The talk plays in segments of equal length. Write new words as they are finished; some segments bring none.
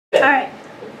All right.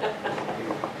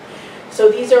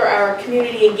 So these are our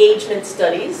community engagement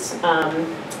studies,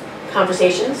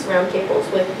 conversations,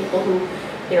 roundtables with people who,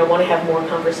 want to have more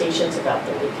conversations about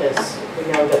them, because we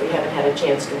know that we haven't had a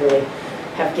chance to really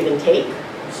have give and take.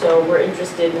 So we're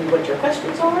interested in what your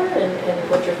questions are and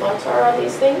what your thoughts are on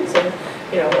these things, and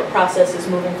our process is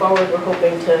moving forward. We're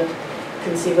hoping to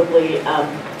conceivably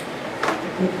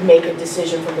make a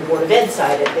decision from the Board of Ed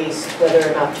side, at least, whether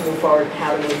or not to move forward and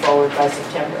how to move forward by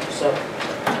September. So.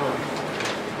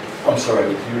 I'm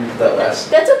sorry, can you read that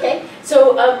last? That's okay.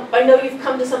 So I know you've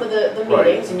come to some of the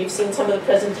meetings, and you've seen some of the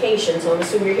presentations, so I'm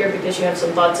assuming you're here because you have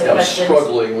some thoughts and questions. I'm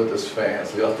struggling with this fan,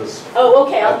 so you have this. Oh,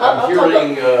 okay. I'm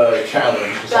hearing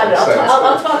challenge. Got it.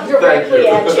 I'll talk directly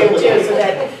at you too, so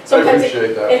that sometimes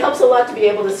it helps a lot to be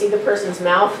able to see the person's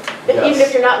mouth, even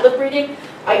if you're not lip reading.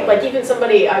 Like even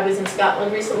somebody, I was in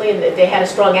Scotland recently, and if they had a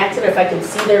strong accent, if I could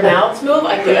see their mouths move,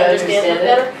 I could understand them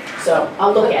better. So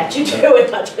I'll look at you too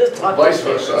and not just talk to you. Vice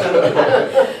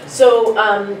versa. So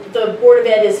the Board of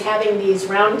Ed is having these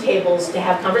roundtables to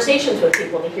have conversations with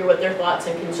people to hear what their thoughts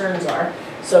and concerns are.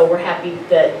 So we're happy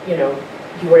that you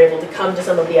were able to come to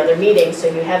some of the other meetings, so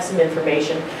you have some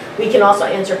information. We can also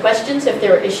answer questions if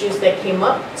there are issues that came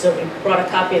up. So we brought a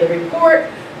copy of the report.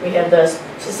 We have the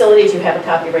facilities. You have a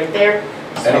copy right there.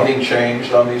 So, anything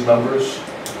changed on these numbers?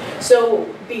 So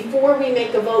before we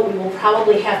make a vote, we will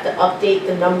probably have to update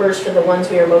the numbers for the ones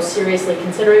we are most seriously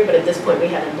considering, but at this point we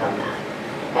haven't done that.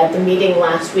 At the meeting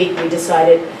last week, we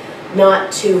decided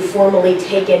not to formally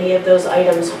take any of those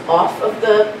items off of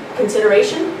the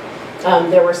consideration.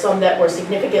 There were some that were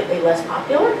significantly less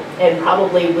popular and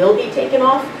probably will be taken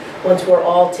off once we're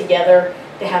all together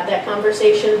to have that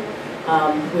conversation.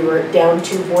 We were down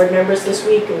 2 board members this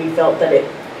week, and we felt that it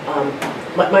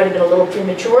might have been a little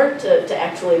premature to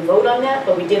actually vote on that,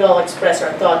 but we did all express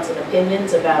our thoughts and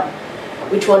opinions about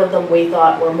which one of them we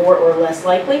thought were more or less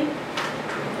likely.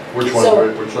 Which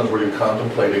ones were you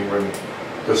contemplating when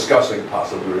discussing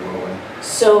possibly removing?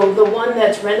 So the one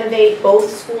that's renovate both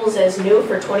schools as new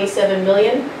for $27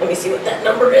 million. Let me see what that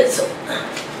number is.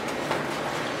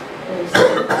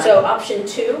 So option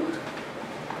 2.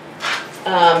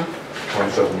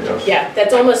 27, yes. Yeah,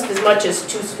 that's almost as much as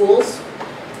 2 schools.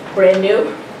 Brand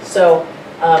new, so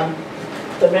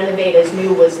the renovate as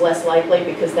new was less likely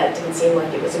because that didn't seem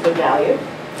like it was a good value.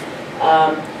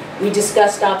 We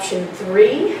discussed option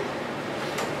 3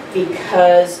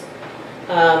 because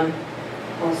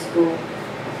Whole school.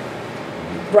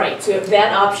 right. So if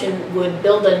that option would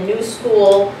build a new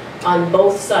school on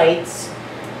both sites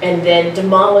and then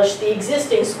demolish the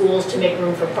existing schools to make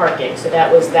room for parking. So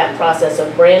that was that process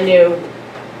of brand new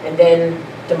and then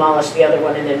demolish the other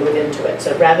one and then move into it.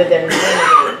 So rather than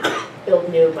renovate, build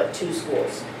new but 2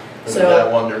 schools. And so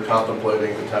that one you're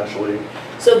contemplating potentially?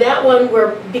 So that one,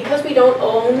 because we don't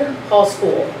own Hall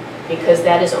School, because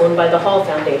that is owned by the Hall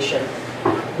Foundation,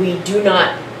 we do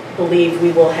not believe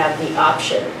we will have the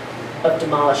option of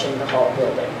demolishing the Hall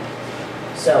building.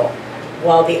 So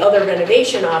while the other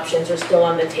renovation options are still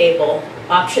on the table,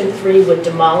 option 3 would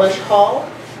demolish Hall.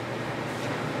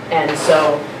 And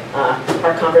so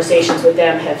our conversations with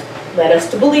them have led us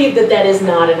to believe that that is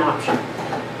not an option.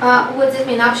 What does it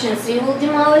mean? Option 3 will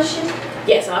demolish it?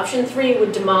 Yes, option 3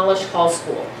 would demolish Hall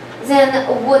School. Then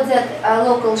what's that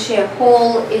local share?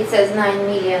 Hall, it says 9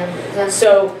 million. Then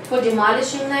so for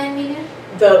demolishing 9 million?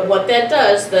 What that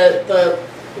does, the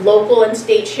local and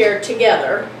state share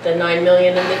together, the 9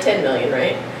 million and the 10 million,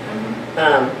 right?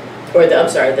 Mm-hmm. I'm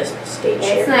sorry, the state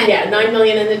share. 9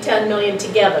 million and the 10 million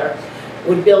together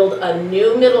would build a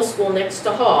new middle school next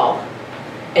to Hall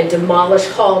and demolish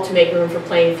Hall to make room for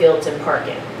playing fields and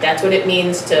parking. That's what it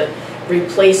means to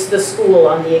replace the school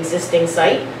on the existing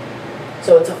site.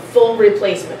 So it's a full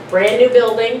replacement, brand new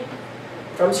building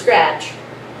from scratch,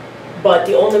 but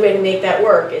the only way to make that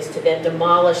work is to then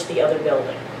demolish the other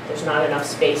building. There's not enough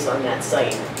space on that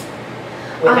site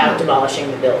without demolishing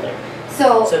the building.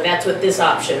 So that's what this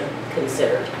option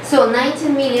considered. So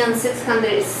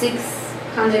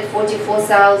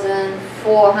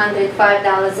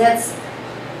 19,644,405. That's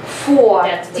for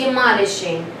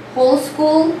demolishing whole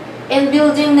school and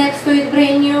building next to it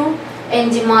brand new,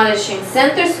 and demolishing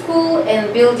center school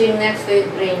and building next to it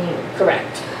brand new.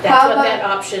 Correct. That's what that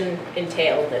option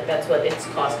entailed. That's what it's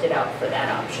costed out for that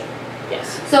option.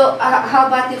 Yes. So how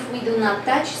about if we do not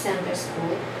touch center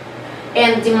school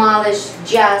and demolish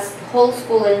just whole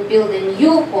school and build a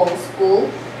new whole school?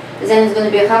 Then it's going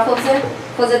to be half of it.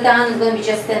 For the town, it's going to be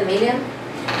just 10 million.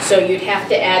 So you'd have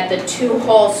to add the 2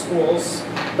 Hall schools,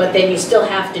 but then you still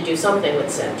have to do something with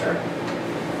center.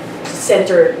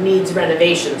 Center needs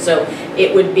renovation, so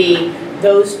it would be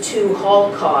those 2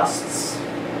 Hall costs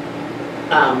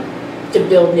to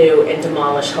build new and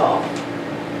demolish Hall.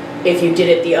 If you did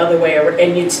it the other way,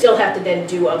 and you'd still have to then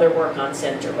do other work on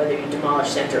Center, whether you demolish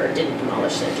Center or didn't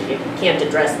demolish Center. You can't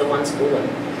address the one school.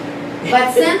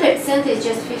 But Center is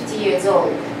just 50 years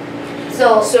old.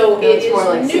 So it is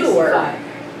like newer.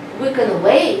 65. We can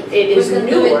wait. It is we can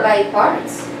newer. do it by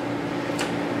parts.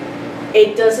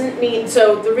 It doesn't mean,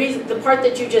 so the part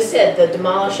that you just said, the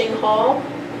demolishing Hall,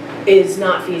 is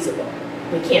not feasible.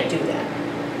 We can't do that.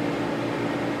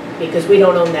 Because we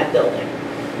don't own that building.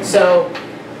 So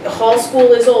the Hall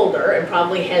School is older and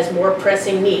probably has more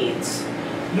pressing needs.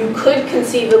 You could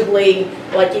conceivably,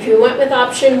 like if you went with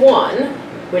option 1,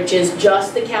 which is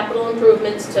just the capital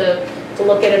improvements to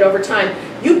look at it over time,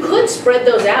 you could spread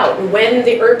those out, and when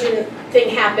the urgent thing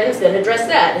happens, then address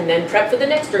that, and then prep for the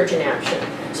next urgent action.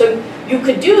 So you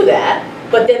could do that,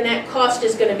 but then that cost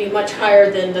is going to be much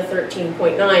higher than the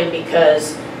 13.9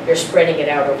 because you're spreading it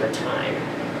out over time.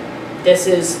 This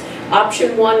is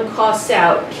option 1, costs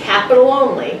out, capital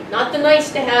only, not the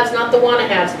nice to haves, not the want to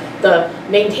haves, the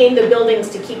maintain the buildings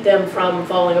to keep them from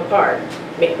falling apart.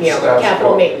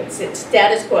 Capital maintenance. It's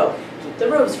status quo. Keep the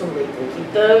roofs from leaking,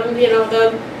 keep the,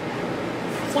 the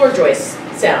floor joists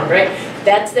sound, right?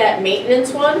 That's that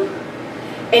maintenance one.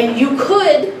 And you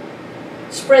could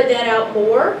spread that out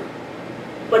more,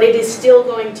 but it is still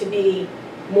going to be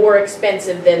more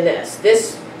expensive than this.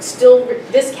 This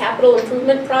capital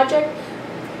improvement project,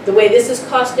 the way this is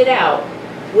costed out,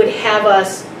 would have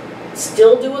us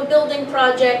still do a building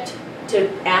project to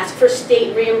ask for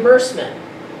state reimbursement.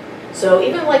 So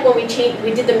even like when we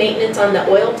did the maintenance on the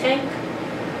oil tank,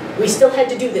 we still had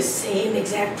to do the same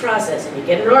exact process, and you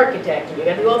get an architect, and you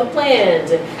got to do all the plans,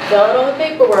 and fill out all the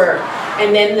paperwork,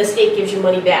 and then the state gives you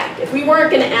money back. If we weren't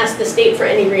going to ask the state for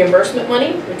any reimbursement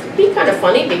money, which would be kind of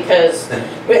funny because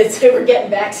we're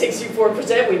getting back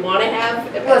 64%, we want to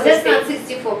have. Well, that's not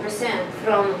 64%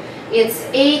 from. It's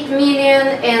 8 million,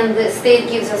 and the state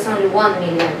gives us only 1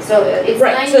 million. So it's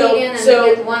right, 9 million,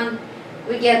 and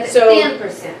we get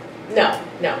 10%.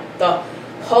 No. The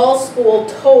Hall School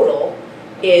total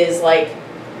is like.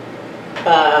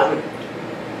 Yeah,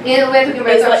 we're talking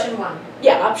about option 1.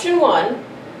 Yeah, option 1.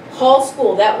 Hall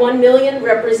School, that 1 million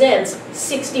represents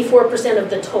 64% of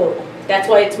the total. That's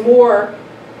why it's more.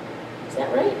 Is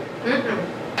that right?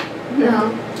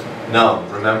 No. No,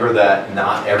 remember that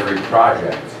not every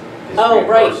project is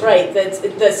reimbursable. Right. That's the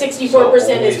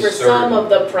 64% is for some of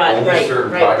the projects. Only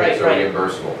certain projects are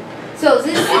reimbursable. So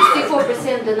this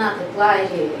 64% do not apply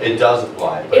here. It does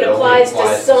apply, but it applies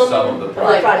to some of the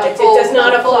projects. It does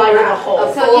not apply to the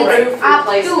whole. So it's up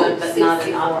to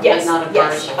 64. Yes, not a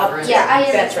partial. Yeah, I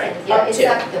understand. That's right. Yeah, it's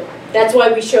up to. That's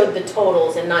why we showed the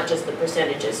totals and not just the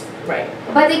percentages. Right.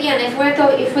 But again, if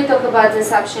we talk about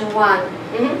this option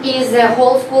 1, is the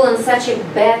whole school in such a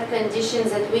bad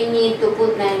conditions that we need to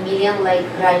put 9 million like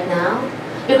right now?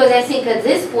 Because I think at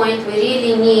this point we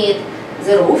really need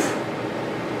the roof,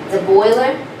 the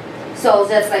boiler, so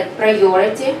that's like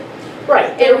priority.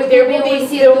 Right. There will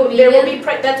be.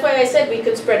 That's why I said we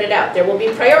could spread it out. There will be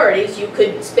priorities. You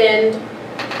could spend.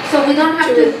 So we don't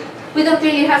have to. We don't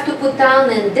really have to put down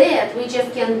in debt. We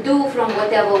just can do from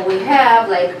whatever we have,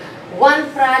 like one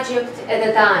project at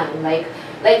a time. Like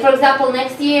for example,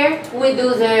 next year we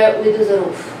do the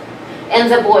roof and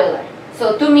the boiler.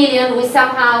 So 2 million we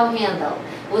somehow handle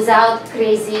without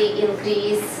crazy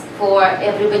increase for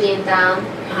everybody in town.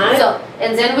 So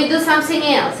and then we do something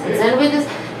else, and then we do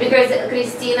because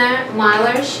Christina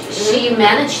Myler she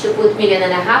managed to put $1.5 million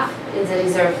in the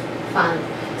reserve fund.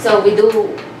 So we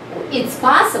do. It's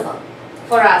possible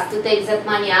for us to take that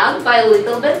money out by a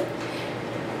little bit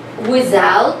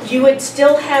without. You would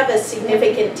still have a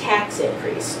significant tax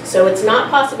increase. So it's not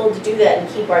possible to do that and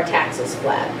keep our taxes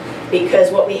flat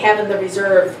because what we have in the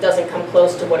reserve doesn't come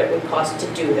close to what it would cost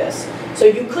to do this. So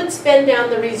you could spend down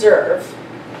the reserve.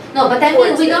 No, but I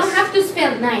mean we don't have to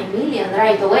spend 9 million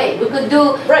right away. We could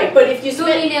do right. But if you 2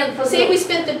 million for say we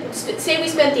spent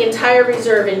the entire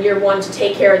reserve in year 1 to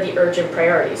take care of the urgent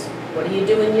priorities. What do you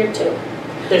do in year 2?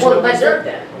 There's no reserve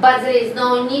then. But there is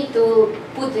no need to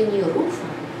put a new roof on.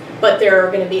 But there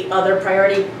are going to be other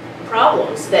priority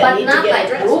problems that need to get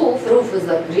addressed. But not like roof is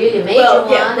a really major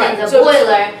one, and the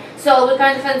boiler. So we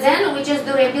kind of, and then we just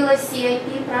do regular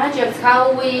CIP projects,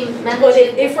 how we manage but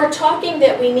if we're talking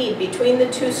that we need between the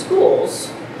two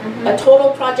schools, a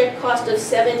total project cost of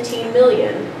 17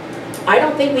 million, I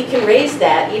don't think we can raise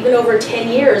that even over 10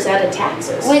 years out of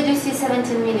taxes. Where do you see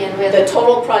 17 million? The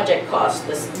total project cost,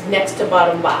 this next to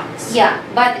bottom box. Yeah,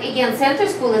 but again, Center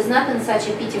School is not in such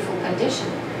a pitiful condition.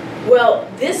 Well,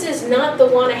 this is not the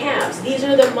want-to-haves. These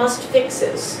are the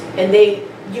must-fixes. And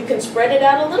you can spread it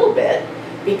out a little bit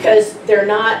because they're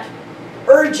not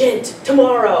urgent,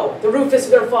 tomorrow, the roof is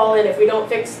gonna fall in if we don't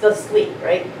fix this leak,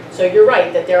 right? So you're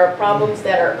right, that there are problems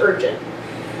that are urgent.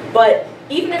 But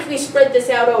even if we spread this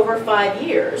out over 5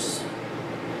 years,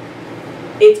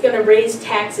 it's gonna raise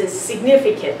taxes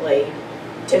significantly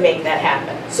to make that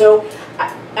happen. So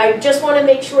I just wanna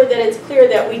make sure that it's clear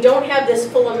that we don't have this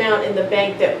full amount in the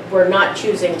bank that we're not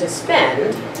choosing to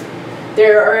spend.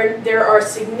 There are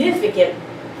significant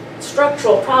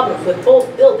structural problems with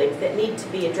both buildings that need to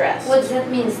be addressed. What does that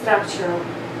mean, structural?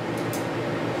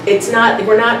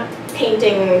 We're not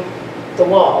painting the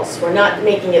walls, we're not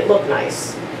making it look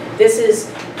nice. This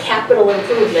is capital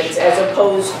improvements as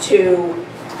opposed to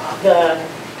the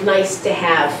nice to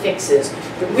have fixes.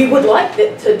 We would like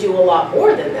to do a lot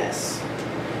more than this,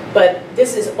 but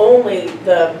this is only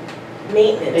the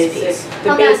maintenance piece,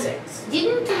 the basics.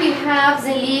 Didn't we have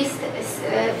the list,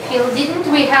 Phil,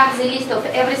 didn't we have the list of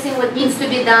everything what needs to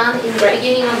be done in the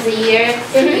beginning of the year?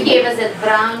 You gave us that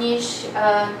brownish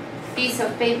piece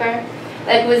of paper,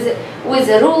 like with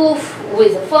the roof,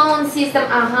 with the phone system,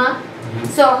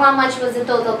 So how much was the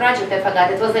total project? I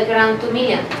forgot, it was like around 2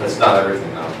 million. That's not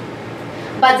everything though.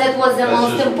 But that was the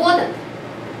most important,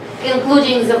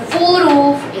 including the full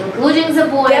roof, including the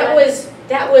boiler.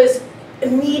 That was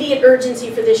immediate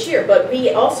urgency for this year, but we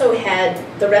also had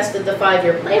the rest of the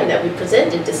 5-year plan that we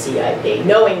presented to CIP,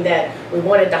 knowing that we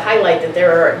wanted to highlight that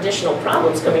there are additional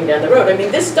problems coming down the road. I mean,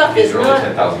 this stuff is not...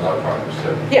 These are only $10,000 projects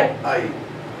too. Yeah.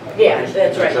 Yeah,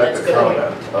 that's right, that's a good point.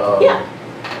 Yeah.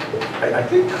 I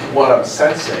think what I'm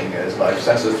sensing is, and I've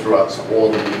sensed it throughout all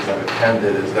the meetings I've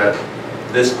attended, is that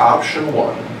this option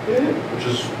 1, which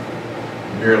is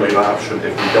merely an option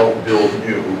if we don't build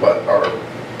new, but are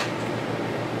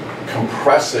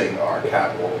compressing our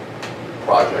capital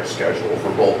project schedule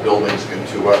for both buildings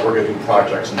into we're going to do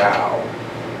projects now.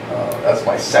 That's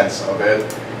my sense of it.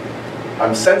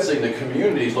 I'm sensing the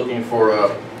community is looking for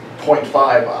a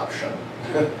 0.5 option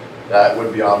that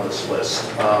would be on this list,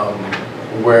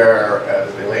 where,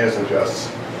 as Elena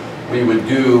suggests, we would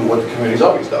do what the community's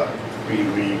always done.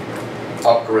 We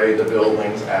upgrade the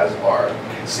buildings as our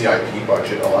CIP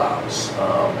budget allows.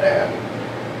 And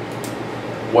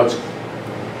what's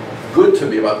good to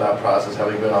me about that process,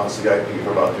 having been on CIP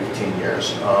for about 15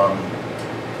 years,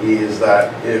 is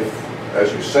that if,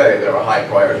 as you say, there are high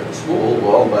priorities at the school,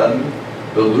 well then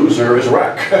the loser is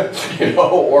rec, you know,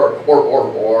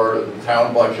 or the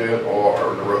town budget,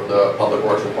 or the public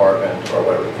works department, or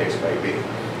whatever the case may be.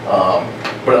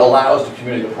 But it allows the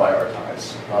community to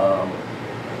prioritize.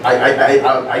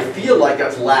 I feel like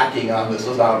that's lacking on this.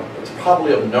 It's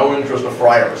probably of no interest to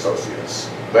Fryer Associates.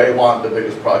 They want the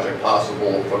biggest project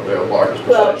possible for their largest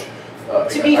percentage. Well,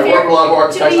 to be I work with a lot of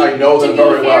architects, I know them very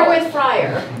well. To be fair with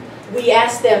Fryer, we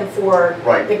asked them for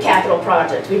the capital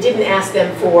project. We didn't ask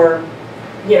them for,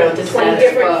 you know, the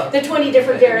 20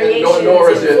 different variations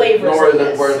and flavors. Nor is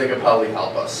it where they could probably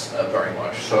help us very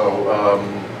much. So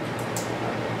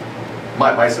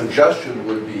my suggestion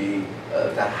would be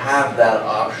to have that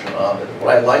option on it.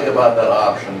 What I like about that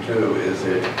option too is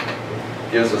it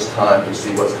gives us time to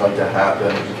see what's going to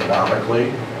happen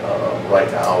economically.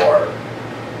 Right now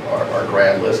our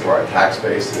grand list or our tax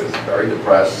base is very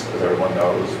depressed, as everyone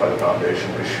knows, by the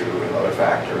foundation issue and other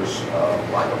factors,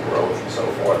 lack of growth and so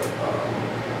forth.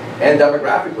 And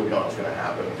demographically, we don't know what's going to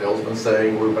happen. Phil's been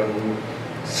saying we've been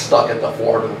stuck at the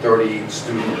 430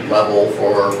 student level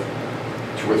for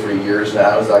 2 or 3 years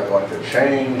now. Is that going to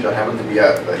change? I happened to be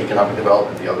at the economic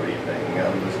development the other evening,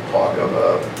 and there's talk of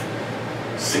a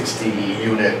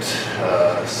 60-unit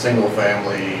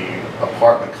single-family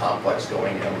apartment complex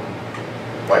going in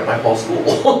right by Paul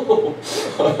School.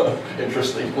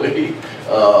 Interestingly,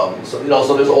 so you know,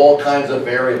 so there's all kinds of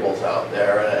variables out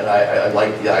there, and I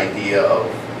like the idea of,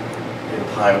 in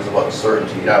times of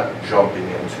uncertainty, not jumping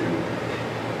into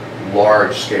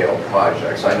large-scale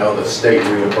projects. I know the state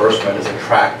reimbursement is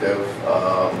attractive,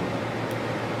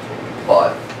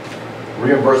 but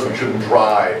reimbursement shouldn't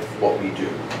drive what we do.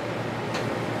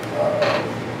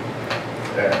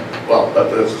 And well,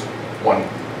 that's just one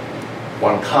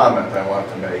comment I want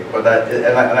to make. But that,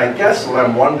 and I guess what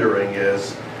I'm wondering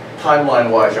is,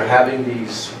 timeline-wise, you're having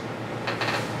these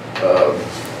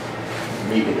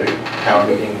town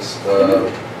meetings,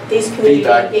 these community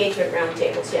engagement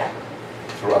roundtables, yeah.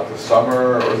 Throughout the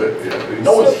summer, or is it?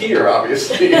 No one's here,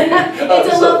 obviously.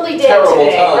 It's a lovely day terrible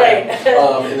today,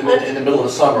 time. right? In the middle of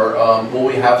the summer, will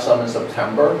we have some in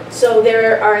September? So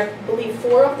there are, I believe,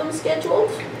 4 of them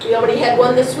scheduled. We already had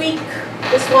one this week.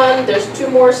 This one, there's 2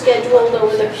 more scheduled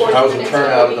over the course How of was the the next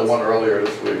turnout couple at the one earlier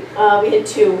this week? We had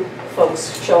 2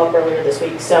 folks show up earlier this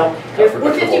week, so we're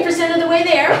 50% of the way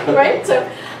there, right? So,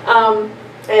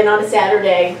 And on a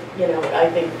Saturday, you know, I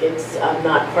think it's, I'm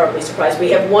not horribly surprised.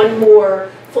 We have one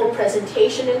more full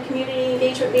presentation and community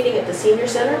engagement meeting at the Senior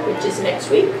Center, which is next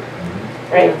week,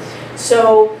 right?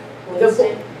 So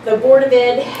the Board of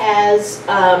Ed has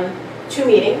 2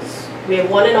 meetings. We have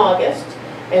one in August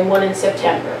and one in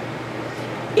September.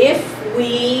 If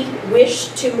we wish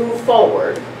to move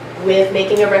forward with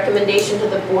making a recommendation to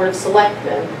the Board of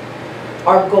Selectmen,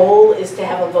 our goal is to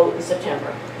have a vote in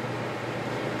September.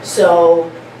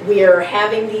 So we are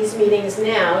having these meetings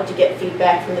now to get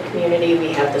feedback from the community. We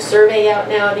have the survey out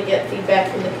now to get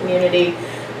feedback from the community.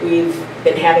 We've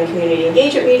been having community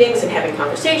engagement meetings and having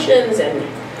conversations, and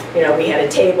you know, we had a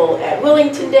table at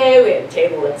WIllington Day, we had a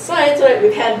table at Science Night.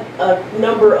 We've had a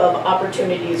number of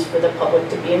opportunities for the public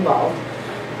to be involved.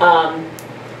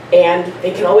 And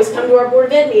they can always come to our Board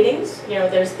of Ed meetings. You know,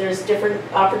 there's different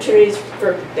opportunities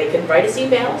for, they can write us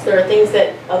emails. There are things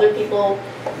that other people,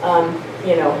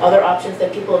 you know, other options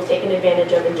that people have taken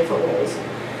advantage of in different ways.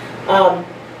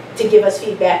 To give us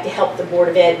feedback to help the Board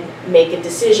of Ed make a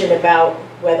decision about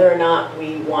whether or not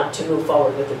we want to move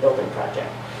forward with the building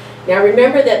project. Now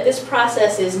remember that this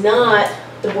process is not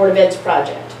the Board of Ed's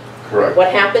project. Correct.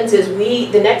 What happens is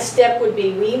the next step would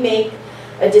be we make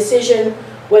a decision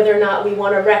whether or not we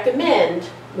want to recommend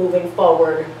moving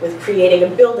forward with creating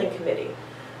a building committee.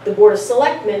 The Board of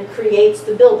Selectmen creates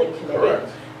the building committee. Correct.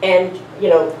 And, you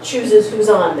know, chooses who's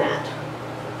on that.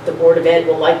 The Board of Ed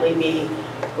will likely be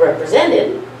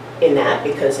represented in that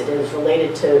because it is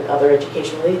related to other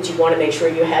educational needs. You want to make sure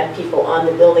you had people on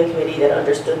the building committee that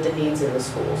understood the needs in the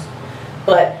schools.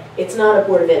 But it's not a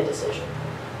Board of Ed decision.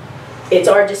 It's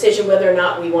our decision whether or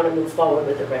not we want to move forward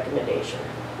with the recommendation.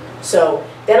 So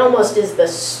that almost is the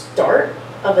start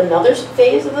of another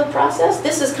phase of the process.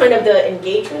 This is kind of the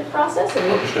engagement process. I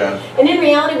understand. And in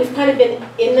reality, we've kind of been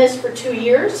in this for 2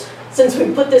 years since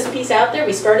we put this piece out there.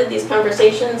 We started these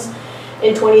conversations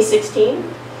in 2016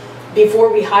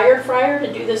 before we hired Fryer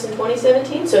to do this in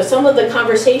 2017. So some of the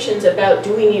conversations about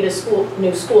do we need a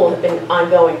new school have been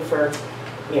ongoing for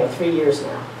 3 years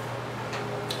now.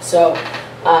 So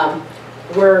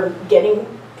we're getting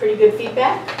pretty good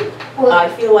feedback. Well, I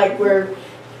feel like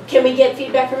can we get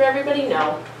feedback from everybody?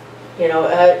 No.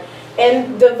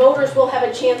 And the voters will have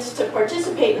a chance to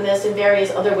participate in this in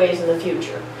various other ways in the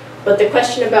future. But the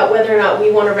question about whether or not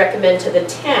we want to recommend to the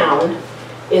town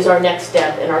is our next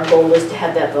step, and our goal is to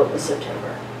have that vote in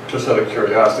September. Just out of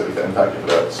curiosity, and thank you for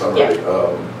that summary,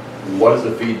 yeah. What has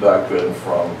the feedback been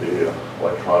from the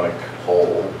electronic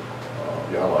poll,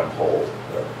 the online poll?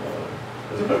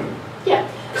 Has it been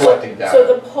collecting data?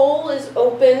 So the poll is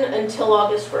open until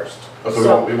August 1st.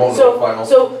 Oh, we won't know the final?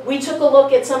 So we took a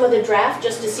look at some of the draft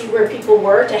just to see where people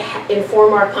were to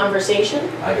inform our conversation.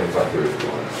 I can talk through it if you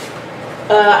want.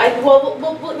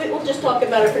 We'll just talk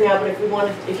about it for now, but if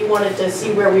you wanted to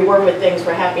see where we were with things,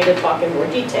 we're happy to talk in more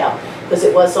detail, because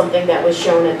it was something that was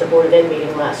shown at the Board of Ed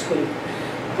meeting last week.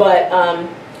 But,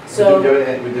 so...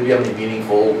 Did we have any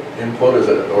meaningful input,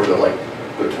 or is it like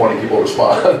the 20 people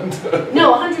respond?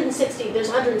 No, 160, there's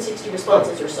 160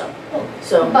 responses or so.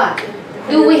 But,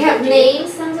 do we have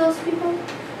names on those people?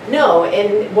 No,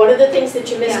 and one of the things that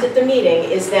you missed at the meeting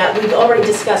is that we've already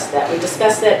discussed that. We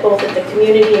discussed that both at the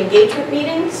community engagement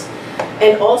meetings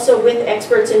and also with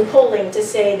experts in polling to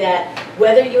say that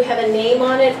whether you have a name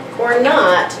on it or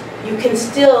not, you can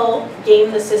still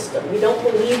game the system. We don't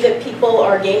believe that people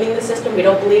are gaming the system. We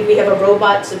don't believe we have a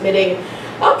robot submitting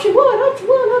option one, option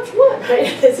one, option one,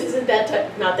 right? This isn't that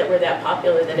type, not that we're that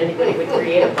popular that anybody would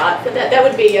create a bot for that. That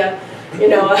would be a a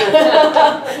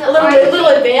little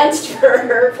advanced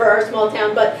for our small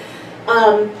town, but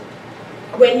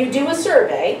when you do a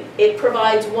survey, it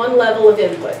provides one level of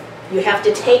input. You have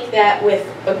to take that with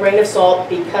a grain of salt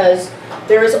because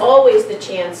there is always the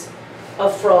chance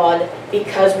of fraud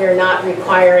because we're not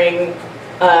requiring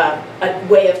a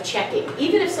way of checking.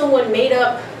 Even if someone made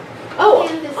up, oh,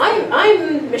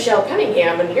 I'm Michelle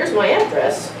Cunningham and here's my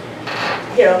address.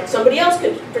 Somebody else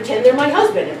could pretend they're my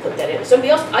husband and put that in. Somebody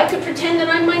else, I could pretend that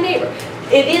I'm my neighbor.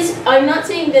 I'm not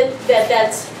saying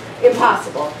that's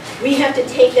impossible. We have to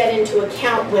take that into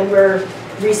account when we're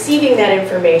receiving that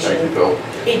information. Thank you, Bill.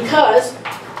 Because,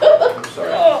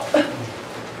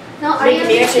 making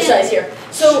the exercise here.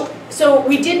 So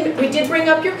we did bring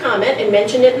up your comment and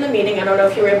mention it in the meeting. I don't know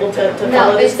if you were able to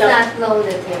follow this stuff. No, it's not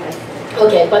loaded yet.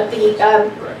 Okay, but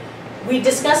we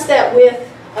discussed that with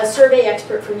a survey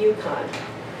expert from UConn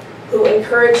who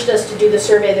encouraged us to do the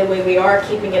survey the way we are,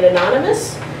 keeping it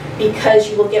anonymous, because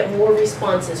you will get more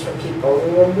responses from people.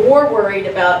 We were more worried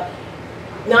about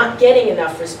not getting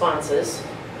enough responses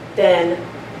than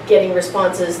getting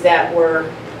responses that were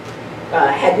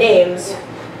had names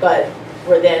but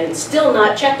were then still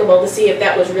not checkable to see if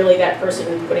that was really that person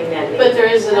putting that name. But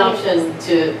there is an option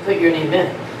to put your name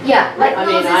in. Yeah, but I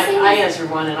no, mean, the thing I is, answered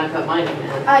one and I put my name in.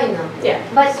 I know. Yeah.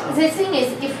 But So. the thing is,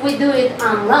 if we do it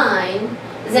online,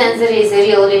 then there is a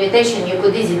real limitation. You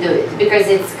could easily do it because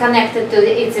it's connected to,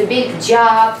 it's a big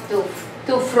job to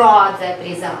fraud that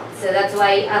result. So that's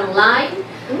why online,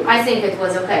 I think it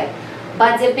was okay.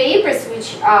 But the papers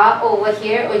which are over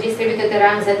here or distributed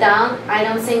around the town, I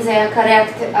don't think they are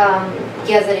correct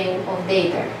gathering of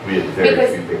data. We had very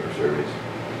Because- few paper surveys.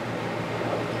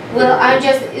 Well,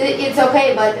 it's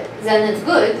okay, but then it's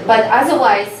good. But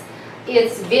otherwise,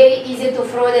 it's very easy to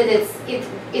fraud it.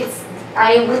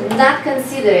 I would not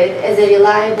consider it as a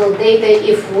reliable data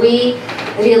if we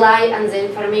rely on the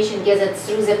information gathered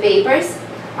through the papers.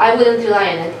 I wouldn't rely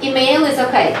on it. Email is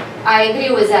okay. I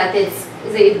agree with that.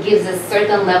 It gives a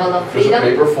certain level of There's a freedom.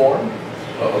 paper form?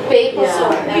 Paper, Yeah.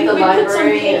 sorry. At We the put some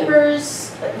library and-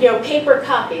 papers, paper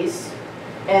copies,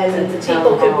 and At the town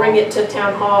people could hall. bring it to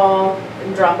town hall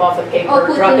and drop off a paper, Or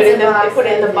put drop in it in the the, box, put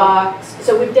it in the I think. box.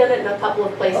 So we've done it in a couple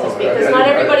of places Oh, because I not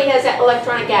didn't- everybody has that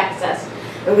electronic access.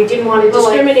 And we didn't want to Well,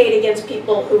 like- discriminate against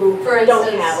people who For don't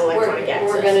instance, have electronic we're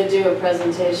access. gonna do a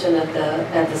presentation at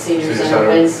the senior Senior center center.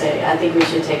 Wednesday. I think we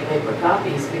should take paper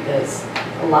copies because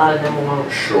a lot of them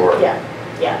won't. Sure. Yeah.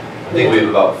 I think we have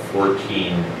about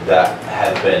 14 that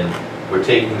have been, we're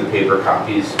taking the paper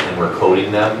copies and we're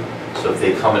coding them. So if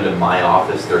they come into my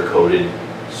office, they're coded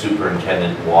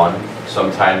Superintendent 1.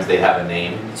 Sometimes they have a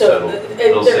name, so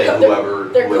it'll say whoever.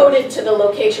 They're whoever- coded to the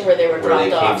location where they were where they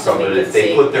dropped came off, so from, we but could if they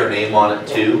see. put their name on it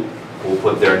too, we'll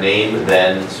put their name,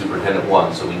 then Superintendent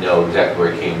 1, so we know exactly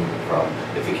where it came from.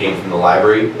 If it came from the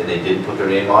library and they didn't put their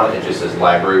name on it, it just says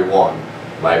Library 1,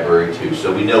 Library 2,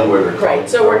 so we know where they're coming Right,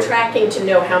 so we're from. tracking to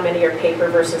know how many are paper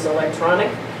versus electronic.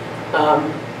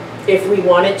 If we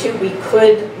wanted to, we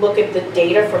could look at the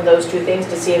data from those two things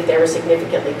to see if they were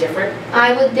significantly different.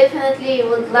 I would definitely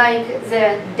like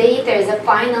the data, the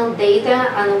final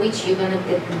data on which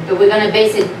we're gonna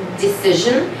base a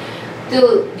decision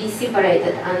to be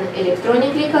separated on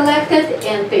electronically collected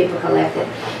and paper collected.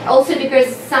 Also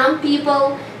because some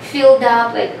people filled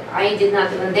up, like I did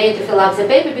not even dare to fill up the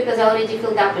paper because I already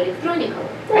filled up electronically.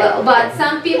 Right. Well, but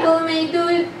some people may do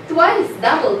it twice,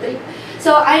 double, triple.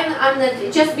 So I'm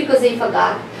not, just because they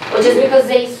forgot, or just because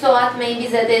they thought maybe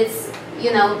that it's,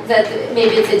 that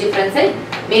maybe it's a different thing.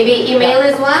 Maybe email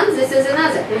is one, this is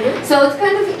another. So it's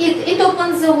kind of, it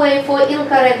opens the way for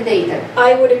incorrect data.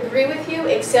 I would agree with you,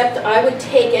 except I would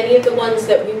take any of the ones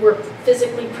that we were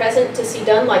physically present to see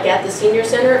done, like at the senior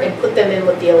center, and put them in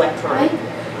with the electronic.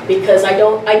 Because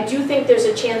I do think there's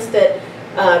a chance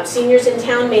that seniors in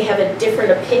town may have a different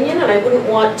opinion, and I wouldn't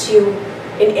want to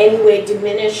in any way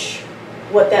diminish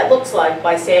what that looks like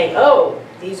by saying, oh,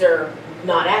 these are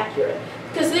not accurate.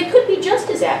 Because they could be just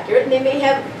as accurate, and they may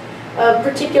have a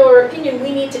particular opinion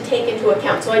we need to take into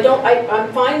account. So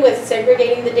I'm fine with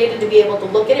segregating the data to be able to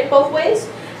look at it both ways,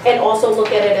 and also look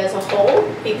at it as a whole,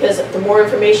 because the more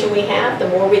information we have, the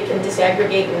more we can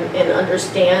disaggregate and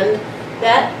understand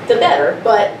that, the better.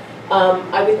 But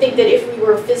I would think that if we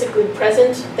were physically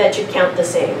present, that should count the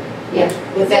same. Yeah.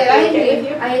 Would that I be okay with agree,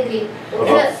 you? I agree.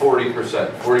 About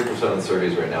 40% of the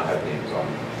surveys right now have names on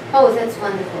them. Oh, that's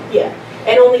wonderful. Yeah,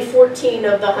 and only 14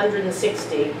 of the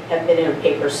 160 have been in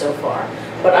paper so far.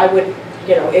 But I would,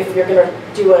 if you're gonna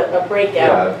do a breakout,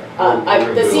 Yeah,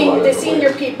 we're the gonna do a lot of senior different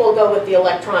ways. people go with the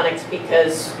electronics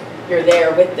because you're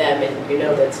there with them and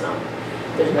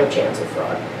there's no chance of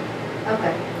fraud.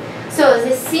 Okay. So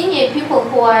the senior people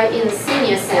who are in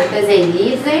senior center, they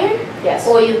live there? Yes.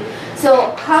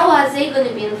 So how are they going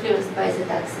to be influenced by the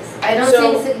taxes? I don't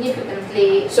So- think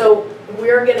significantly, So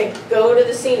we're gonna go to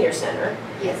the senior center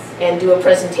yes. and do a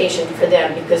presentation for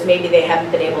them because maybe they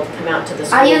haven't been able to come out to the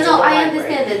schools I or the know, I library.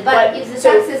 understand it, But, but if the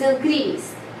so- taxes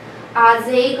increase, are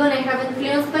they going to have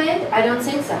influence by it? I don't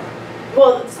think so.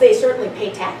 Well, they certainly pay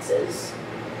taxes.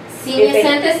 Senior If they-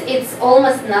 centers, it's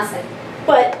almost nothing.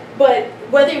 But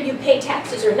whether you pay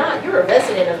taxes or not, you're a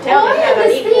resident of Oh, town I and have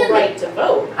an equal understand right to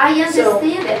vote. I So-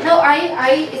 understand it. No,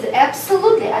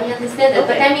 absolutely, I understand it.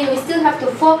 But Okay. I mean, we still have to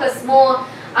focus more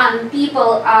on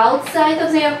people outside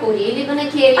of there who really going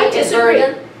to carry I a disagree.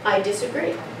 burden. I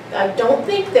disagree. I don't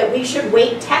think that we should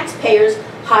weight taxpayers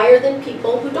higher than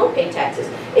people who don't pay taxes.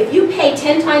 If you pay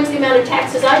 10 times the amount of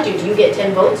taxes I do you get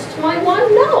 10 votes to my one?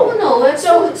 Oh, No. no,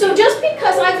 absolutely. So just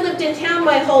because I've lived in town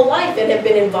my whole life and have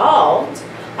been involved,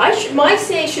 my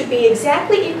say should be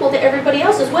exactly equal to everybody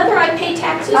else's, whether I pay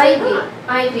taxes I or agree, not.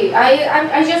 I agree.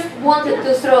 I just wanted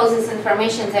to throw this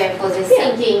information there for the Yeah.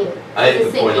 thinking. I the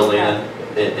think the point, thinking Elena,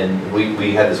 and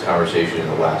we had this conversation in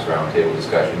the last roundtable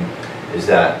discussion, is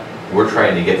that we're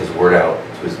trying to get this word out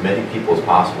to as many people as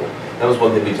possible. That was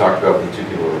one thing we talked about with the two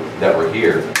people that were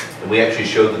here, and we actually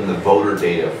showed them the voter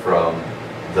data from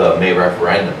the May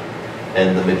referendum.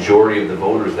 And the majority of the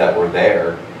voters that were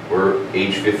there were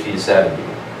age 50 to 70.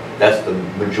 That's the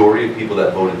majority of people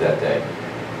that voted that day.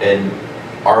 And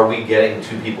are we getting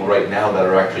to people right now that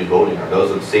are actually voting? Are those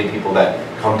the same people that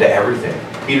come to everything?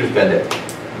 Peter's been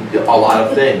to a lot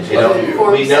of things, you know.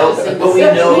 We know, but we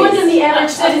know. More than the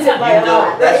average citizen by a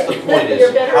lot, that's right? the point You're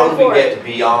is, better how do we informed. get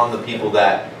beyond the people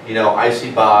that, you know, I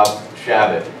see Bob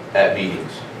Shabbat at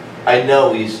meetings. I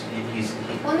know he's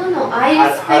Oh, no, I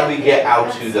how do we expect- get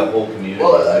out to the whole community?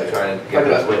 Well, Trying to I get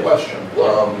can ask this a way. question.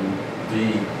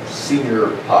 The senior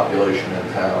population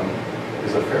in town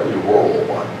is a fairly rural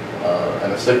one,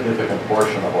 and a significant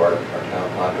portion of our town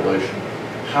population.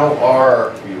 How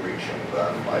are we reaching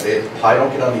them? I don't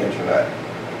get on the internet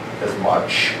as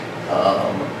much.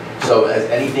 So has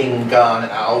anything gone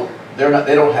out?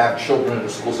 They don't have children in the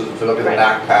school system, so they don't get the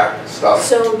backpack stuff.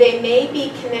 So they may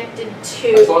be connected I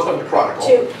saw stuff in the Chronicle.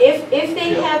 if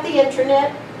they have the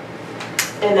internet,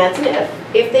 and that's an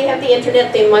if they have the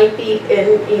internet, they might be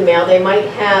in email, they might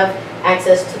have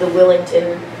access to the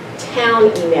Willington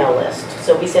town email list.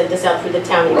 So we sent this out through the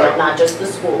town email, Right. not just the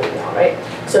school email, right?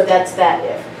 So that's that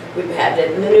if. We've had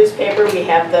it in the newspaper, we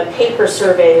have the paper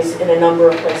surveys in a number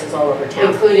of places all over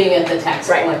town. Including at the tax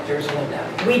Right. collector's window.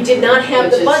 We did not have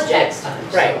Which the is budget. next time,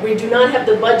 so. Right, we do not have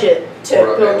the budget to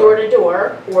For a go mailer. door to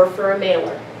door or for a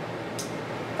mailer.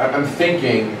 I'm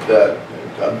thinking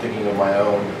of my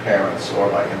own parents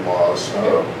or my in-laws.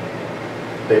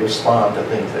 They respond to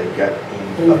things they get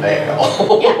in the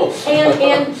mail. Yeah,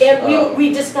 and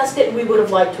we discussed it, and we would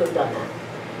have liked to have done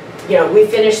that. You know, we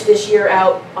finished this year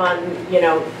out on, you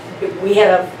know, we had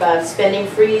a spending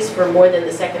freeze for more than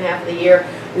the second half of the year.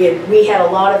 We had a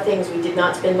lot of things we did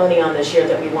not spend money on this year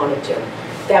that we wanted to.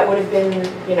 That would have been,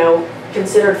 you know,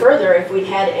 considered further if we'd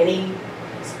had any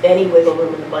wiggle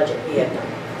room in the budget. We had none.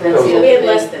 That's the We other had thing,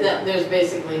 less than that there's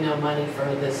basically no money for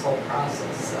this whole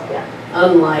process, so. Yeah.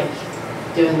 Unlike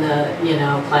doing the, you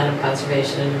know, plan of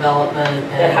conservation and development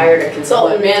That and hired a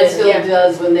consultant. what Mansfield yeah,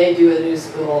 does when they do a new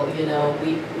school, you know,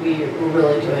 we're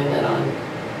really doing it on.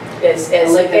 as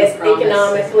Like they promised.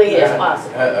 economically as Yeah.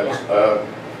 possible. Yeah.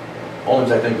 Only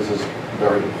because I think this is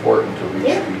very important to reach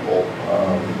Yeah. people.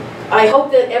 I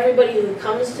hope that everybody who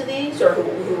comes to these or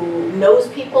who knows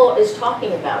people is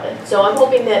talking about it. So I'm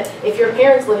hoping that if your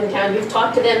parents live in town, you've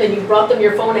talked to them and you brought them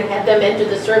your phone and had them enter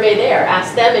the survey there.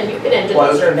 Ask them and you can enter Well, I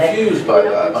the was survey. confused by You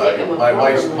know, that. take them My from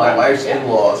wife's them. my wife's Yeah.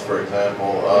 in-laws, for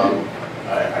example,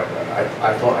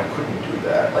 I thought I couldn't do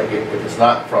that. Like if it's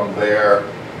not from their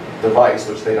device,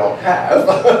 which they don't have.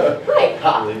 Right.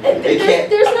 They can't.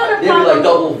 There's not a They'd be like problem.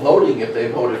 double voting if they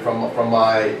voted from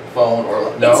my phone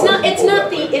or no. It's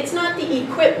not the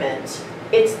equipment,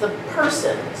 it's the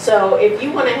person. So if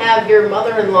you want to have your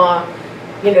mother-in-law,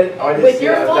 you know, Oh, I didn't with see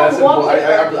your that. phone, That's walk important.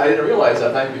 with her. I didn't realize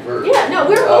that. Thank you for. Yeah, no,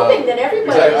 we're hoping that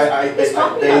Because everybody is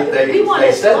talking about it. We want they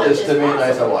as said much this as to me, and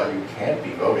I said, possible. well, you can't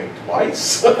be voting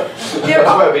twice. That's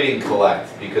why we didn't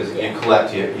collect, because if Yeah. you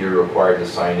collect, you're required to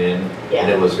sign in, and Yeah.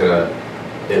 it was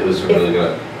really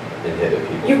gonna inhibit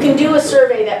people. You can do a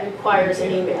survey that requires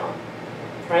an email,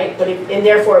 right? And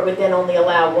therefore it would then only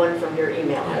allow one from your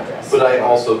email address. But I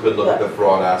also could look at the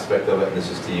fraud aspect of it, and this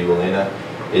is to you, Elena,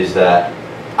 is that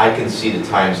I can see the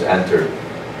times entered.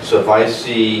 So if I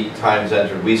see times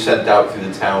entered, we sent out through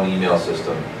the town email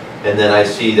system, and then I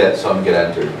see that some get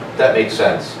entered. That makes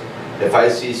sense. If I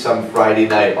see some Friday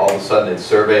night, all of a sudden it's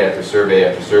survey after survey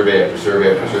after survey after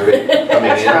survey after survey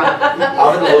coming in,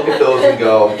 I'm gonna look at those and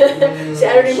go,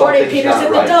 Saturday morning, something's Peter's not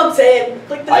in the right. dump saying,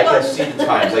 click the I button. can see the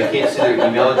times. I can't see their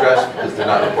email address because they're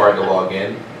not required to log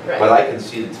in, but Right. I can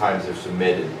see the times they're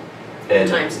submitted. And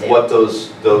Timestamp. what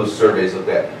those surveys look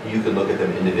at, you can look at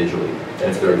them individually, and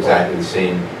That's if a they're good exactly the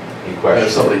same There's question.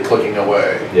 somebody clicking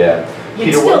away. Yeah. You'd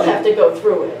Peter, still what- have to go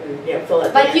through it and, you know, fill out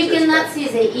the But you answers, cannot see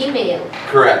the email.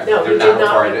 Correct, No, they're we not did not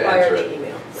required to require enter the it.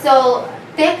 email. So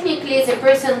technically the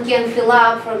person can fill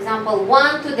up, for example,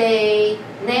 one today,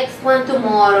 next one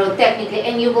tomorrow, technically,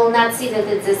 and you will not see that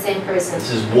it's the same person.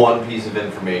 This is one piece of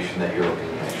information that you're looking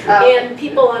at, sure. And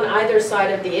people on either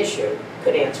side of the issue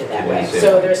could answer that Could way. be the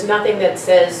So same. there's nothing that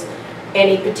says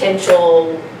any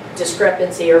potential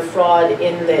discrepancy or fraud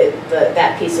in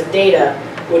that piece of data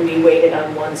would be weighted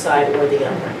on one side or the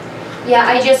other.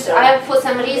 Yeah, for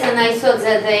some reason I thought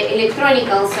that the electronic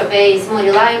survey is more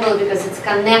reliable because it's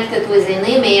connected with an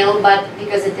email, but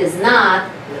because it is not,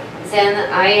 then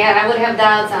I would have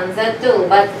doubts on that too,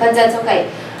 but that's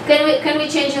okay. Can we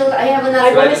change it? I have I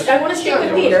another. want to stick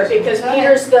with Peter, because Go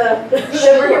ahead. Peter's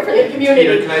we're here for the Peter,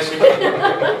 community. can I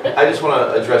say, I just want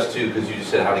to address too, because you just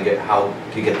said how to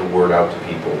get the word out to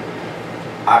people.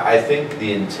 I think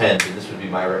the intent, and this would be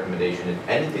my recommendation, if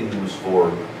anything moves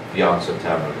forward beyond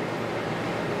September,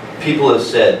 people have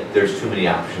said there's too many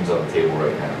options on the table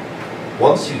right now.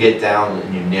 Once you get down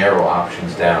and you narrow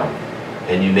options down,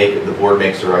 and the board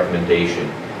makes a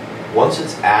recommendation, once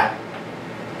it's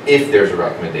if there's a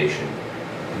recommendation,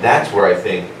 that's where I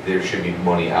think there should be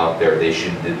money out there.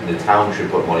 The town should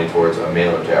put money towards a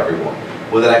mailer to everyone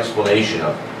with an explanation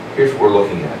of, here's what we're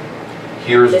looking at.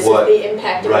 Here's This what. is the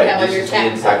impact it would Right, have on this your is the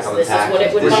impact taxes, on the this is what it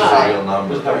taxes, would this is the buy. real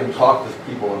number. Just having talked to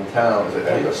people in town, is I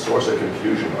think a source of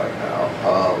confusion right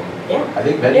now. Yeah. I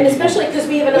think many And people. especially because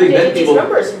we haven't I think many updated these people-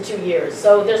 numbers in 2 years,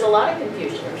 so there's a lot of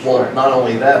confusion, I'm sure. Well, not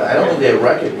only that, I don't think they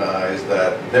recognize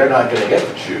that they're not gonna get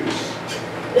to choose.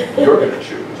 You're gonna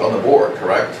choose on the board,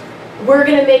 correct? We're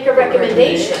gonna make a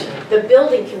recommendation, the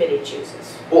building committee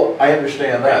chooses. Well, I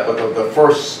understand that, but the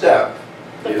first step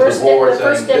The is first the board step- the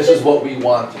first saying, step this is is- what we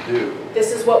want to do.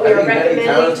 This is what we I are think many recommending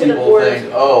to the townspeople board.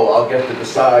 think, oh, I'll get to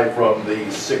decide from the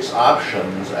 6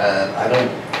 options, and I don't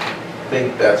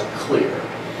think that's clear.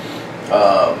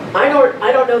 I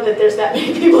don't know that there's that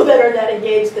many people that are that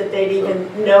engaged that they'd even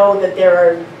know that there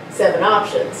are 7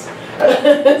 options.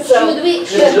 So, Should we, This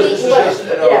should is we? just, this is just,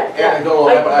 you know, yeah, anecdotal,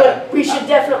 but we should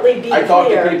definitely be I talk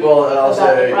to clear. people and I'll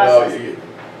about the say, you process. know,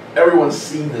 everyone's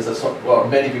seen this, well,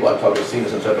 many people I've talked to have seen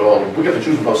this and said, oh, we get to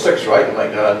choose from those 6, right? I'm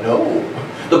like, no,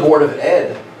 the Board of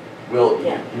Ed will,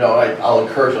 Yeah. you know, I'll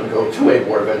encourage them to go to a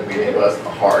Board of Ed meeting, but that's a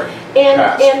hard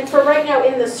task. And for right now,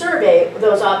 in the survey,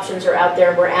 those options are out there,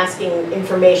 and we're asking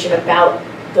information about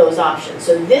those options.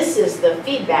 So this is the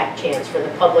feedback chance for the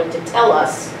public to tell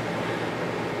us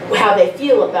how they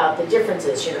feel about the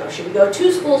differences, you know, should we go 2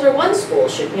 schools or 1 school,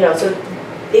 so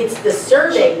it's the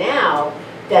survey now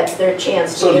that's their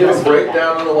chance to So do give you us have a feedback.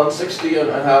 breakdown on the 160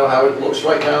 and how it looks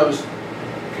right now?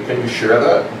 Can you share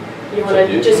that? You wanna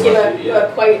So just give yeah.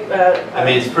 a quite, I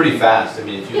mean, it's pretty fast. I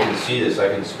mean, if you Yeah. can see this, I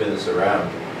can spin this around.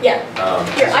 yeah,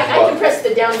 This here, is I what- can press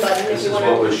the down button This if you is what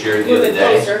wanna was shared the move other it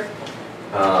day. closer.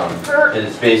 And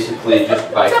it's basically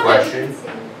just by question.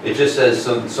 It just says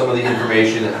some of the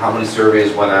information, how many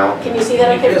surveys went out. Can you see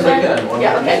that okay? Yes, I Fran? can.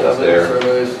 Yeah, okay. That's there.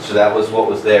 Surveys. So that was what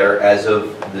was there as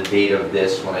of the date of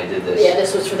this, when I did Yeah,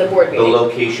 this. this was for the board The meeting.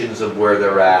 locations of where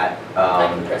they're at. I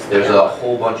can press the There's down a button.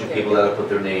 whole bunch of people that have put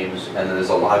their names, and then there's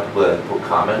a lot of people that have put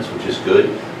comments, which is good.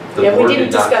 The Yeah, we board didn't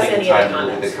did not discuss take any the of the time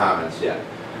to look at the comments. comments yet.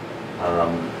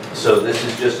 So this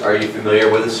is just, are you familiar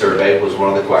with the survey, was one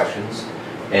of the questions.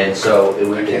 And so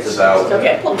it's about.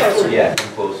 Okay, pull closer. Yeah,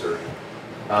 come closer.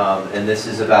 And this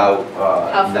is about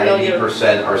How familiar-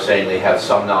 90% are saying they have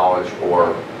some knowledge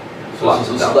or So lots this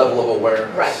of is knowledge. level of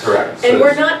awareness. Right. Correct. So And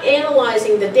we're it's- not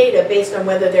analyzing the data based on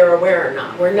whether they're aware or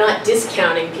not. We're not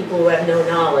discounting people who have no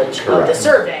knowledge of the Correct.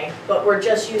 survey, but we're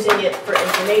just using it for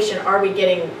information. Are we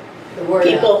getting The word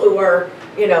people out. who are,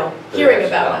 hearing That's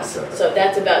about about us? it. So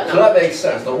that's about So that knowledge. makes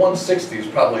sense. The 160 is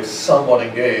probably somewhat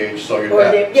engaged, so Or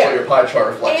your they- yeah. so your pie chart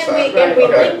reflects And that. we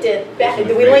Okay. linked it back, Some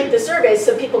we linked the surveys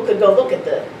so people could go look at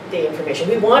the information.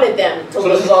 We wanted them to So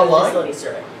look this at is the online? facility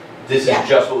survey. This is Yeah.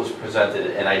 just what was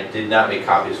presented, and I did not make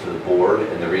copies for the board,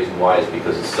 and the reason why is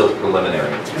because it's still preliminary.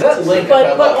 Is that link But-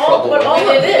 I've but had all- trouble but with? all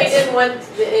We of this. didn't want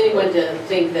anyone to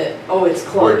think that, oh, it's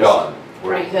closed. We're done.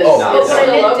 We're Right, not Oh, But because what I it's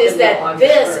still meant open is till that August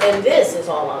this 1st. and this is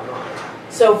all online.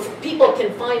 So people can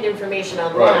find information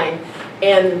online,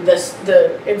 and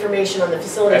the information on the And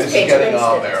facilities it's page. getting links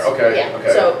on to there. this. Okay,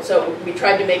 Yeah, okay. so we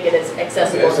tried to make it as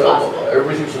accessible Okay, as so possible.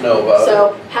 everybody seems to know about it.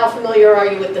 So how familiar are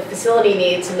you with the facility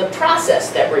needs and the process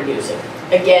that we're using?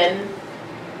 Again,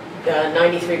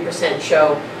 93%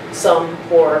 show some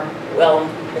or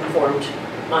well-informed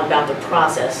about the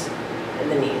process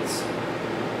and the needs.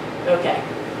 Okay.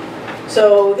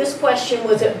 So this question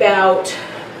was about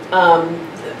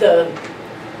the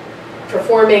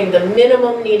performing the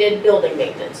minimum needed building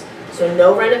maintenance. So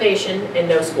no renovation and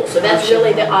no school. So that's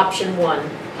really the option 1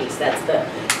 piece. That's the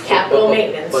capital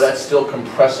maintenance. But that's still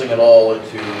compressing it all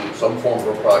into some form of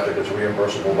a project that's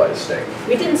reimbursable by the state.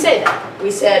 We didn't say that. We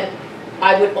said,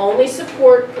 I would only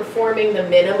support performing the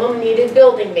minimum needed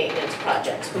building maintenance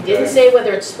projects. We didn't Okay. say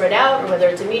whether it's spread out or whether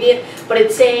it's immediate, but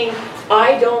it's saying,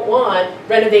 I don't want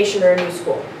renovation or a new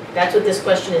school. That's what this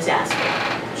question is asking.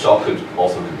 So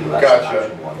also could be less than Gotcha.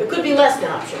 option 1. It could be less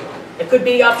than option 1. It could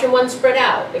be option 1 spread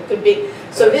out. It could be,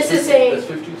 so this is saying, That's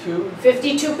 52?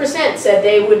 52% said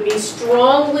they would be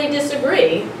strongly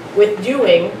disagree with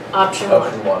doing option 1.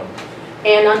 Option 1.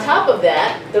 And on top of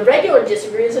that, the regular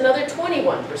disagree is another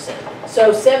 21%.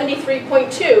 So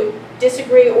 73.2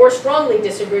 disagree or strongly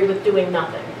disagree with doing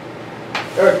nothing.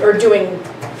 Or doing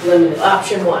Limited.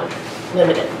 option one,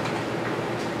 limited.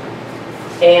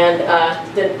 And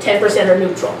the 10% are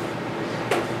neutral.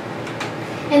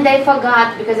 And I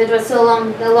forgot, because it was so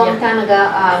long, a long time ago,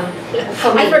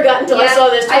 for me. I forgot until I saw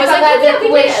this. I was like, forgot oh, yeah, the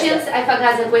we can ask questions, that. I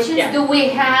forgot the questions. Yeah. Do we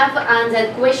have on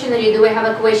that questionnaire, do we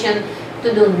have a question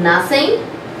to do nothing?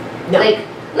 No.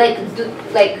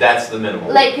 Like, That's the minimum.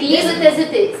 like leave it as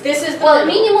it is? This is the Well,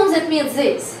 minimum. minimum, that means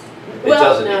this. It well,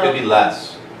 doesn't, it no. could be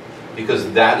less,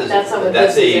 because that's what a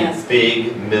this is asking. big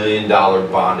 $1 million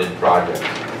bonded project.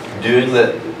 Doing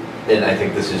the, and I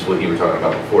think this is what you were talking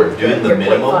about before, doing the Your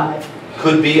minimum 0.5.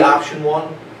 could be option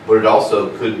one, but it also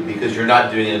could, because you're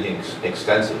not doing anything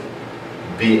extensive,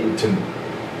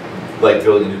 like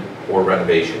building or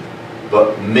renovation.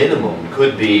 But minimum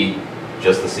could be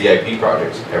just the CIP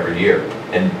projects every year,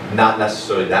 and not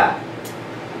necessarily that.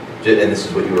 And this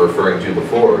is what you were referring to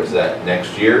before, is that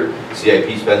next year,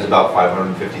 CIP spends about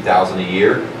 $550,000 a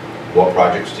year. What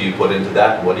projects do you put into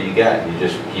that, and what do you get? You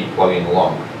just keep plugging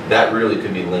along. That really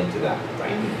could be linked to that.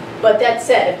 Right. But that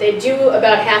said, if they do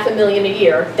about $500,000 a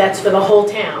year, that's for the whole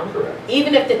town. Correct.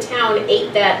 Even if the town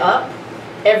ate that up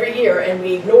every year and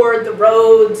we ignored the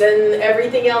roads and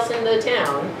everything else in the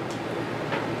town,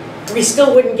 we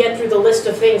still wouldn't get through the list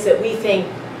of things that we think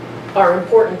are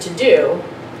important to do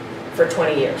for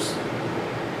 20 years.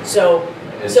 So,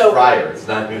 It's So- Fryer, it's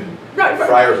not even, right, right.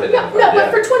 Fryer's No, identified, no, but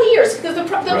yeah. for 20 years, because the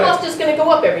Right. cost is gonna go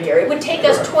up every year. It would take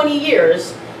us Correct. 20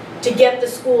 years to get the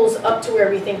schools up to where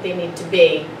we think they need to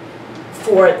be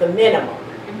for the minimum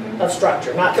of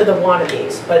structure, not for the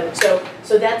wannabes. But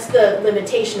so that's the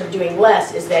limitation of doing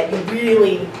less, is that you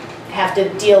really have to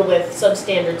deal with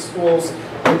substandard schools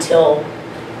until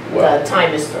Well, the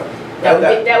time is through.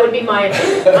 That would be my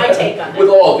take on with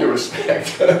it. all due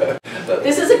respect,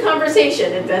 This is a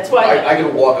conversation, and that's why. I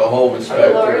could walk a home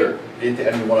inspector Lori? into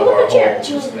any one of Pull up our a chair, homes,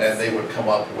 Jules. and they would come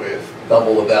up with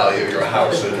double the value of your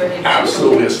house and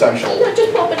absolutely essential. No,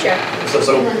 just pull up a chair.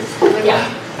 So, Yeah.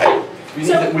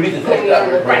 we need to think that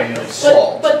we're Right. bringing in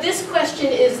salt. But this question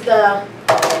is the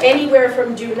anywhere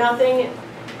from do nothing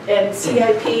and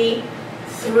CIP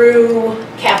through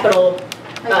capital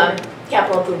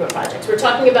improvement projects. We're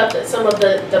talking about some of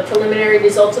the preliminary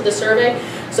results of the survey.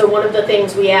 So one of the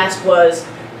things we asked was,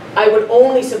 I would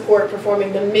only support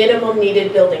performing the minimum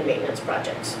needed building maintenance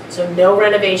projects. So no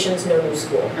renovations, no new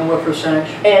school. And what percentage?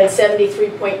 And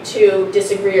 73.2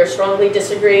 disagree or strongly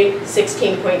disagree,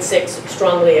 16.6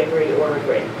 strongly agree or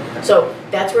agree. So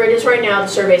that's where it is right now. The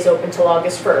survey's open till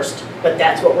August 1st, but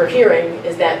that's what we're hearing,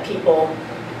 is that people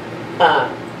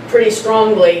pretty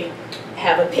strongly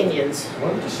have opinions.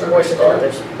 When did the More survey than start?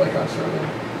 others. Like on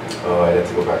survey? Oh, I'd have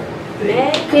to go back.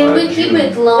 May? Can we keep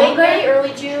it Late longer? May,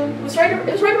 early June. It was right around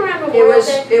It Memorial was,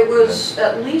 Day. it was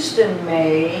at least in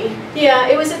May, Yeah,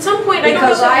 it was at some point. I don't know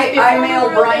because if it was I before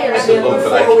mailed Memorial Day or Brian's after. in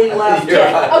before we left.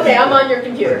 Yeah, okay, I'm on your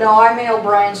computer. No, I mailed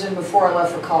Brian's in before I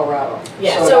left for Colorado.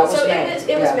 Yeah, that so was it May. was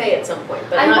Yeah. May at some point,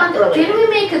 but I not wonder, early. can we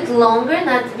make it longer?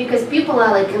 Not because people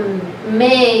are like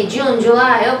May, June,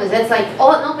 July, August. That's like,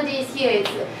 oh, nobody is here.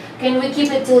 Can we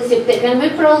keep it till September? Can we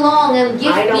prolong and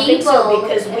give I don't think people so,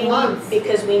 because a month?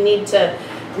 because we need to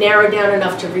narrow down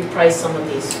enough to reprice some of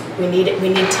these. We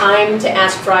need time to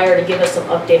ask Fryer to give us some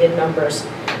updated numbers.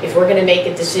 If we're gonna make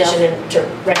a decision and to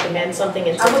recommend something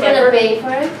in Are we gonna September, pay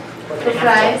for it? we're the gonna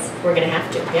have price? to. We're gonna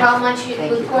have to, yeah. How much it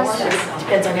Thank would you. cost us?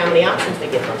 Depends on how many options we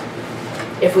give them.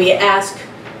 If we ask,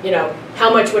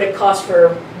 how much would it cost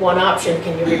for one option,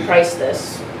 can you reprice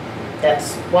this?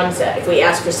 That's one set. If we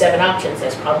ask for 7 options,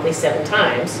 that's probably 7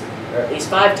 times, or at least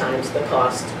 5 times the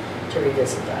cost to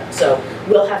revisit that. So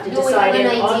we'll have to Do we have decide in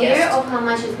an idea August. of how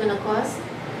much it's gonna cost?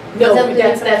 No, Is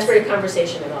that the that's for price? a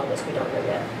conversation in August, we don't know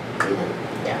yet.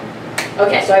 Yeah.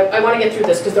 Okay, so I want to get through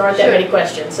this because there aren't that Sure. many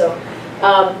questions. So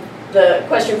the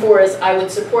question 4 is, I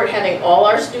would support having all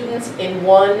our students in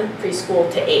one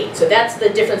preschool to 8. So that's the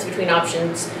difference between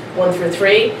options 1 through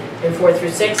 3 and 4 through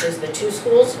 6 is the 2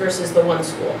 schools versus the 1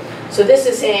 school. So this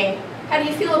is saying, how do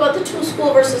you feel about the 2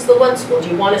 school versus the 1 school? Do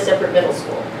you want a separate middle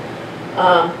school?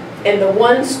 And the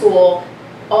 1 school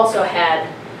also had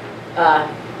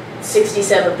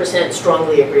 67%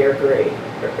 strongly agree or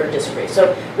disagree.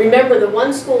 So remember, the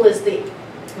 1 school is the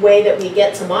way that we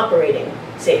get some operating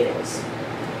savings.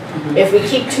 If we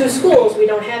keep 2 schools, we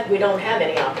don't have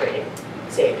any operating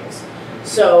savings.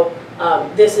 So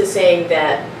this is saying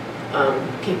that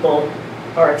people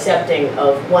are accepting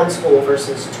of 1 school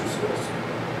versus 2 schools.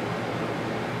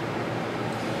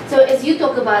 So as you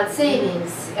talk about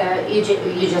savings,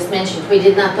 you just mentioned, we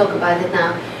did not talk about it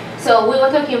now. So we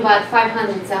were talking about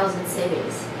 500,000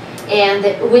 savings.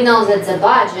 And we know that the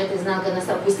budget is not gonna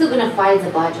stop, we're still gonna fight the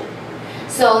budget.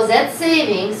 So that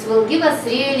savings will give us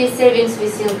really savings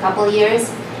within a couple years,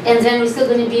 and then we're still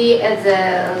gonna be at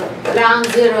the ground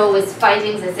zero with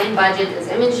fighting the same budget, the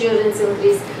same insurance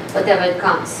increase, whatever it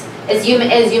comes. As you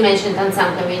mentioned on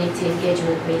some community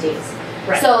engagement meetings.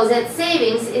 Right. So that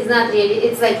savings is not really,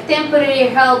 it's like temporary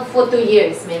help for 2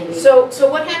 years maybe. So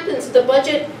what happens, the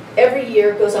budget every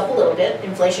year goes up a little bit,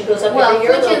 inflation goes up every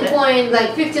year a little bit. Like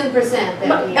 15%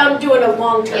 every year. I'm doing a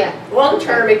long term. Yeah. Long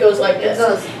term, it goes like It this.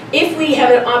 goes. If we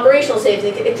have an operational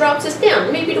savings, it drops us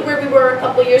down, maybe to where we were a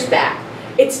couple years back.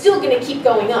 It's still gonna keep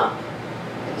going up.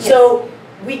 Yes. So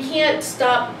we can't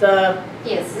stop the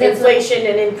Yes, that's inflation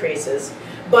and increases,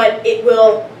 but it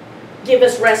will give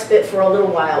us respite for a little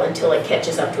while until it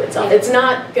catches up to itself. Yeah. It's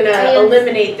not gonna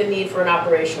eliminate the need for an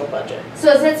operational budget.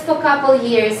 So that's for a couple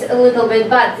years, a little bit,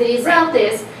 but the result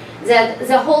is that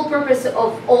the whole purpose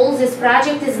of all this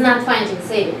project is not finding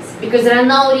savings, because there are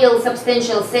no real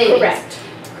substantial savings. Correct.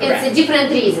 It's a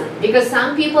different reason, because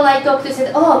some people I talked to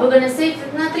said, oh, we're gonna save,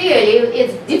 not really,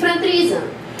 it's different reason,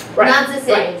 Right, not the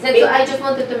savings. right. That's why I just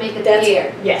wanted to make it That's,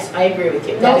 clear. yes, I agree with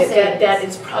you. No That is, savings. that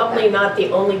is probably not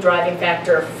the only driving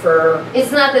factor for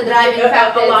It's not the driving a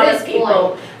factor lot at of this people,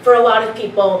 point. for a lot of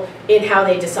people in how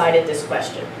they decided this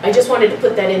question. I just wanted to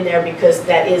put that in there because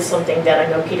that is something that I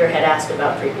know Peter had asked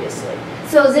about previously.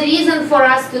 So the reason for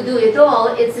us to do it all,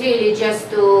 it's really just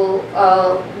to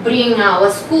bring our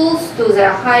schools to the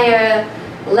higher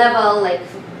level, like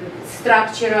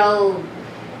structural,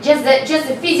 just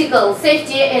the physical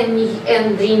safety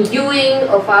and renewing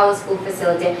of our school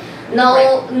facility.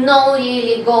 No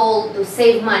really goal to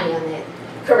save money on it.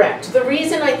 Correct. The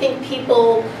reason I think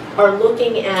people are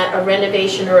looking at a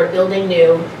renovation or a building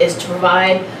new is to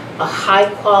provide a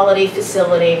high-quality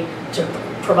facility to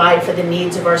provide for the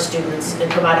needs of our students and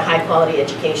provide a high-quality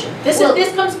education. This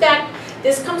comes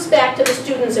back to the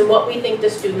students and what we think the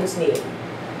students need,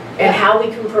 and how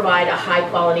we can provide a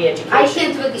high-quality education. I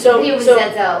can't agree with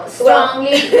that though,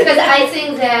 strongly, because I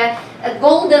think the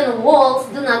golden walls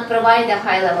do not provide a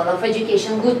high level of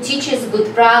education. Good teachers,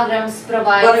 good programs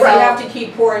provide. But if you have to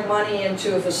keep pouring money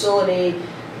into a facility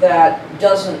that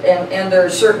doesn't, and there are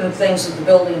certain things that the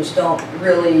buildings don't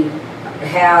really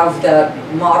have that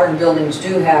modern buildings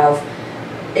do have,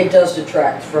 it does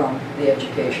detract from the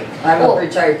education. I'm a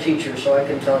retired teacher, so I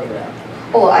can tell you that.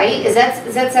 Oh,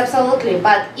 that's absolutely,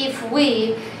 but if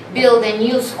we build a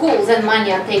new schools and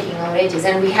money are taking already,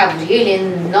 then we have really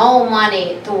no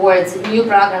money towards new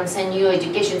programs and new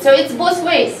education. So it's both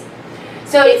ways.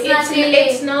 So it's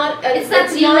not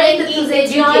related to the education.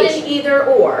 It's not an either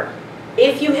or.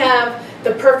 If you have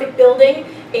the perfect building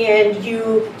and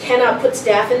you cannot put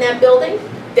staff in that building,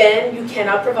 then you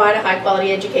cannot provide a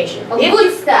high-quality education.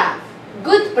 Good staff,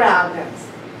 good programs.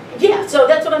 Yeah, so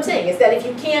that's what I'm saying, is that if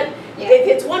you can't, if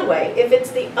it's one way, if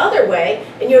it's the other way,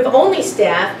 and you have only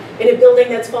staff in a building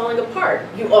that's falling apart,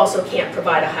 you also can't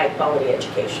provide a high-quality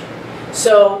education.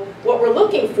 So what we're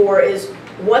looking for is,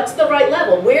 what's the right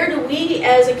level? Where do we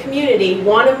as a community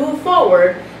want to move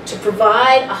forward to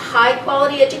provide a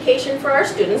high-quality education for our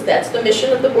students? That's the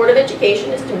mission of the Board of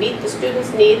Education, is to meet the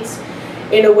students' needs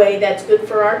in a way that's good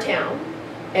for our town.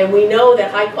 And we know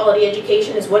that high-quality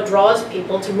education is what draws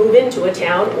people to move into a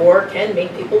town or can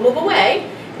make people move away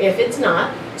if it's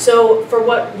not. So for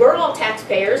what we're all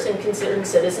taxpayers and considered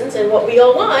citizens, and what we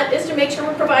all want is to make sure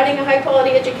we're providing a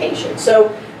high-quality education.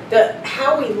 So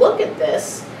how we look at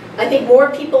this, I think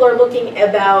more people are looking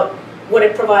about what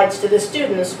it provides to the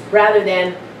students rather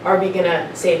than are we going to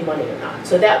save money or not.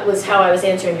 So that was how I was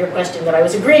answering your question, that I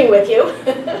was agreeing with you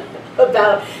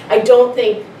about. I don't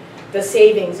think the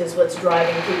savings is what's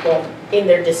driving people in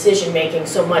their decision making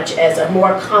so much as a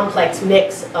more complex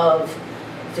mix of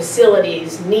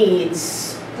facilities,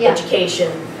 needs, education.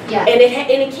 Yeah. And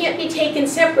it can't be taken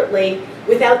separately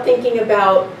without thinking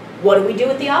about, what do we do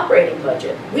with the operating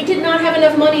budget? We did not have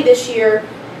enough money this year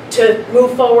to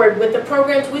move forward with the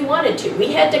programs we wanted to.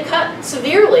 We had to cut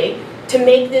severely to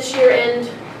make this year end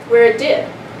where it did.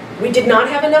 We did not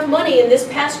have enough money in this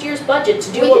past year's budget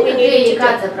to do what we needed to do.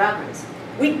 cut the programs.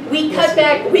 We cut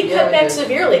back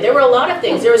severely. There were a lot of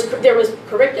things. There was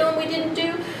curriculum we didn't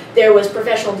do. There was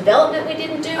professional development we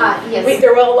didn't do. Yes.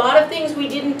 There were a lot of things we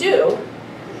didn't do.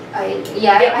 I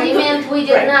meant we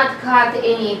did not cut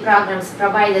any programs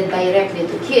provided directly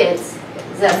to kids.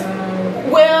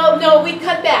 Well, no, we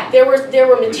cut back. There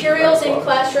were materials in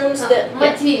classrooms that.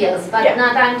 Materials, but Yeah.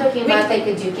 not, I'm talking about like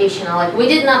educational, like, we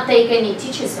did not take any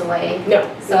teachers away. No,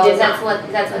 So we did that's not.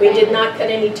 what We I did mean. not cut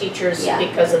any teachers Yeah.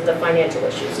 because of the financial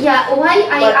issues. Yeah, why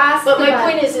I asked But my about-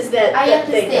 point is that. I that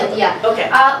they understand, cover. yeah. Okay.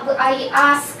 I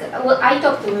ask, well, I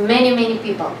talk to many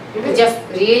people. Mhm. Just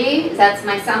really, that's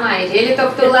my summer, I really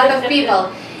talk to a lot of people.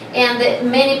 And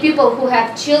many people who have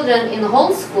children in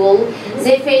homeschool,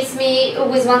 they face me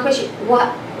with one question,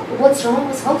 what's wrong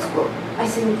with homeschool? I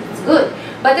think it's good.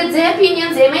 But it's their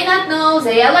opinion, they may not know,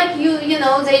 they are like you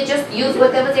know, they just use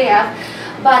whatever they have.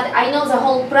 But I know the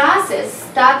whole process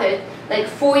started like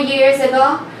 4 years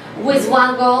ago with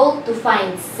one goal, to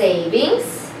find savings.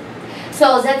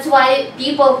 So that's why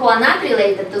people who are not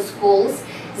related to schools,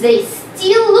 they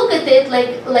still look at it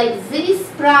like this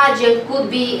project could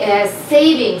be a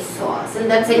savings source. And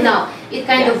that's it. No, it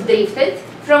kind of drifted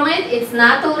from it. It's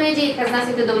not already, it has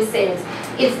nothing to do with savings.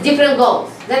 It's different goals.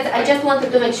 I just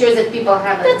wanted to make sure that people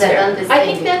have That's that fair. understanding.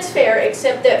 I think that's fair,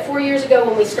 except that 4 years ago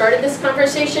when we started this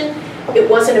conversation, it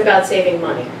wasn't about saving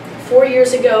money. 4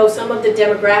 years ago, some of the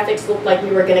demographics looked like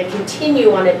we were going to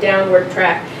continue on a downward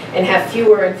track and have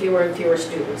fewer and fewer and fewer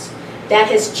students. That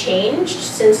has changed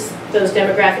since those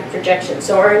demographic projections.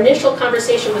 So our initial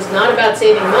conversation was not about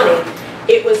saving money.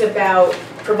 It was about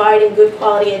providing good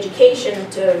quality education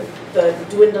to the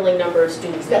dwindling number of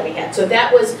students that we had. So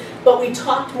that was, but we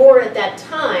talked more at that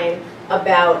time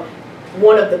about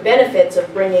one of the benefits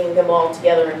of bringing them all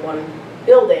together in one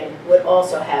building would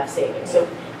also have savings. So,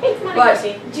 hey, come on,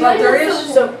 Chrissy. But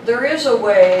there is a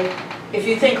way, if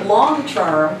you think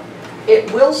long-term,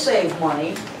 it will save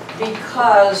money,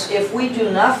 because if we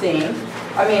do nothing,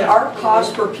 I mean, our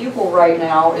cost per pupil right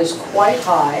now is quite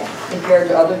high compared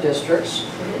to other districts.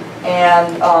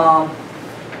 And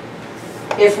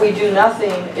if we do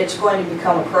nothing, it's going to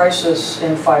become a crisis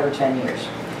in 5 or 10 years.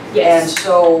 Yes. And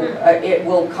so it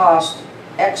will cost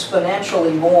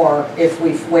exponentially more if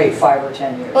we wait 5 or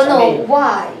 10 years. Oh no, I mean,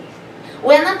 why?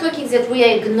 We're not talking that we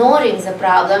are ignoring the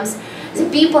problems. The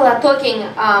people are talking,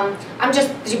 I'm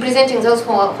just representing those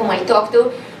whom I talk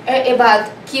to,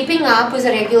 about keeping up with a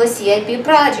regular CIP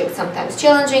project, sometimes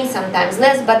challenging, sometimes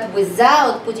less, but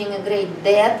without putting a great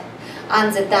debt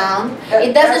on the town.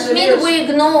 It doesn't mean we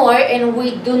ignore and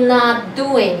we do not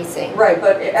do anything. right,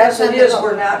 but as it is,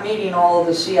 we're not meeting all of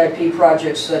the CIP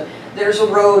projects. There's a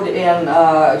road in,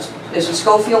 is it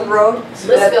Schofield Road?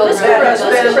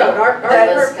 Lisfield Road.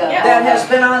 That has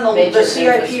been on the Major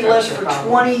CIP list for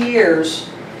 20 years,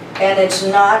 and it's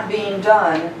not being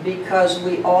done because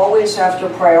we always have to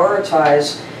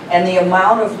prioritize, and the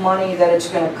amount of money that it's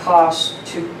going to cost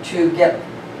to get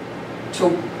to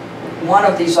one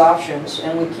of these options,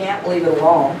 and we can't leave it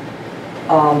alone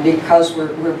because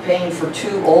we're paying for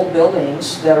 2 old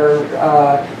buildings that are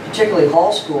particularly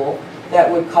Hall School, that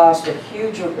would cost a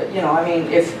huge, I mean,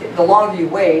 if the longer you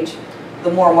wait,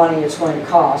 the more money it's going to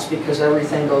cost because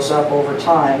everything goes up over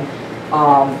time.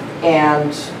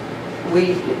 And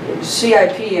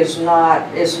CIP is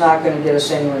not going to get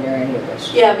us anywhere near any of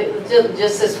this. Yeah, but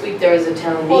just this week there was a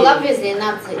town meeting. Well, obviously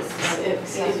not this.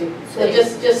 Excuse me. So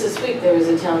just this week there was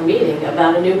a town meeting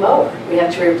about a new mower. We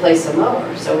have to replace a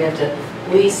mower, so we have to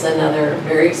lease another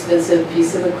very expensive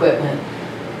piece of equipment.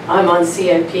 I'm on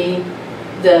CIP.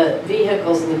 The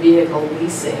vehicles and the vehicle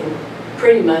leasing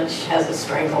pretty much has a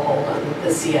stranglehold on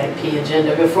the CIP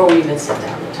agenda before we even sit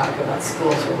down to talk about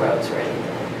schools or roads or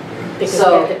anything. Because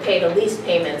So, we have to pay the lease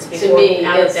payments to before me, we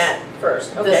out of it's- that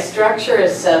first. The Okay. structure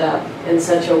is set up in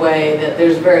such a way that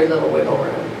there's very little wiggle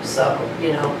room. So,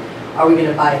 are we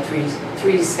gonna buy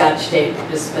three Scotch tape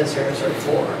dispensers or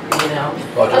 4,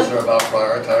 Budgets are about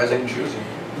prioritizing and choosing.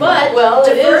 But Well,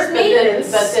 it is, deferred but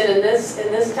maintenance. then in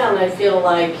this town, I feel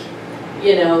like,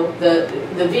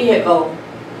 the vehicle,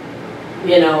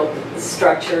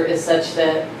 structure is such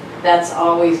that that's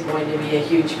always going to be a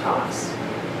huge cost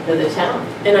for the town.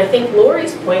 And I think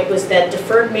Lori's point was that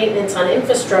deferred maintenance on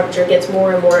infrastructure gets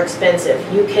more and more expensive.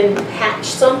 You can patch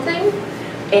something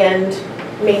and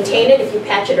maintain it if you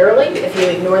patch it early. If you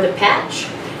ignore the patch,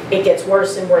 it gets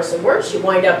worse and worse and worse. You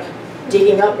wind up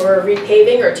digging up or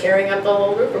repaving or tearing up the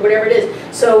whole roof or whatever it is.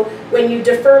 So when you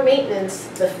defer maintenance,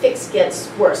 the fix gets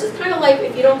worse. It's kind of like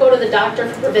if you don't go to the doctor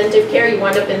for preventive care, you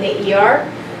wind up in the ER.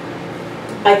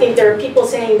 I think there are people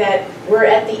saying that we're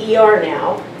at the ER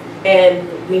now and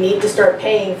we need to start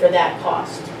paying for that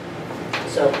cost.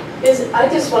 So I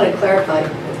just want to clarify,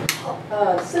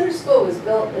 Center School was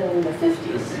built in the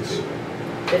 50s.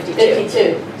 52.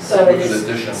 52, so It was it's an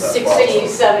addition that followed.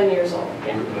 67 years old.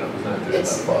 It was an addition that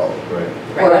It's- followed.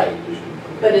 Right. Right.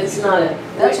 But it's not a,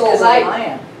 That's older because than I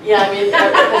am. Yeah, I mean,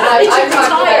 I've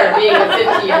talked about it being a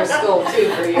 50-year school too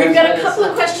for years. We've got but a it's couple of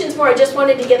not. questions more. I just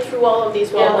wanted to get through all of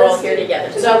these while Yeah, we're all let's here do-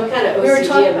 together. So I'm kind of we were OCD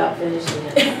talking- about finishing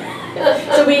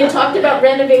it. So we had talked about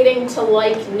renovating to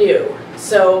like new.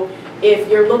 So if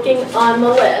you're looking on the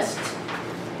list,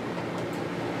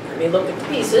 let me look at the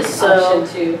pieces, so.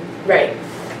 Option 2. Right,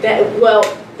 well,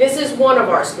 this is one of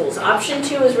our schools. Option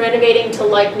 2 is renovating to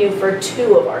like new for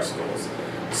 2 of our schools.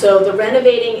 So the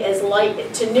renovating as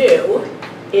like to new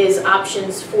is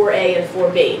options 4A and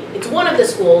 4B. It's one of the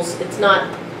schools, it's not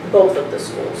both of the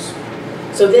schools.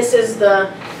 So this is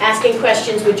the asking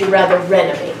questions, would you rather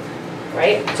renovate,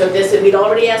 right? So this is, we'd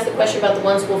already asked the question about the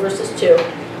one school versus 2.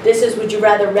 This is, would you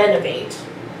rather renovate,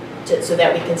 so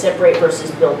that we can separate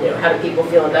versus build new. How do people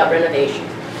feel about renovation?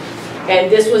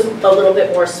 And this was a little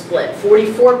bit more split.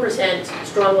 44%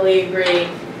 strongly agree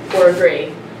or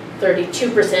agree.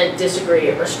 32% disagree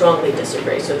or strongly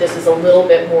disagree. So this is a little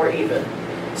bit more even.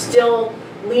 Still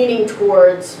leaning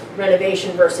towards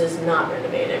renovation versus not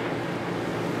renovating.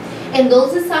 And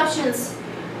those assumptions,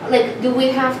 like, do we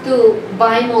have to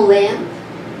buy more land?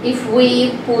 If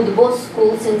we put both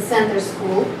schools in center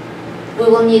school, we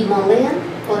will need more land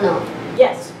or no?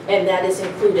 Yes, and that is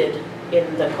included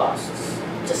in the costs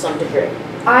to some degree.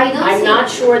 I don't I'm see. not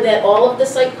sure that all of the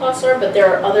site costs are, but there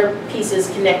are other pieces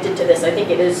connected to this. I think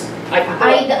it is, I can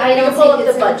I don't pull up think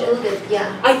the it's budget. included,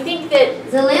 yeah. I think that,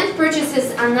 The land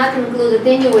purchases are not included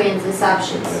anywhere in these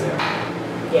options.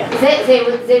 yeah.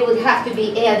 They would have to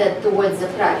be added towards the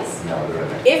price. No, they're in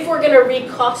there. If we're gonna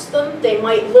recost them, they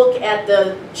might look at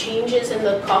the changes in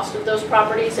the cost of those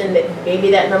properties and maybe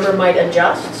that number might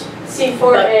adjust. See,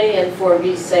 4A and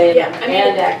 4B say, Yeah, I mean-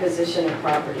 and acquisition of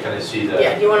property. Can I see the?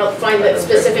 Yeah, you wanna find the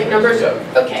specific numbers? Yeah.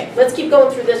 Okay, let's keep going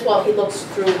through this while he looks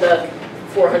through the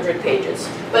 400 pages.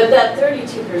 But that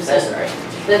 32%, Sorry.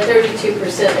 that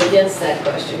 32% against that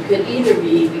question could either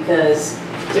be because,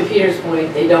 to Peter's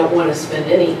point, they don't want to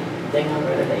spend anything on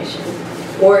renovation.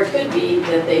 Or it could be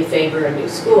that they favor a new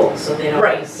school, so they don't want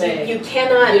Right, to say, you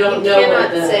cannot, you don't know what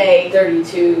cannot the say,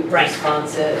 32 Right.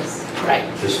 response is. right.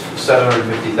 There's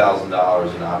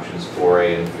 $750,000 in options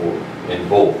 4A and 4, in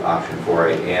both option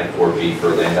 4A and 4B for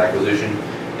land acquisition,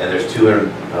 and there's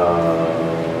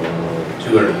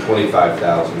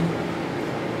 225,000,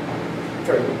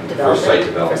 For development. site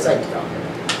development. For site development.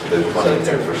 there's money in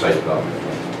there for site development.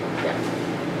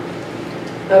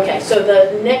 Okay, so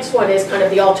the next one is kind of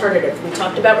the alternative. We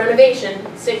talked about renovation,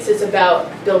 6 is about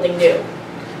building new.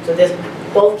 So this,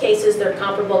 both cases, they're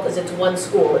comparable because it's one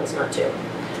school, it's not 2.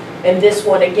 And this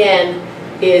one, again,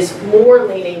 is more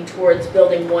leaning towards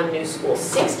building one new school.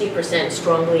 60%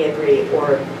 strongly agree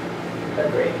or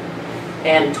agree.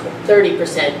 And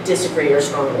 30% disagree or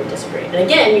strongly disagree. And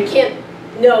again, you can't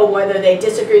know whether they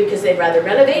disagree because they'd rather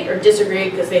renovate or disagree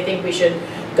because they think we should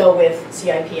go with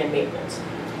CIP and maintenance.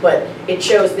 But it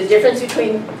shows the difference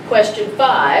between question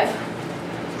 5,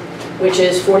 which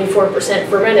is 44%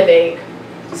 for renovate,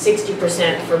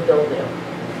 60% for build new.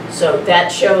 So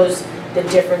that shows the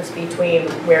difference between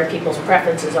where people's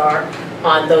preferences are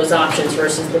on those options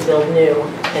versus the build new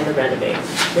and the renovate.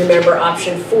 Remember,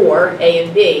 option 4, A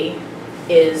and B,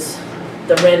 is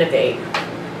the renovate.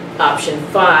 Option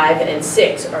 5 and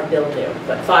 6 are build new,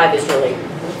 but 5 is really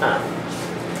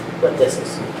what this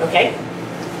is, okay?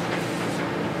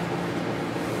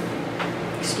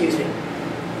 Excuse me.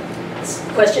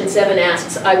 Question 7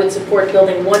 asks, I would support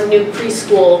building one new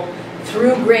preschool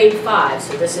through grade 5,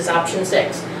 so this is option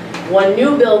 6. One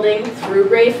new building through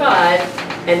grade 5,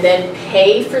 and then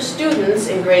pay for students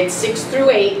in grades 6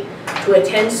 through 8 to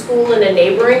attend school in a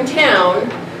neighboring town,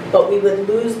 but we would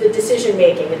lose the decision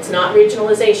making. It's not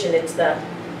regionalization, it's the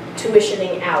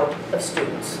tuitioning out of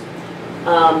students.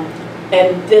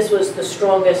 And this was the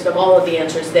strongest of all of the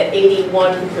answers, that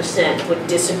 81% would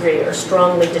disagree or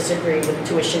strongly disagree with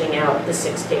tuitioning out the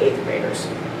 6th to 8th graders.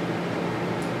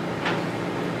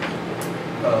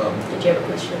 Did you have a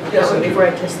question? Yes, I do. Before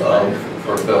I kiss the button?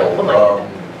 For Bill. Oh, my God.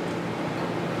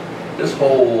 This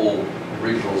whole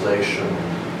regionalization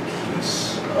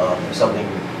piece is something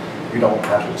we don't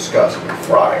have to discuss with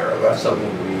Fryer. That's something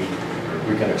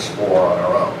we can explore on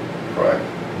our own, correct?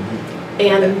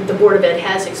 And the Board of Ed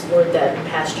has explored that in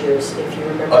past years, if you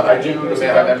remember. I do, I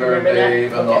remember Remember that?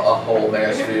 Dave and a Okay. whole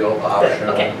Mansfield option.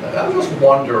 Okay. And I was just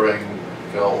wondering,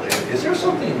 Phil, is there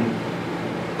something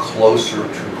closer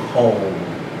to home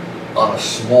on a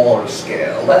smaller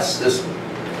scale?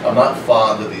 I'm not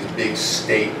fond of these big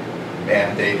state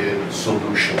mandated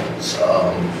solutions.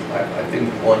 I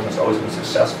think WIllington's always been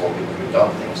successful because we've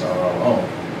done things on our own.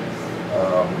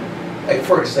 Like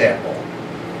for example,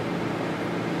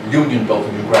 Union built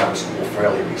a new grammar school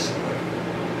fairly recently, I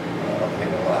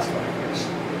think in the last 5 years.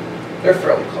 they're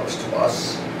fairly close to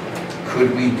us.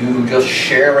 Could we do just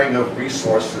sharing of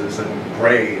resources and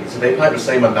grades? They have the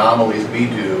same anomalies we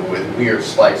do with weird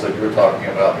spikes like you were talking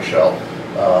about, Michelle.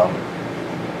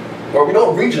 Where we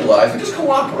don't regionalize, we just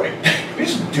cooperate. We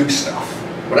just do stuff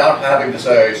without having to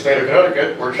say, state of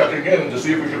Connecticut, we're checking in to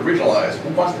see if we should regionalize.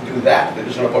 Who wants to do that? They're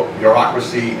just going to put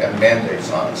bureaucracy and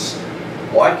mandates on us.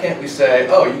 Why can't we say,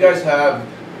 oh, you guys have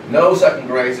no second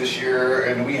grades this year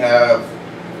and we have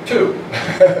 2.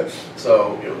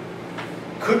 So, you know,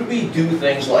 could we do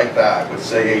things like that with,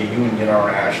 say, a Union or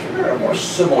an Ashford? They're more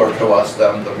similar to us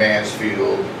than the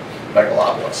Mansfield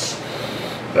megalopolis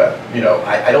that, you know,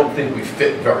 I don't think we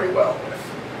fit very well with.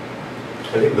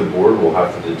 I think the board will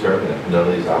have to determine if none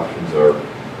of these options are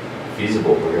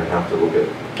feasible. We're going to have to look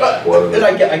at what. And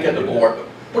I get the board, but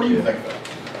what do you think though?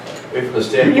 From the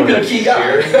standpoint You've been a key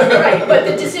guy. Right, but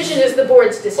the decision is the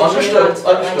board's decision. Understood, I just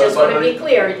want to understood. be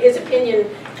clear, his opinion,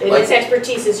 his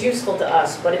expertise is useful to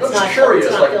us, but it's I'm not, just curious,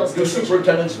 it's not like, Bill's do decision.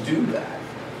 superintendents do that?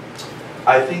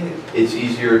 I think it's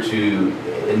easier to,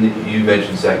 and you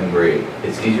mentioned second grade,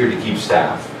 it's easier to keep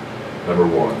staff, number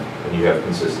one, when you have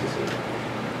consistency.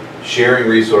 Sharing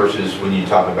resources when you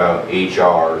talk about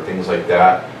HR, things like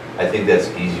that, I think that's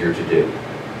easier to do.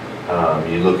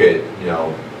 You look at, you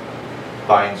know,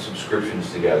 buying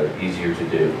subscriptions together, easier to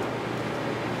do.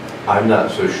 I'm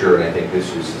not so sure, and I think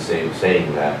this is the same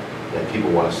saying that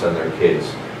people want to send their kids.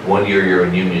 One year you're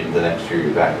in Union, the next year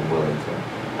you're back in Willington.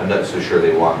 I'm not so sure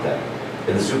they want that.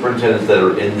 And the superintendents that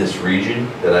are in this region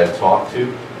that I've talked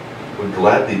to would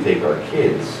gladly take our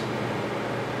kids,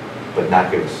 but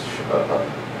not give us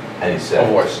any say. Of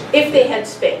course. If they had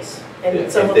space, and Yeah,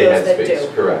 some if of they those had that space,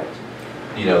 do. correct.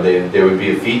 You know, there would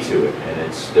be a fee to it,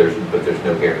 and but there's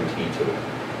no guarantee to it.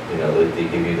 You know, they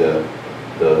give you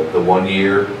the 1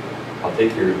 year, I'll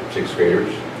take your 6th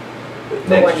graders. But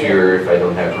next year, if I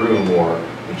don't have room or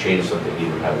we change something, you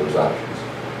don't have those options.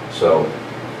 So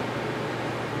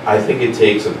I think it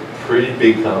takes a pretty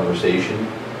big conversation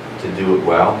to do it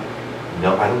well.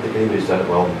 No, I don't think anybody's done it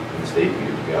well in the state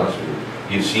here, to be honest with you.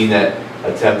 You've seen that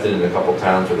attempted in a couple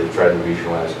towns where they've tried to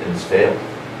regionalize and it's failed.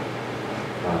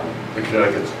 The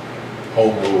Connecticut's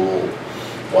home rule,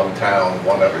 one town,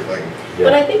 one everything. Yeah.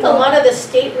 But I think a lot of the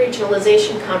state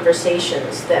regionalization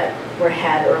conversations that were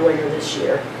had earlier this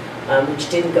year, which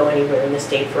didn't go anywhere in the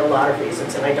state for a lot of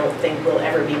reasons, and I don't think will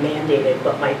ever be mandated,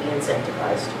 but might be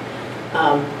incentivized.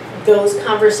 Those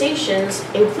conversations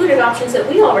included options that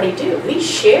we already do. We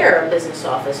share a business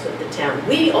office with the town.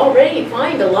 We already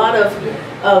find a lot of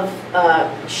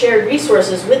shared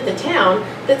resources with the town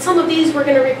that some of these we're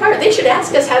going to require. They should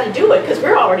ask us how to do it because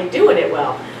we're already doing it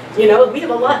well. You know, we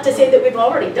have a lot to say that we've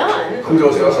already done.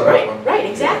 Kudos to us on that one. Right,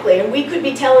 exactly. And we could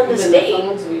be telling the state.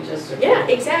 phones we just Yeah,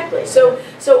 exactly. So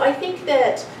I think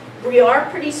that we are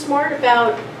pretty smart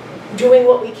about doing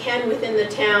what we can within the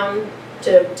town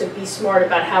to be smart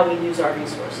about how we use our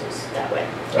resources that way.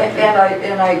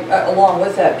 And I, along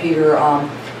with that, Peter,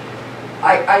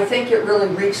 I think it really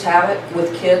wreaks havoc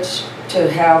with kids to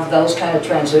have those kind of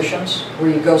transitions where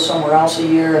you go somewhere else a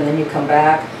year and then you come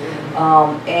back.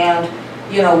 And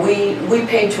you know, we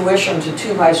paid tuition to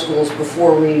 2 high schools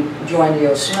before we joined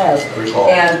E.O. Smith,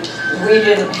 and we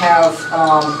didn't have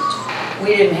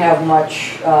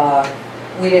much.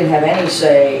 We didn't have any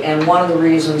say, and one of the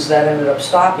reasons that ended up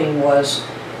stopping was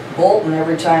Bolton,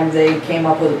 every time they came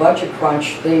up with a budget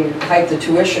crunch, they hiked the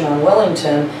tuition on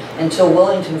Willington until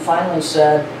Willington finally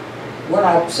said, we're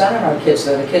not sending our kids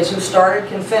there. The kids who started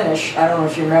can finish. I don't know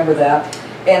if you remember that.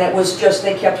 And it was just,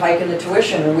 they kept hiking the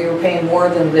tuition, and we were paying more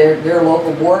than their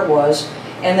local board was.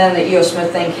 And then the E.O.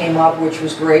 Smith thing came up, which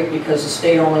was great because the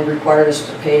state only required us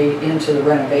to pay into the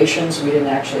renovations. We didn't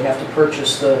actually have to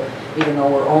purchase even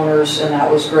though we're owners, and that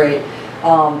was great.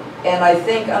 And I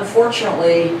think,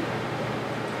 unfortunately,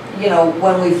 you know,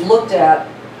 when we've looked at,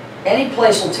 any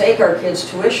place will take our kids'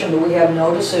 tuition, but we have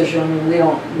no decision. We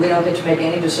don't get to make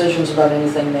any decisions about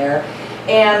anything there.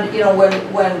 And, you know,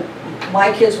 when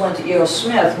my kids went to E.O.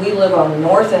 Smith, we live on the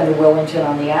north end of Willington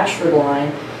on the Ashford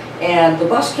line, and the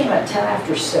bus came at 10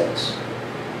 after 6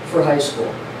 for high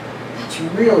school. That's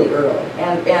really early.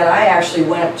 And I actually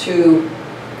went to,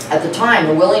 at the time,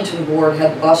 the Willington board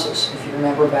had buses, if you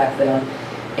remember back then.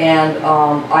 And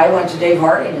I went to Dave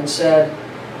Harding and said,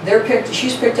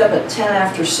 she's picked up at 10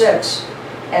 after 6,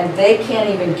 and they can't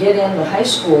even get in the high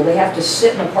school. They have to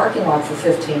sit in a parking lot for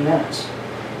 15 minutes.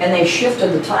 And they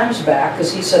shifted the times back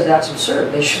because he said that's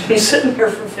absurd. They should be sitting here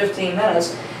for 15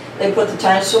 minutes. They put the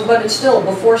times, but it's still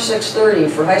before 6:30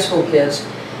 for high school kids.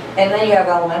 And then you have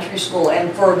elementary school.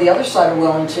 And for the other side of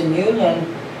Willington, Union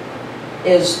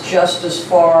is just as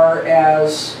far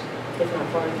as if not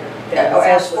farther.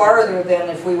 As farther than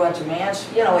if we went to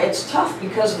Mansfield. You know, it's tough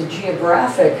because of the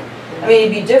geographic. I mean,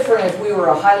 it'd be different if we were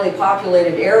a highly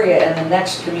populated area and the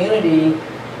next community,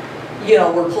 you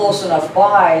know, we're close enough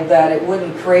by that it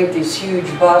wouldn't create these huge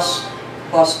bus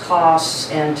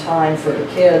costs and time for the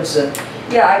kids. And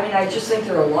yeah, I mean, I just think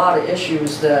there are a lot of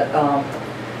issues that,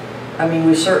 I mean,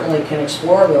 we certainly can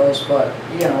explore those, but,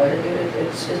 you know,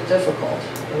 it's difficult.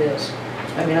 It is.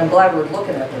 I mean, I'm glad we're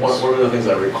looking at this. One of the things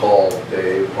I recall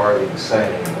Dave Harding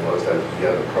saying was that he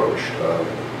had approached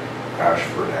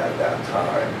Ashford at that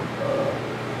time,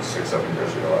 6-7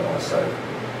 years ago, I want to say,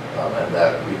 and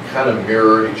that we kind of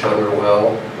mirrored each other well,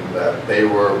 and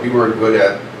that we were good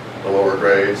at the lower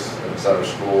grades in center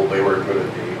school, they were good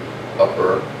at the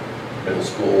upper middle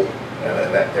school,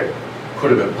 and that there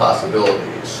could have been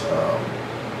possibilities.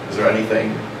 Is there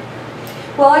anything?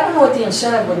 Well, I don't know what the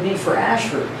incentive would be for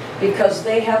Ashford, because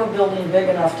they have a building big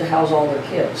enough to house all their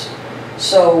kids.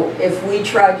 So if we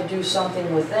tried to do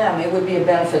something with them, it would be a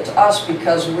benefit to us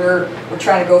because we're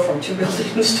trying to go from 2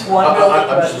 buildings to 1 building.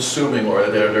 I'm just assuming, Laura,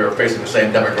 that they're facing the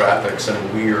same demographics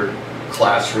and weird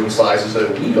classroom sizes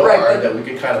that we are, right, that we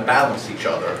can kind of balance each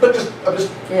other. But I'm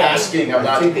just asking. I'm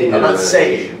not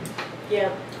saying.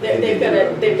 Yeah, they've got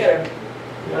a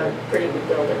pretty good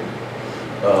building.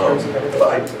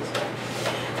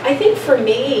 I think for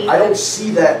me, I don't see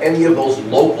that any of those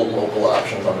local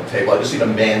options on the table. I just see the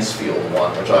Mansfield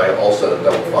one, which I also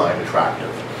don't find attractive.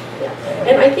 Yeah.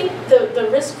 And I think the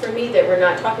risk for me that we're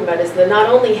not talking about is the not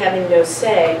only having no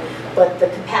say, but the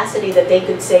capacity that they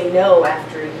could say no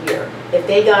after a year. If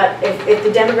the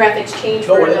demographics change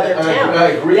for another town,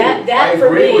 that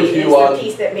for me is the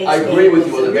piece that makes me I agree with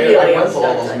you on the really I went to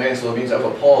all those Mansfield meetings. I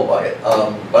was appalled by it.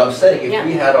 But I'm saying if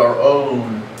we had our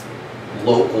own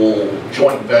local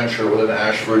joint venture with an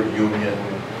Ashford Union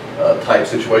type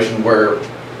situation where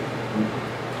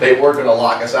they weren't going to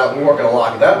lock us out and we weren't going to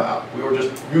lock them out. We were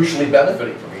just mutually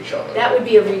benefiting from each other. That would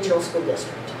be a regional school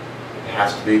district. It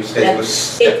has to be, states would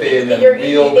step in and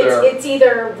wield their... It's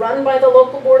either run by the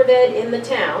local Board of Ed in the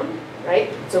town,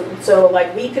 right? So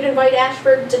like we could invite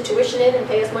Ashford to tuition in and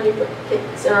pay us money for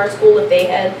kids in our school if they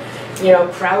had, you know,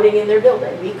 crowding in their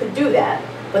building. We could do that.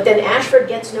 But then Ashford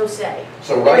gets no say.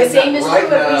 So right the same is true if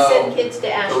we send kids to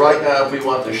Ashford. So right now, if we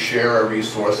want to share a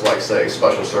resource like, say,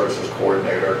 special services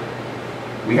coordinator,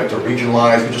 we have to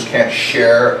regionalize. We just can't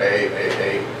share a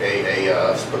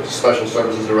special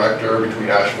services director between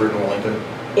Ashford and Wellington.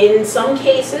 In some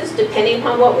cases, depending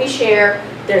upon what we share,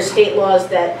 there's state laws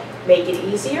that make it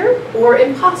easier or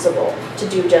impossible to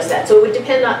do just that. So it would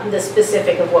depend on the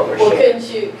specific of what we're sharing.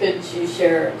 Well, couldn't you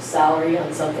share salary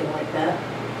on something like that?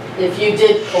 If you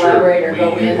did collaborate or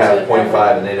go into it. You'd have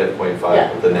 0.5 and they'd have 0.5,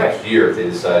 but the next year, if they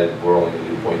decided we're only going to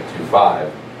do 0.25,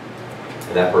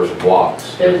 and that person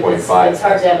walks, they're 0.5. It's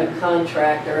hard to have a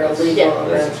contract or a legal. Yeah,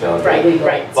 that's a challenge.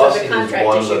 Right. Busing So the contract is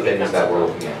one of issue the things becomes that we're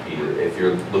looking at, Peter. If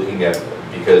you're looking at,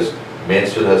 because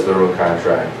Mansfield has their own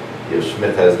contract,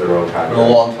 Smith has their own contract. It's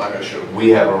been a long time issue. We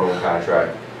have our own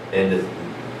contract, and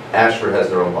Ashford has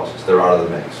their own buses. They're out of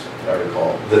the mix. I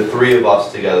recall. The three of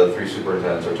us together, the three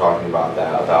superintendents, are talking about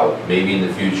that, about maybe in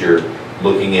the future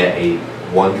looking at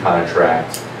one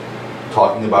contract,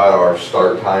 talking about our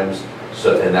start times,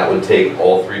 and that would take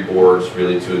all three boards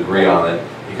really to agree on it,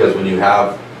 because when you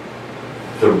have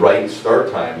the right start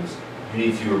times, you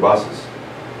need fewer buses,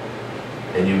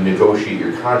 and you negotiate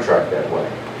your contract that way.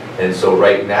 And so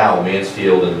right now,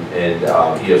 Mansfield and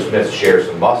E.O. Smith share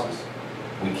some buses.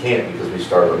 We can't because we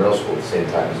started our middle school at the same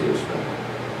time as E.O. Smith.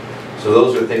 So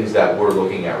those are things that we're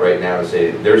looking at right now to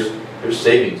say there's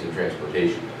savings in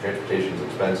transportation. Transportation is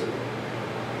expensive.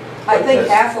 I think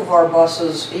half of our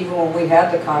buses, even when we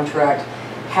had the contract,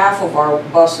 half of our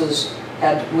buses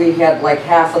we had like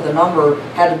half of the number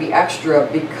had to be extra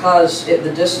because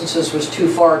the distances was too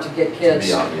far to get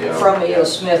kids from E.O.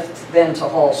 Smith then to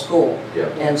Hall School.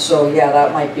 Yep. And so yeah,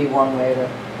 that might be one way to.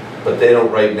 But they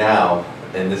don't right now,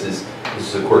 and this is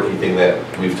a quirky thing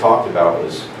that we've talked about,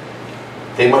 is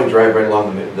they might drive right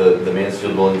along the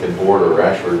Mansfield-Wellington border or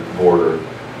Ashford border.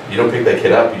 You don't pick that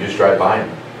kid up, you just drive by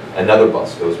him. Another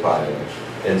bus goes by him.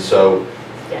 And so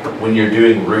when you're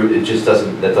doing route,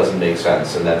 that doesn't make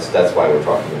sense, and that's why we're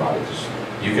talking about it.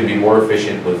 You can be more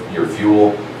efficient with your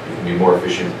fuel, you can be more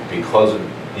efficient because of,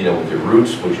 with your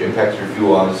routes, which impacts your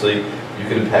fuel, obviously. You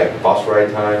can impact bus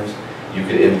ride times, you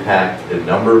can impact the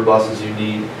number of buses you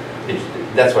need.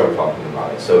 That's why we're talking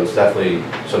about it. So it's definitely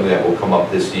something that will come up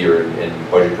this year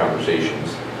in budget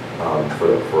conversations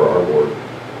for our board.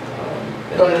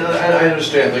 And I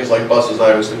understand things like buses.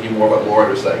 I was thinking more about Laura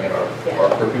was saying in our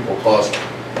per pupil cost.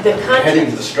 Heading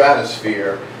to the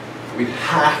stratosphere, we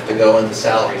have to go into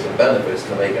salaries and benefits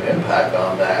to make an impact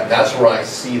on that. That's where I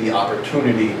see the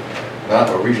opportunity, not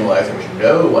for regionalizing, which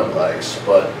no one likes,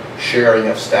 but sharing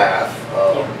of staff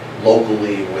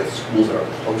locally with schools that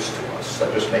are close to us.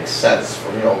 That just makes sense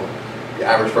for, you know, the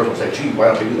average person will say, gee,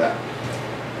 why don't we do that?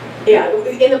 Yeah,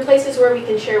 in the places where we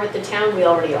can share with the town, we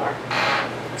already are.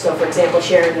 So for example,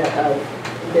 sharing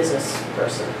a business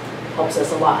person helps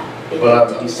us a lot.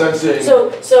 But I'm sensing...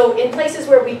 So in places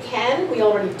where we can, we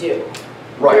already do.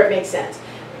 Right. Where it makes sense.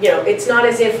 You know, it's not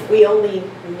as if we only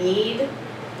need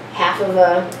half of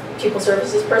a pupil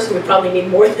services person, we probably need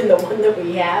more than the one that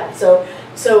we have. So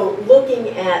looking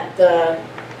at the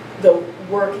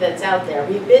work that's out there,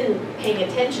 we've been paying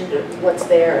attention to what's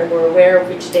there, and we're aware of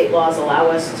which state laws allow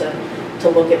us to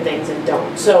look at things and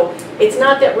don't. So it's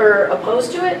not that we're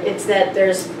opposed to it, it's that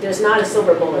there's not a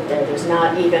silver bullet there. There's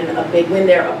not even a big win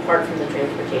there apart from the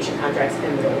transportation contracts,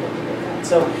 and we're looking at that.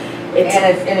 So it's...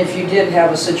 And if you did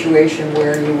have a situation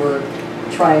where you were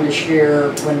trying to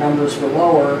share when numbers were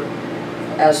lower,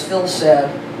 as Phil said,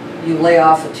 you lay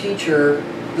off a teacher,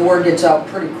 the word gets out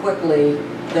pretty quickly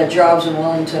that jobs in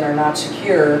Wellington are not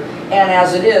secure, and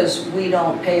as it is, we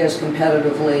don't pay as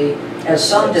competitively as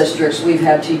some districts. We've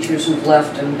had teachers who've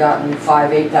left and gotten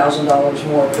 $5,000, $8,000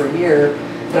 more per year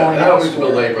going I don't mean to elsewhere.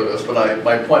 belabor this, but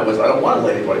my point was I don't want to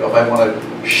lay anybody off. I want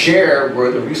to share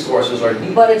where the resources are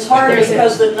needed. But it's hard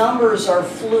because the numbers are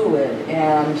fluid,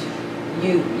 and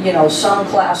you know, some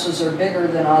classes are bigger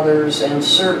than others, and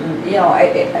certain, you know,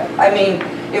 I mean,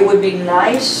 it would be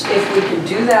nice if we could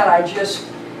do that.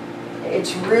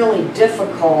 It's really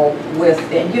difficult with,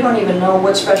 and you don't even know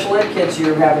what special ed kids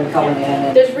you're having coming in.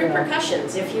 And, there's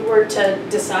repercussions. If you were to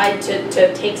decide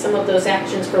to take some of those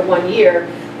actions for 1 year,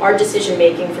 our decision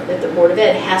making at the Board of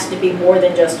Ed has to be more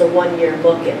than just a 1 year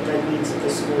look at the needs of the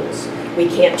schools. We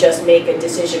can't just make a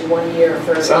decision 1 year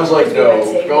for... Sounds like no.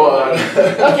 Go on.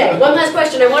 Okay, one last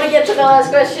question. I want to get to the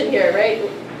last question here, right?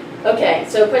 Okay,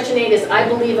 so question 8 is, I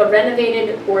believe a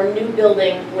renovated or new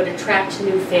building would attract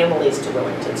new families to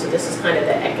Wellington. So this is kind of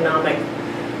the economic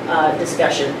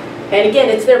discussion. And again,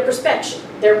 it's their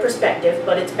perspective,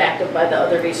 but it's backed up by the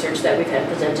other research that we've had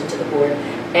presented to the board.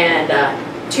 And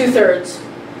 2/3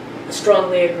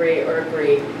 strongly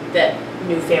agree that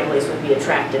new families would be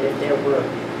attracted if there were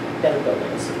better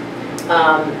buildings.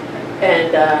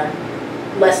 And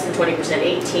less than 20%,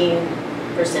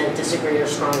 18% disagree or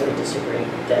strongly disagree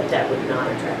that would not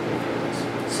attract new families.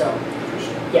 So,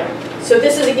 yeah. So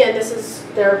this is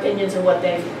their opinions and what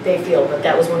they feel, but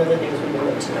that was one of the things we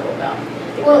wanted to know about.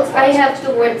 Well, I have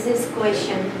towards this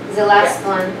question, the last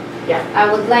one. Yeah.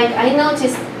 I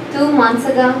noticed 2 months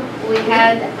ago, we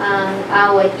had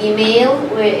our email,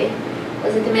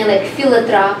 was it email like fill a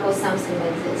truck or something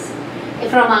like this,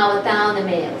 from our town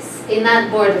emails.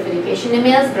 Not Board of Education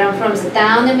emails, but from the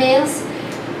town emails.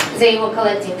 They were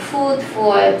collecting food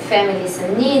for families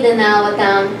in need in our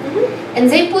town. Mm-hmm. And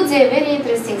they put their very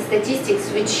interesting statistics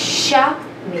which shocked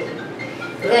me.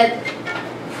 That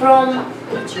from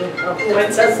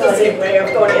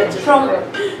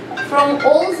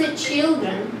all the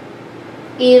children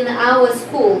in our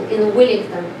school in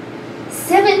Wellington,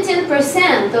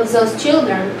 17% of those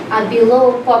children are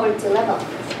below poverty level.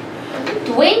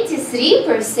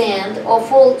 23%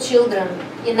 of all children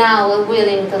in our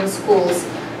Wellington schools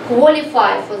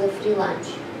qualify for the free lunch.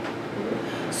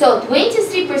 So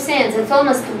 23%, that's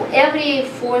almost every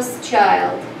fourth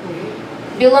child,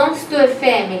 belongs to a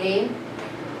family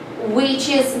which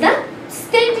is not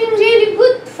standing really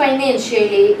good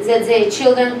financially that their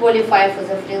children qualify for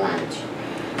the free lunch.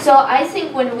 So I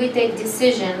think when we take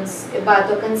decisions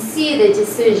about or consider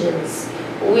decisions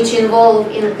which involve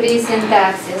increase in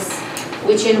taxes,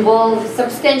 which involve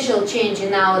substantial change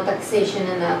in our taxation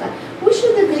and other, we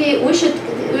should agree, we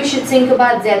should think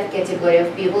about that category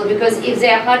of people, because if they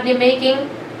are hardly making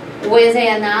where they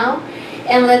are now,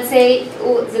 and let's say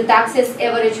the taxes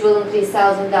average will increase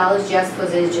 $1,000 just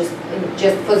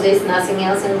for this, nothing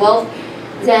else involved,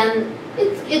 then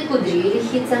it could really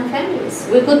hit some families.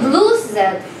 We could lose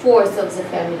that fourth of the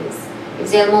families if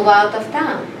they move out of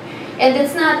town. And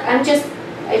it's not, I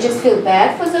just feel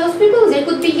bad for those people. They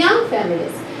could be young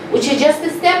families, which are just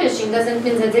establishing, doesn't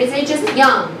mean that they're just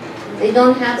young. They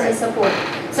don't have the support.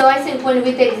 So I think when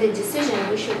we take the decision,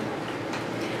 we should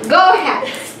go ahead,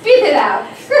 spit it out.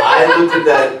 I looked at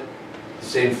that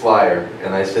same flyer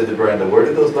and I said to Brenda, where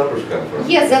did those numbers come from?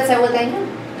 Yes, that's what I know.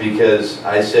 Because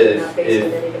I said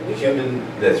if human,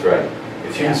 that's right.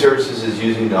 If human services is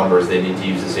using numbers, they need to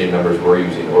use the same numbers we're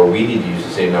using, or we need to use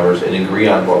the same numbers and agree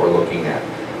on what we're looking at.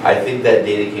 I think that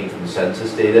data came from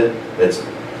census data that's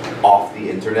off the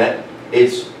internet.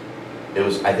 It's it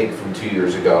was, I think from 2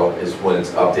 years ago is when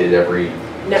it's updated every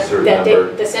No, certain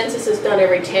number. the census is done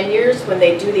every 10 years. When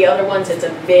they do the other ones, it's a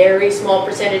very small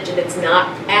percentage and it's not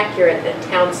accurate, the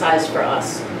town size for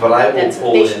us. But I will That's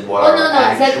pull basic. in what Oh, our no,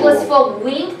 that was actual, for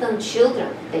Willington children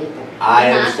data. I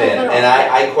not understand, overall. and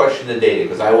I questioned the data,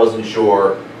 because I wasn't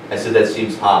sure, I said that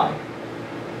seems high.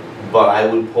 But I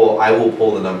will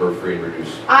pull the number of free and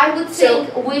reduced. I would So-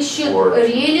 think we should Or-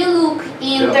 really look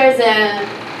into the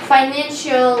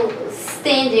financial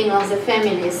standing of the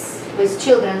families with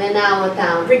children in our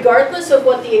town. Regardless of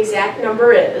what the exact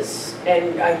number is,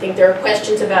 and I think there are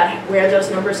questions about where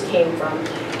those numbers came from,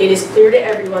 it is clear to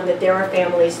everyone that there are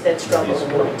families that struggle in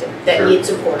Willington, that Sure. need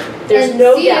support. There's And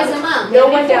no serious doubt. amount. No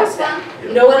Every one doubts fourth that.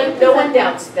 one, No one 1%.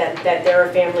 doubts that there are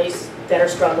families that are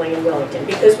struggling in Willington,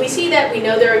 because we see that, we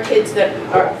know there are kids that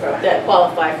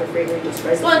qualify for free and reduced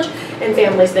price lunch, and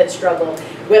families that struggle,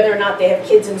 whether or not they have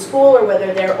kids in school or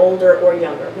whether they're older or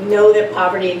younger. We know that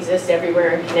poverty exists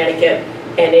everywhere in Connecticut,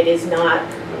 and it is not,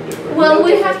 Well,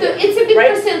 we have to, it's a big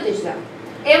Right? percentage though.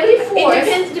 Every fourth,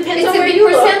 depends it's on a where big you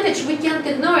look. percentage, we can't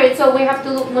ignore it, so we have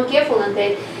to look more careful on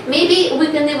that. Maybe we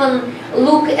can even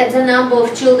look at the number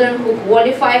of children who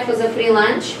qualify for the free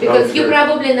lunch, because you sure.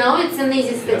 probably know it's an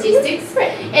easy statistics.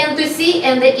 Right. And to see,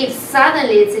 and if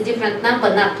suddenly it's a different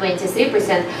number, not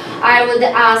 23%, I would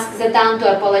ask the town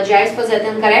to apologize for that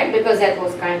incorrect, because that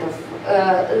was kind of,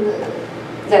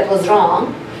 that was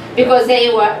wrong. Because they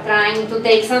were trying to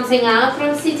take something out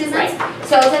from citizens. Right.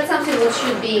 So that's something that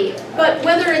should be, But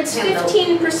whether it's Handle.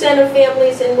 15% of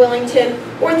families in Wellington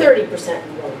or 30%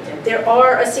 in Wellington, there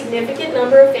are a significant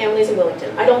number of families in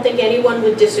Wellington. I don't think anyone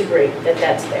would disagree that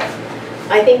that's there.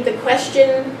 I think the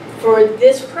question for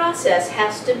this process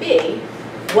has to be,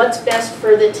 what's best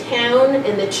for the town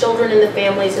and the children and the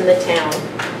families in the town?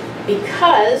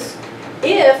 Because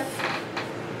if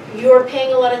you're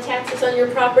paying a lot of taxes on your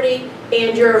property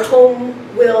and your home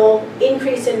will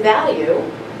increase in value,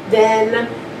 then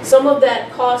some of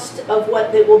that cost of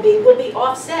what it will be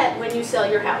offset when you sell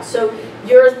your house. So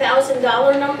your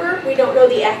 $1,000 number, we don't know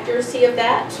the accuracy of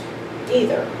that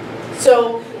either.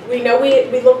 So we know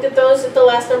we looked at those at the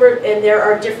last number, and there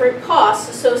are different costs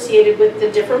associated with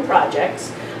the different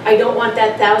projects. I don't want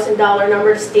that $1,000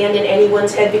 number to stand in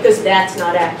anyone's head, because that's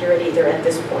not accurate either at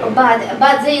this point.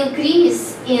 but the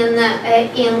increase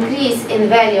in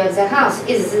value of the house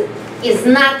is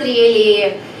not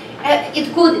really,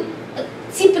 it could,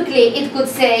 typically it could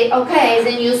say, okay,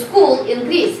 the new school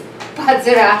increased, but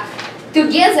there are,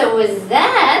 together with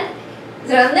that,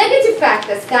 there are negative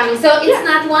factors coming, so it's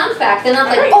not one factor, not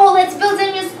like, Right. oh, let's build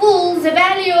a new school, the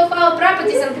value of our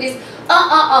properties increased.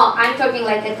 I'm talking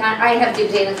like, I have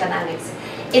degree in economics.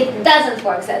 It doesn't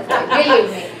work that way,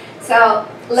 believe me. So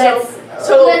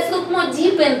let's look more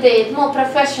deep into it, more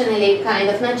professionally, kind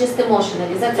of, not just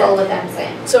emotionally. That's all what I'm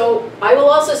saying. So I will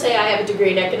also say I have a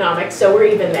degree in economics, so we're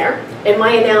even there, and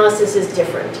my analysis is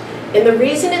different. And the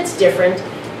reason it's different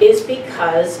is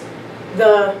because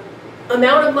the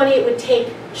amount of money it would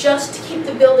take just to keep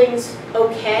the buildings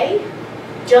okay,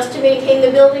 just to maintain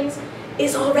the buildings,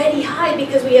 is already high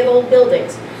because we have old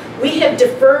buildings. We have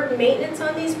deferred maintenance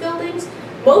on these buildings.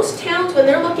 Most towns, when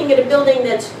they're looking at a building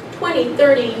that's 20,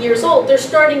 30 years old, they're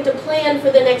starting to plan for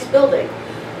the next building.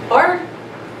 Our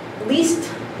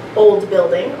least old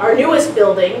building, our newest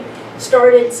building,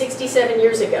 started 67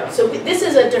 years ago. So this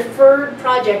is a deferred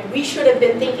project we should have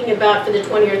been thinking about for the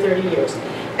 20 or 30 years.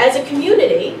 As a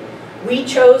community, we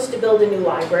chose to build a new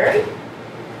library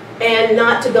and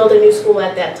not to build a new school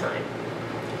at that time.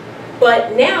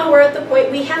 But now we're at the point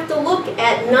we have to look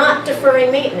at not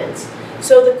deferring maintenance.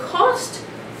 So the cost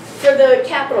for the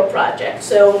capital project,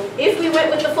 so if we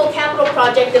went with the full capital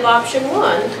project of option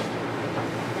 1,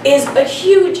 is a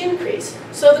huge increase.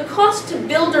 So the cost to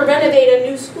build or renovate a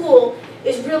new school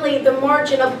is really the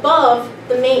margin above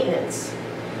the maintenance.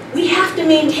 We have to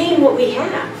maintain what we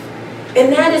have.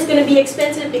 And that is going to be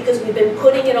expensive because we've been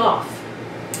putting it off.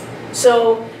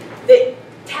 So the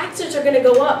taxes are going to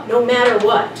go up no matter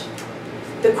what.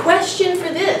 The question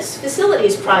for this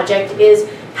facilities project is,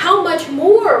 how much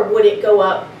more would it go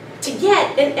up to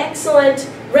get an excellent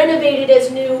renovated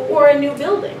as new or a new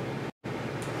building?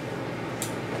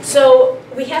 So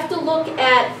we have to look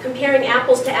at comparing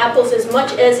apples to apples as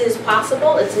much as is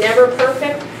possible. It's never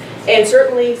perfect, and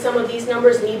certainly some of these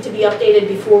numbers need to be updated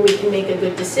before we can make a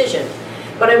good decision.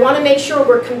 But I want to make sure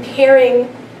we're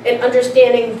comparing and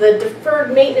understanding the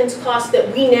deferred maintenance costs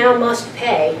that we now must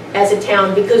pay as a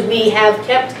town, because we have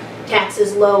kept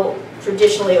taxes low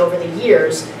traditionally over the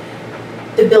years.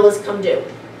 The bill has come due.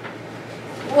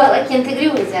 Well, I can't agree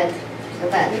with that.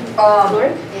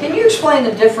 Lauren? Can you explain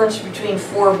the difference between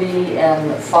 4B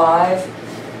and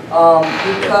 5?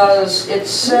 because it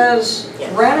says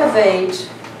renovate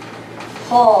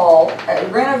hall,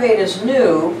 renovate is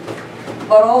new,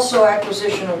 but also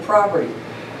acquisition of property.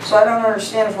 So I don't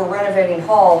understand if we're renovating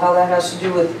hall, how that has to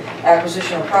do with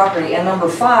acquisition of property. And number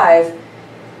 5,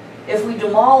 if we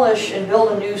demolish and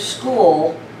build a new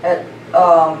school at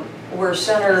where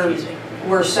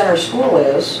center school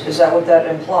is that what that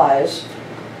implies?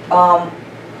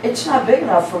 It's not big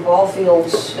enough for ball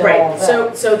fields and all Right, of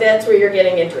that. so that's where you're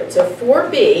getting into it. So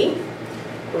 4B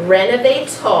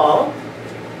renovates hall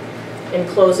and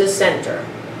closes center.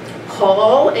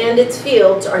 Hall and its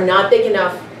fields are not big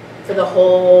enough for the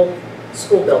whole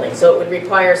school building, so it would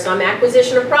require some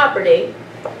acquisition of property.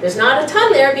 There's not a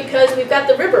ton there because we've got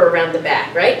the river around the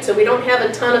back, right? So we don't have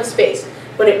a ton of space,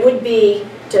 but it would be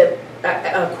to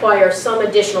acquire some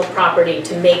additional property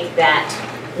to make that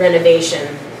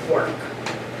renovation work.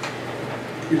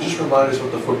 Could you just remind us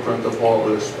what the footprint of hall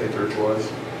is,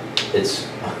 acreage-wise? It's,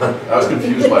 I was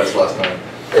confused by this last time.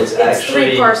 it's It's actually,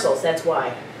 3 parcels, that's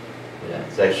why. yeah,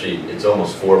 it's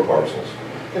almost 4 parcels.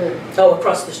 Oh,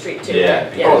 across the street too. Yeah,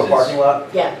 Oh, because the parking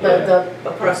lot? Yeah, the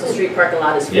across the street parking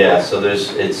lot is. Yeah, so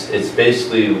it's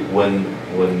basically when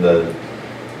the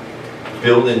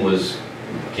building was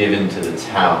given to the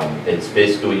town, it's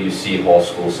basically what you see Hall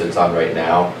School sits on right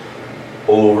now,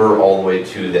 over all the way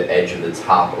to the edge of the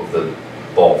top of the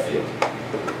ball field,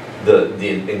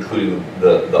 including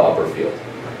the upper field.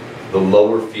 The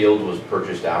lower field was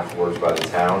purchased afterwards by the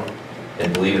town,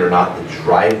 and believe it or not, the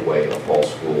driveway of Hall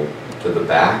School to the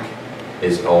back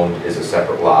is a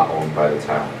separate lot owned by the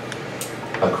town.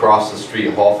 Across the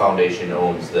street, Hall Foundation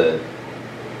owns the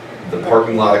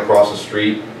parking lot across the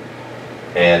street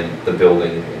and the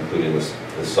building, including the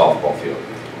softball field.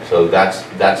 So that's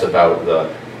about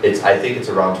I think it's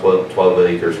around 12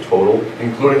 acres total.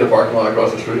 Including the parking lot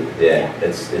across the street? Yeah,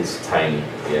 it's tiny,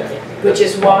 yeah. Which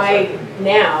is why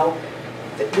now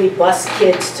we bus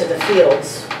kids to the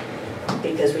fields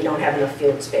because we don't have enough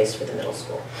field space for the middle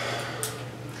school.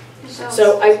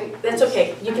 So that's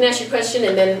okay. You can ask your question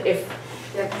and then if.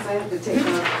 Yeah, because I have to take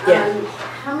off. Yeah.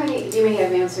 How many, you may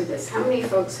have answered this, how many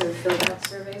folks have filled out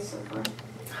surveys so far?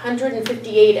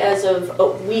 158 as of a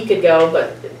week ago,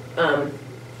 but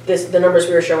the numbers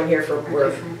we were showing here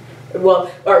were,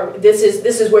 this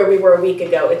is where we were a week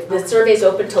ago. The survey's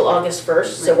open till August 1st,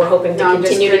 so we're hoping to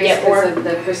continue to get more.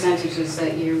 The percentages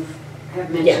that you have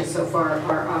mentioned so far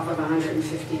are off of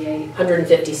 158.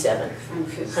 157.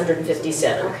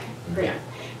 157. Okay, great. Yeah.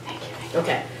 Thank you.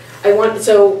 Okay. I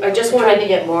just Trying wanted to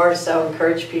get more, so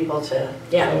encourage people to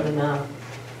fill them out.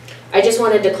 I just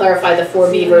wanted to clarify the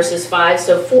 4B versus 5.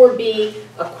 So 4B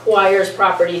acquires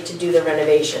property to do the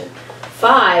renovation.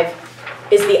 5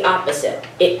 is the opposite.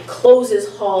 It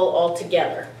closes hall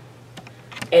altogether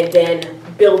and then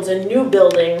builds a new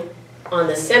building on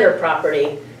the center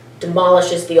property,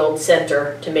 demolishes the old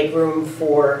center to make room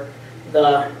for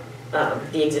the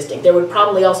existing. There would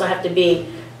probably also have to be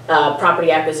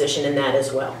property acquisition in that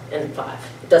as well, in 5.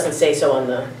 It doesn't say so on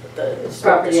the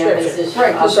Property description. acquisition.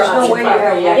 Right, because there's no way you have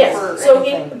Property that Yes, for so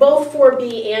anything. in both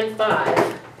 4B and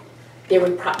 5, there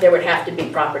would have to be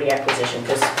property acquisition,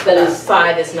 because But is-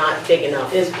 5 is not big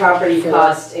enough. Is property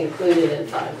cost included in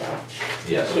 5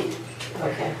 though? Yes.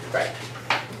 Okay. Right.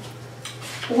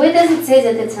 Where does it say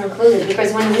that it's included?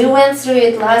 Because when we went through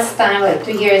it last time, like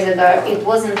 2 years ago, it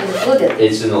wasn't included.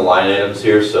 It's in the line items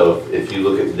here, so if you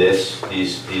look at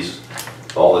these,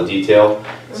 all the detail,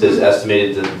 it says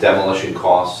estimated demolition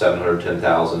cost,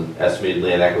 $710,000, estimated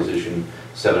land acquisition,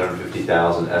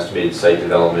 $750,000, estimated site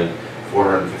development,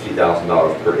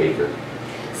 $450,000 per acre.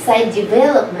 Site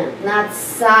development, not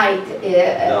site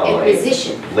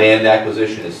acquisition. Land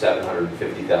acquisition is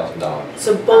 $750,000.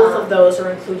 So both of those are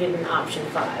included in option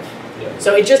 5. Yeah.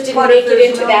 So it just didn't But make if it there's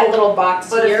into no- that little box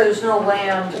But if here. there's no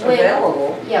land Wait.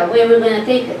 available, Yeah, where we're gonna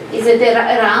take it? Is it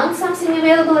around something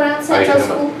available around Central can-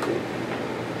 School?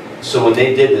 So when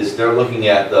they did this, they're looking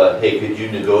at hey, could you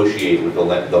negotiate with the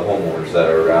homeowners that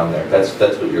are around there? That's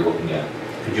what you're looking at.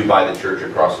 Could you buy the church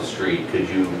across the street? Could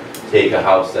you take a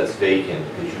house that's vacant?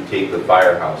 Could you take the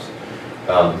firehouse?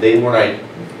 They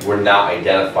were not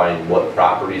identifying what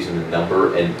properties and the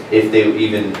number, and if they were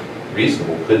even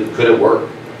reasonable, could it work?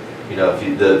 You know,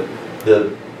 if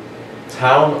the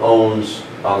town owns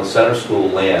on the center school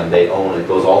land, they own it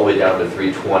goes all the way down to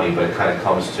 320, but it kind of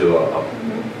comes to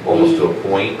almost to a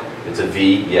point. It's a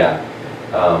V, yeah,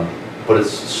 but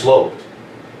it's sloped.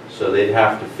 So they'd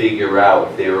have to figure out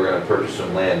if they were going to purchase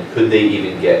some land, could they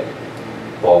even get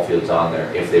ball fields on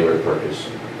there if they were to purchase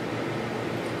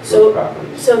those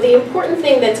properties? So the important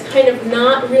thing that's kind of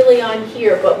not really on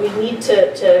here, but we need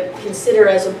to consider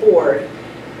as a board,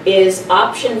 is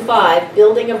option 5,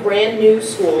 building a brand new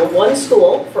school, one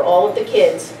school for all of the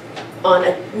kids on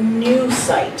a new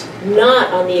site,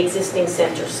 not on the existing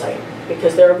center site,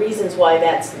 because there are reasons why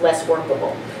that's less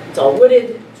workable. It's all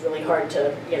wooded, it's really hard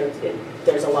to,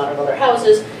 there's a lot of other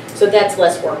houses, so that's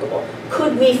less workable.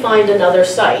 Could we find another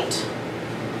site?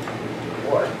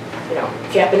 Or,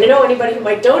 if you happen to know anybody who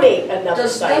might donate another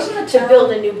site to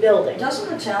build a new building. Doesn't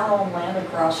the town own land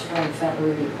across from Fenton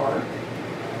Ruby Park?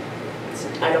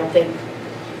 I don't think,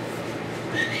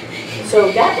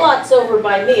 so that lot's over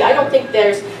by me. I don't think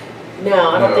there's,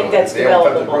 I don't think that's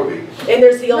developable. And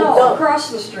there's the old No, dump.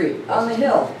 across the street, on the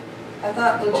hill. I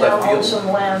thought the town owned some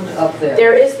land up there.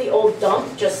 There is the old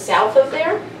dump just south of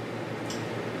there.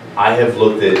 I have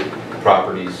looked at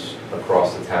properties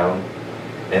across the town.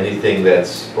 Anything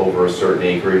that's over a certain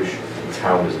acreage, the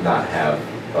town does not have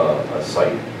a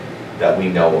site that we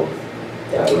know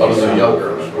of. That would be Other than suitable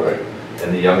Youngers, for- right?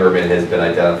 And the Youngerman has been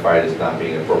identified as not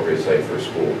being an appropriate site for a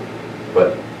school.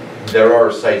 But there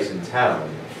are sites in town,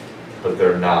 but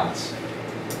they're not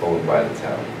owned by the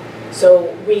town.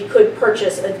 So we could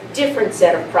purchase a different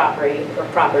set of property or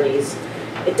properties.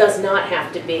 It does not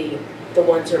have to be the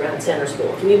ones around Center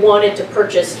School. If we wanted to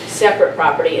purchase separate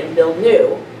property and build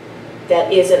new,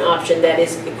 that is an option that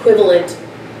is equivalent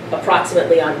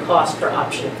approximately on cost for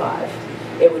option 5.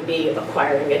 It would be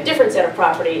acquiring a different set of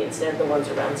property instead of the ones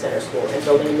around Center School and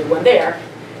building a new one there.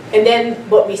 And then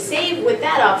what we save with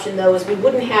that option though is we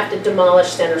wouldn't have to demolish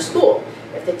Center School.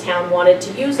 If the town wanted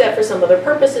to use that for some other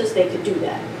purposes, they could do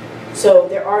that. So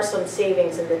there are some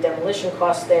savings in the demolition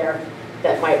costs there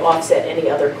that might offset any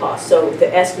other costs. So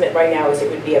the estimate right now is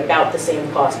it would be about the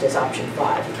same cost as option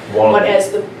 5. But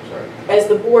as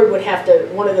the board would have to,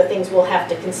 one of the things we'll have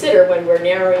to consider when we're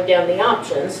narrowing down the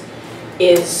options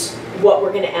is what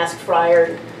we're going to ask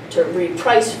Fryer to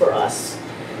reprice for us.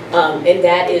 And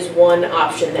that is one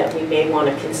option that we may want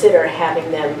to consider having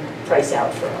them price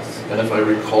out for us. And if I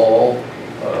recall,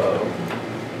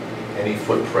 any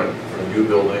footprint for a new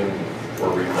building for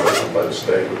reimbursement by the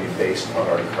state would be based on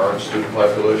our current student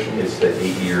population? It's the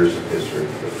 8 years of history,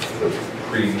 the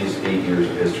previous 8 years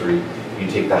of history. You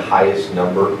take the highest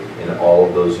number in all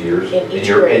of those years. In each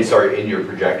grade. In your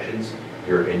projections,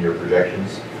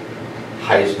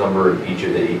 highest number in each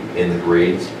of the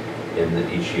grades in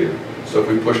each year. So if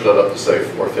we push that up to say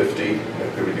 450,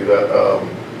 could we do that?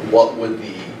 What would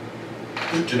the,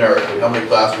 generically, how many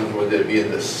classrooms would there be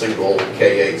in this single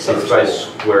K-8 center It's by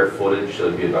school? square footage, so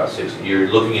it'd be about 60. You're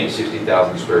looking at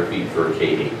 60,000 square feet for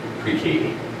K-8,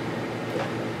 pre-K-8.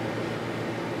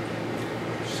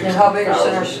 And how big is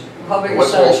center, how big is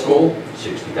What's all center school? school?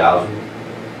 60,000.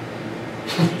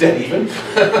 Dead even?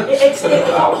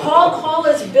 Hall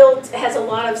is built, has a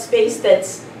lot of space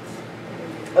that's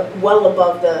well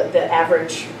above the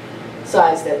average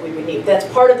size that we would need. That's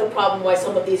part of the problem why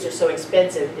some of these are so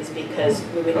expensive is because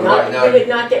we would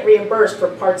not get reimbursed for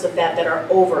parts of that are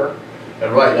over.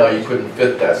 And right now, you couldn't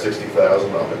fit that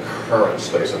 60,000 on the current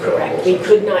space available. Correct. We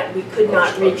could not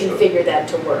reconfigure that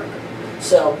to work.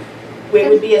 So it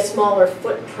would be a smaller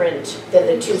footprint than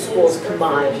the two schools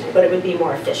combined, but it would be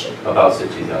more efficient. About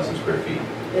 60,000 square feet.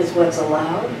 Is what's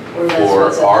allowed? Or that's For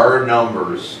what's our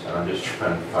numbers, and I'm just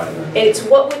trying to find them. It's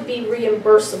what would be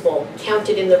reimbursable,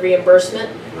 counted in the reimbursement.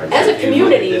 Right, As so a if you look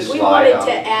community, at if this we slide wanted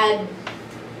to add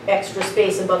extra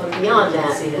space above and beyond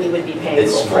that, we would be paying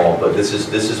It's full small, freight. but this is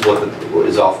what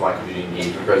is off my community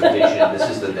engagement presentation. This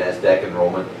is the NASDAQ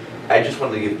enrollment. I just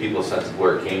wanted to give people a sense of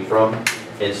where it came from.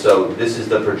 And so this is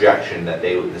the projection that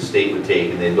the state would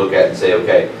take, and they'd look at and say,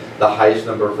 okay, the highest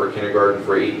number for kindergarten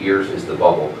for 8 years is the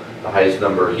bubble. The highest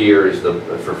number here is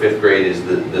for 5th grade is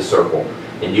the circle.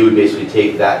 And you would basically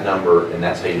take that number, and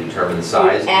that's how you determine the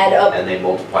size. Add up and they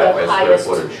multiply it by square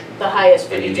footage. the highest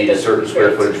for And you each need of a the certain square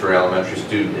grades. footage for an elementary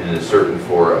student and a certain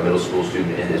for a middle school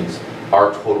student. And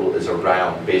our total is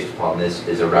around, based upon this,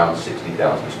 is around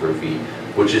 60,000 square feet,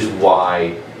 which is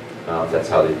why that's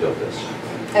how they built this.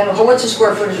 And what's the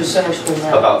square footage of center school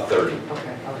now? About 30.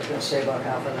 Okay, I was gonna say about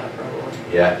half of that probably.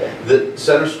 Yeah, the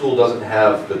center school doesn't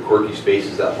have the quirky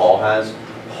spaces that Hall has.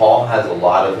 Hall has a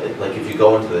lot of, like if you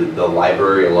go into the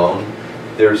library alone,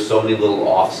 there's so many little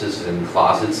offices and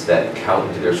closets that count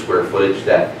into their square footage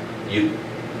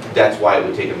that's why it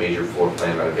would take a major floor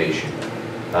plan renovation.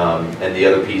 And the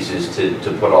other piece is to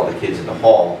put all the kids in the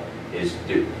hall is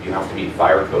you have to meet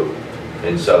fire code.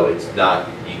 And so it's not,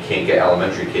 you can't get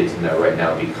elementary kids in there right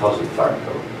now because of fire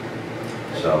code.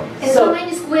 So. And how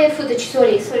many square footage,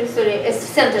 sorry, is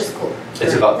center school?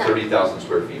 It's about No. 30,000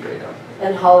 square feet right now.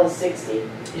 And Hall is 60.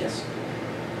 Yes.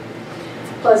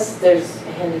 Plus there's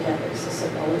handicap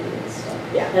accessibility and stuff.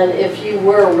 And if you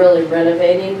were really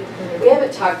renovating, we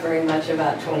haven't talked very much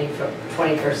about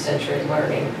 21st century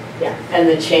learning. Yeah. And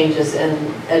the changes in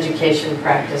education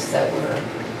practice that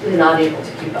we're not able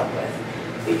to keep up with.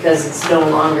 Because it's no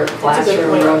longer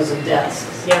classroom rows of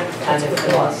desks kind of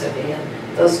philosophy.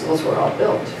 And those schools were all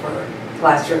built for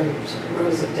classrooms,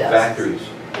 rows of desks. Factories.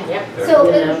 Yeah.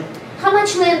 So how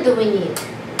much land do we need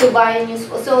to buy a new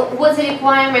school? So what's the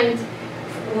requirement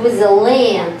with the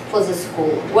land for the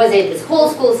school? Was it this whole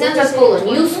school, center school, a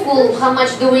new school? How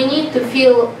much do we need to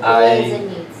fill all the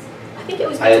needs? I think it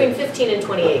was between 15 and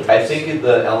 20 acres. I think at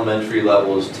the elementary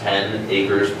level is 10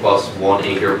 acres plus 1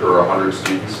 acre per 100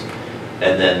 students.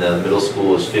 And then the middle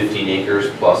school is 15 acres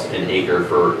plus an acre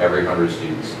for every 100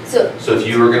 students. So if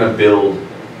you were gonna build,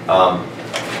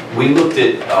 we looked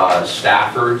at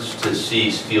Stafford's to see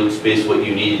field space, what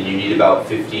you need, and you need about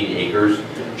 15 acres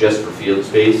just for field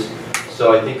space.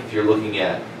 So I think if you're looking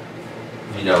at,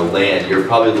 land, you're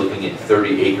probably looking at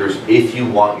 30 acres if you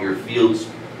want your fields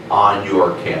on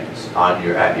your campus,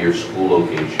 at your school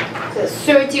location. So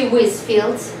 30 with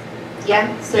fields, 30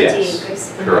 Yes.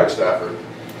 acres. Correct. Stafford.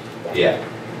 Yeah.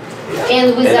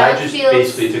 And without And I just fields,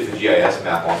 basically took the GIS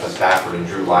map off of Stafford and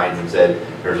drew lines and said,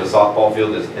 there's a softball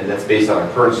field, and that's based on our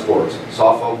current sports.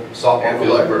 Softball And the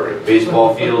field, library.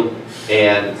 baseball field,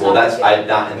 and, well, I'm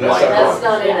not in my That's drawing.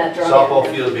 not in that drawing.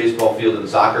 Softball field, baseball field, and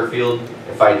soccer field.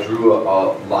 If I drew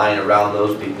a line around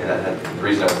those, and the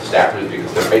reason I went to Stafford is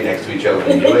because they're right next to each other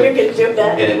when you do You it. could do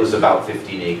that. And it was about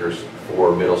 15 acres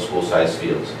for middle school size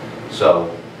fields. So,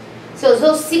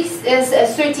 those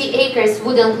 30 acres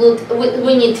would include,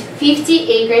 we need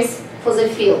 50 acres for the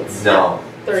fields. no,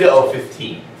 30.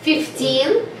 15,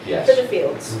 15, yes. For the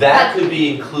fields. That could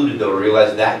be included though,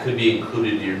 realize that could be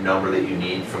included in your number that you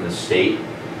need from the state.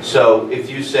 So if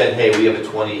you said, hey, we have a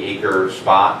 20-acre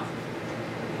spot,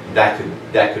 that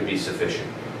could be sufficient.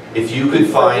 If you could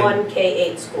For find, one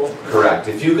K-8 school. correct,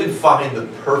 if you could find the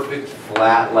perfect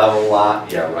flat level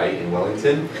lot, yeah, right, in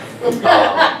Wellington,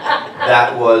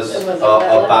 that was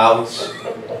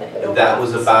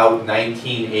about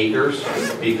 19 acres,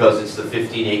 because it's the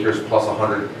 15 acres plus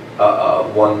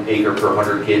 1 acre per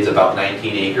 100 kids, about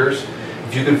 19 acres.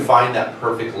 If you could find that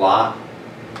perfect lot,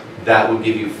 that would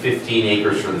give you 15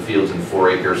 acres for the fields and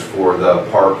 4 acres for the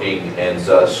parking and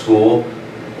the school.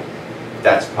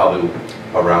 That's probably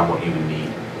around what you would need.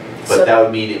 But So- that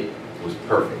would mean it was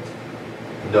perfect.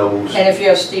 No. And if you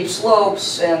have steep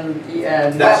slopes and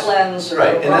That's- wetlands or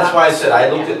Right, and that's why I said I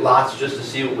rocks, looked at lots just to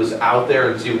see what was out there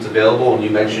and see what's available, and you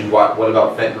mentioned what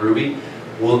about Fenton Ruby?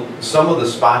 Well, some of the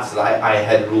spots that I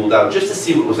had ruled out, just to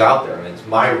see what was out there, and it's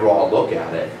my raw look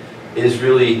at it, is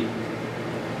really,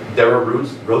 there are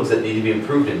roads that need to be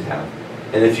improved in town.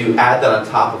 And if you add that on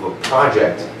top of a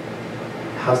project,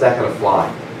 how's that gonna fly?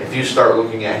 If you start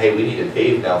looking at, hey, we need to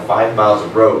pave now 5 miles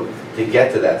of road to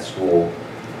get to that school,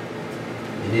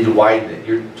 you need to widen it,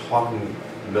 you're talking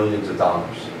millions of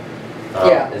dollars.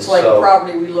 Yeah, And it's like the so-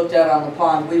 property we looked at on the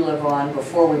pond we live on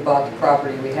before we bought the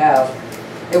property we have.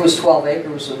 It was 12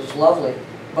 acres, it was lovely,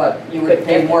 but you would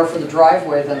pay more for the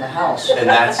driveway than the house. And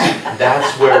that's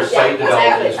where site Yeah,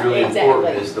 development is exactly, really important,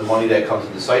 exactly. is the money that comes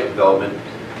into site development.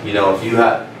 You know, if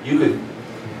you could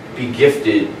be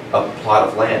gifted a plot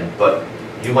of land, but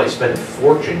you might spend a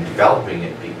fortune developing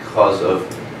it because of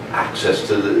access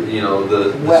to the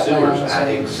sewers. Wetlands and-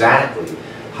 Exactly.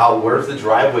 Where's the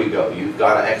driveway go? You've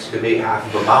got to excavate half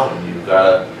of a mountain, you've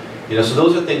got to, so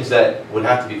those are things that would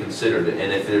have to be considered.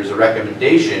 And if there's a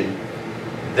recommendation,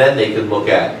 then they could look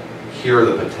at, here are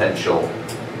the potential,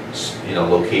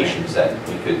 locations that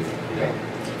we could,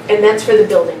 And that's for the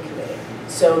building committee.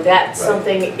 So that's Right.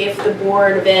 something, if the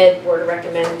Board of Ed were to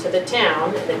recommend to the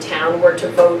town, and the town were to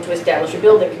vote to establish a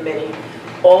building committee,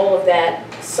 all of that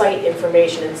site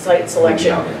information and site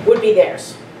selection on there. would be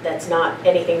theirs. That's not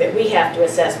anything that we have to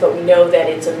assess, but we know that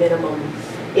it's a minimum,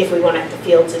 if we want to have the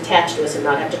fields attached to us and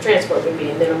not have to transport, would be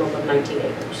a minimum of 19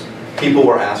 acres. People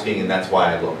were asking, and that's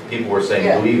why I looked, people were saying,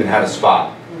 do we even have a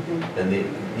spot? And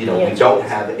we don't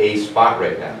have a spot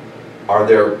right now. Are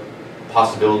there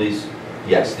possibilities?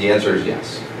 Yes, the answer is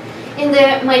yes. And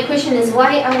my question is,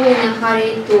 why are we in a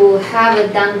hurry to have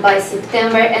it done by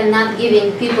September and not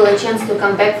giving people a chance to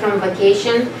come back from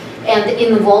vacation and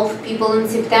involve people in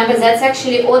September? That's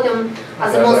actually autumn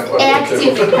are the That's most what active, we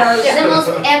do. the most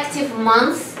active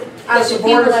months. Because the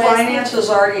Board of Finance has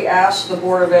already asked the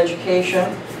Board of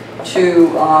Education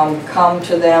to come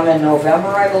to them in November,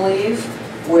 I believe,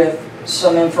 with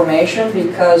some information,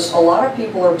 because a lot of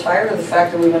people are tired of the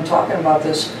fact that we've been talking about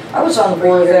this. I was on the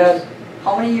Board of Ed,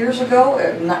 how many years ago?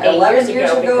 11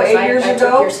 years ago, 8 years I took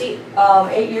ago? your seat.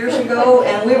 8 years ago,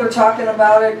 and we were talking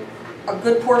about it a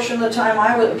good portion of the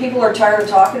time, people are tired of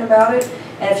talking about it,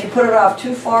 and if you put it off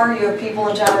too far, you have people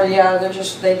in town where, yeah,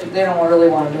 they don't really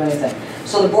want to do anything.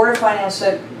 So the Board of Finance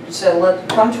said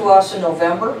come to us in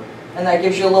November, and that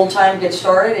gives you a little time to get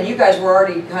started, and you guys were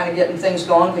already kind of getting things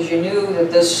going because you knew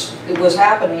that it was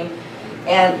happening,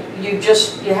 and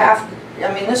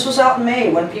I mean, this was out in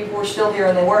May when people were still here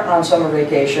and they weren't on summer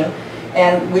vacation.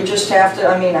 And we just have to,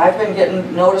 I mean, I've been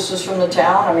getting notices from the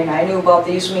town. I mean, I knew about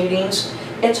these meetings.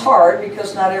 It's hard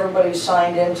because not everybody's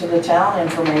signed into the town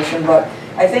information, but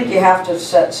I think you have to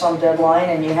set some deadline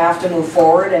and you have to move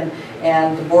forward,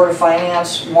 and the Board of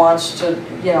Finance wants to,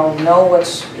 know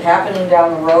what's happening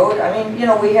down the road. I mean,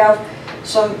 we have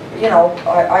some,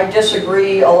 I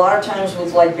disagree a lot of times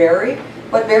with like Barry,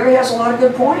 but Barry has a lot of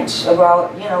good points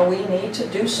about, we need to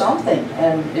do something,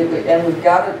 and we've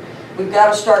got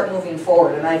to start moving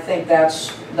forward, and I think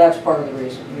that's part of the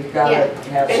reason. We've got to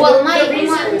have. Well,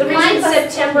 the reason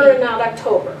September and not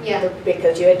October. Yeah.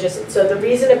 Because you had so the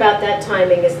reason about that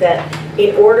timing is that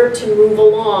in order to move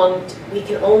along, we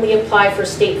can only apply for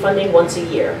state funding once a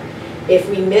year. If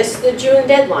we miss the June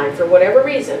deadline for whatever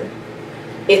reason,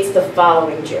 it's the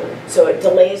following June. So it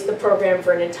delays the program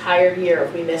for an entire year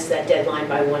if we miss that deadline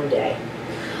by one day.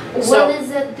 When is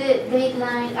the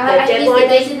deadline?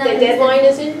 The deadline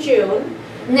is in June.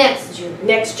 Next June.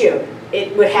 Next June.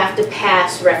 It would have to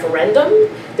pass referendum.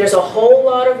 There's a whole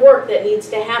lot of work that needs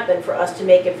to happen for us to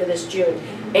make it for this June.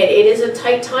 And it is a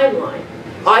tight timeline.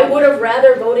 I would have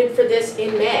rather voted for this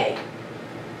in May.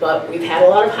 But we've had a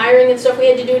lot of hiring and stuff we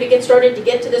had to do to get started to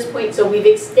get to this point. So we've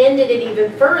extended it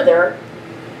even further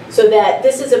so that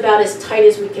this is about as tight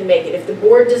as we can make it. If the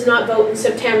board does not vote in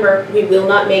September, we will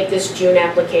not make this June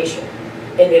application,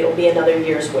 and it'll be another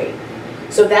year's wait.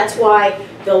 So that's why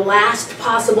the last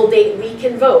possible date we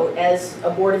can vote as a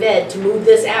Board of Ed to move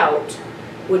this out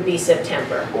would be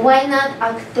September. Why not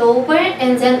October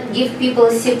and then give people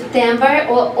September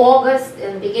or August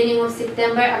and beginning of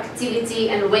September activity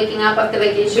and waking up after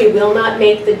vacation? We will not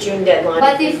make the June deadline.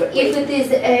 But if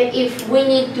we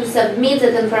need to submit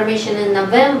that information in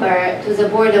November to the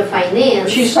Board of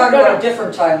Finance. She's talking about a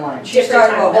different timeline. She's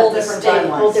talking about a whole different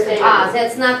timeline.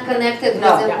 That's not connected with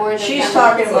the Board of Finance. She's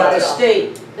talking about the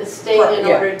state. The state in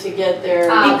order to get their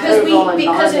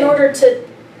because in order to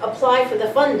apply for the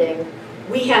funding,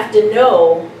 we have to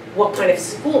know what kind of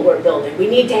school we're building. We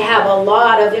need to have a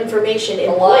lot of information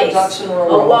in place. A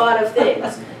lot of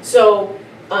things. So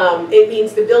it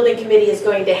means the building committee is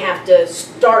going to have to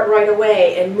start right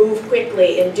away and move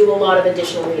quickly and do a lot of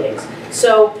additional meetings.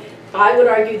 So I would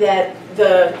argue that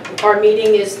our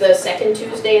meeting is the second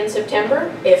Tuesday in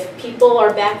September. If people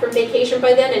are back from vacation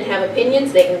by then and have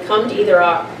opinions, they can come to either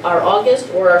our August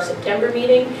or our September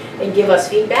meeting and give us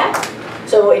feedback.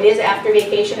 So it is after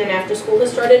vacation and after school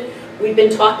has started. We've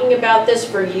been talking about this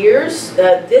for years.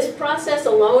 This process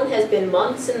alone has been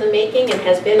months in the making and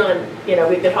has been on,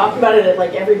 we've been talking about it at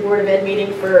like every Board of Ed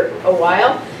meeting for a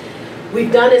while.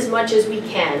 We've done as much as we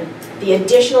can. The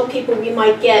additional people we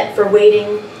might get for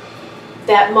waiting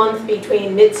that month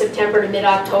between mid-September to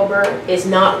mid-October is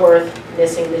not worth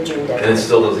missing the June deadline. And it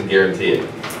still doesn't guarantee it.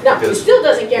 No, it still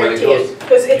doesn't guarantee it,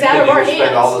 because it's out of our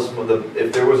hands.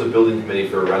 If there was a building committee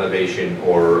for a renovation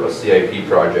or a CIP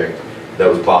project that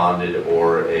was bonded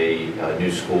or a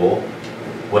new school,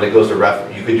 when it goes to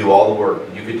you could do all the work,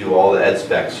 you could do all the ed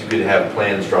specs, you could have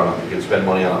plans drawn up, you could spend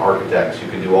money on architects, you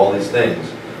could do all these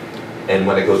things. And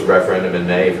when it goes to referendum in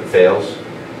May, if it fails,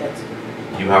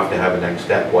 you have to have a next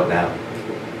step. What now?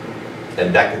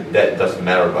 And that doesn't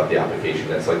matter about the application.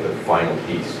 That's like the final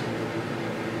piece.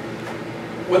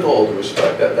 With all due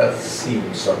respect, that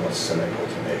seems somewhat cynical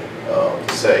to me,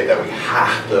 to say that we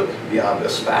have to be on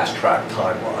this fast-track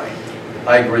timeline.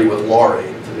 I agree with Laurie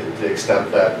to the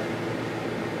extent that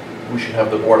we should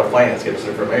have the Board of Finance give us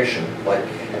information, like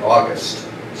in August,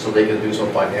 so they can do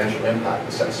some financial impact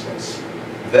assessments.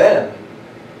 Then,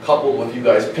 coupled with you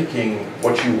guys picking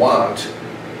what you want,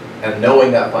 and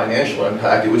knowing that financial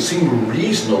impact, it would seem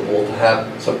reasonable to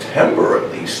have September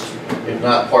at least, if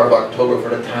not part of October,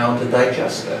 for the town to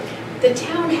digest it. The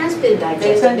town has been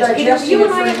digesting. They've been digesting You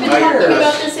and I have been talking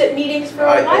about this at meetings for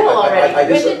a while already.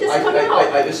 When did this come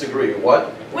out? I disagree.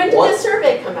 When did this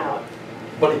survey come out?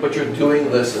 But you're doing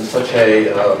this in such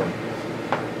a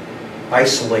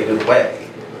isolated way.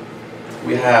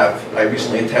 I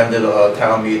recently attended a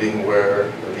town meeting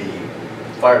where the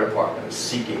fire department is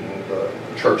seeking the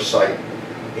church site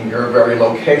in your very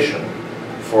location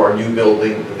for a new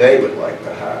building they would like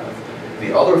to have.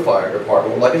 The other fire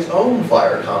department would like its own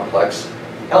fire complex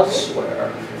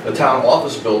elsewhere. The town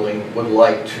office building would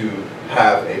like to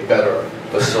have a better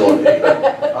facility.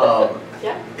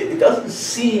 It doesn't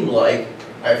seem like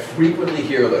I frequently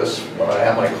hear this when I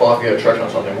have my coffee at church on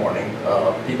Sunday morning.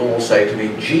 People will say to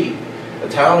me, gee, the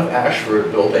town of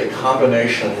Ashford built a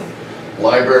combination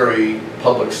library,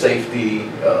 public safety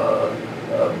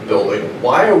building.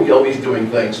 Why are we always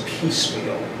doing things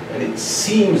piecemeal? And it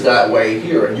seems that way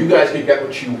here, and you guys can get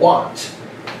what you want,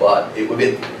 but it would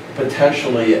be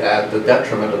potentially at the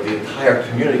detriment of the entire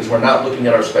community, because we're not looking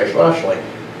at our space rationally,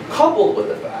 coupled with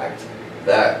the fact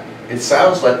that it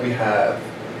sounds like we have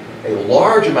a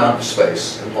large amount of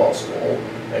space in Hall School,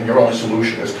 and your only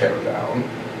solution is tear down.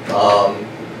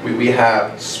 We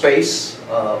have space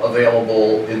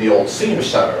available in the old senior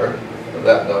center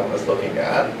that no one is looking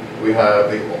at. We have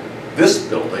this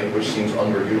building, which seems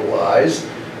underutilized.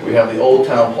 We have the old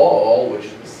town hall, which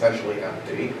is essentially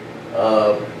empty.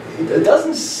 It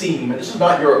doesn't seem, and this is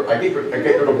not your, I get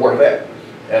you're the Board of Ed,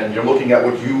 and you're looking at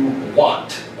what you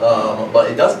want, but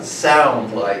it doesn't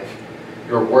sound like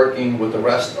you're working with the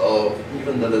rest of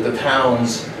even the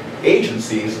town's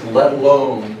agencies, let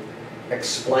alone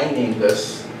explaining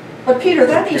this. But Peter,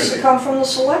 that needs to come from the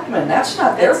selectmen. That's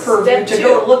not their purview to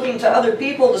go looking to other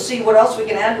people to see what else we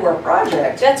can add to our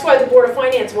project. That's why the Board of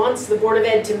Finance wants the Board of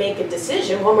Ed to make a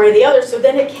decision one way or the other, so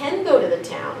then it can go to the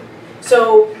town.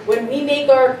 So when we make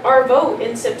our vote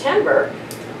in September,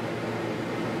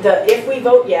 if we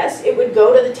vote yes, it would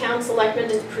go to the town selectmen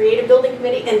to create a building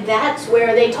committee, and that's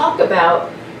where they talk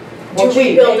about, do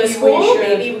we build a school?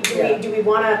 Maybe do we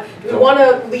want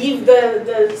to leave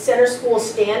the center school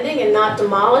standing and not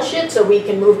demolish it so we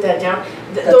can move that down?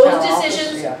 Those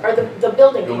decisions are the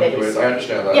building committees. I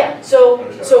understand that. Yeah.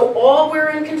 So all we're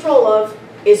in control of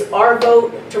is our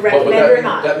vote to recommend or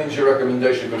not. That means your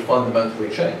recommendation could fundamentally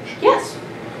change. Yes.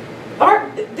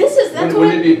 Wouldn't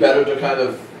it be better to kind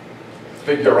of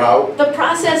figure out? The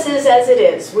process is as it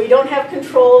is. We don't have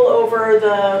control over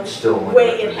the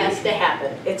way it has to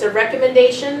happen. It's a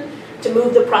recommendation to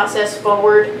move the process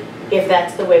forward if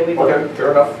that's the way we vote. Okay,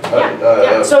 fair enough.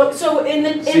 Yeah. So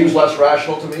seems less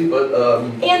rational to me, but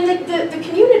and the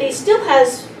community still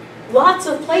has lots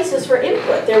of places for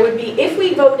input. There would be, if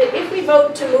we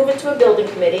vote to move it to a building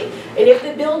committee, and if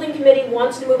the building committee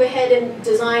wants to move ahead and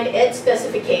design ed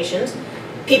specifications,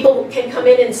 people can come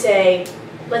in and say,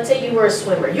 let's say you were a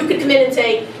swimmer. You could come in and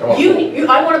say,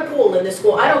 I want a pool in this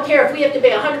school. I don't care if we have to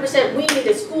pay 100%, we need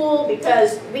a school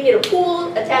because we need a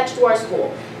pool attached to our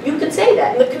school. You could say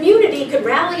that. And the community could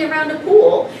rally around a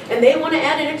pool, and they want to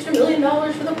add an extra $1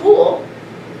 million for the pool,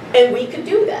 and we could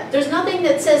do that. There's nothing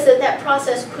that says that that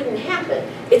process couldn't happen.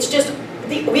 It's just,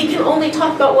 we can only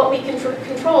talk about what we can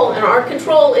control, and our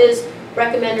control is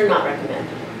recommend or not recommend.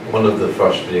 One of the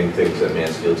frustrating things that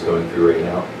Mansfield's going through right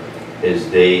now is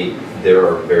there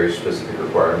are very specific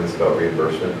requirements about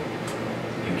reimbursement.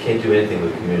 You can't do anything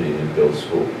with the community and build a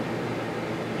school.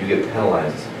 You get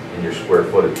penalized in your square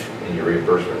footage in your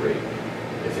reimbursement rate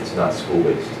if it's not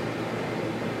school-based.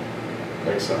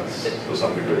 makes sense to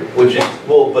some degree. Which is,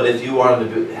 well, but if you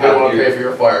wanted to They want to pay for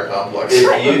your fire complex.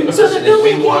 So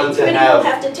we wanted to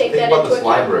have to take that into account. This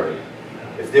library.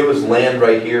 If there was land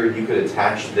right here, you could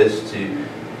attach this to,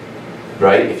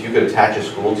 right? If you could attach a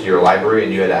school to your library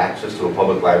and you had access to a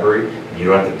public library, and you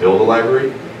don't have to build a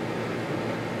library,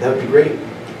 that would be great.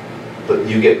 But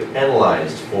you get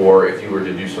penalized for if you were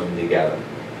to do something together.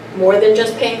 More than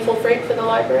just paying full freight for the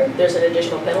library? There's an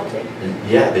additional penalty?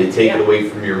 Yeah, they take it away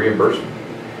from your reimbursement.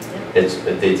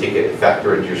 They take it,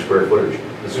 factor into your square footage.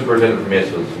 The superintendent from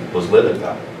Mansfield was livid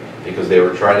about it because they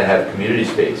were trying to have community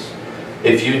space.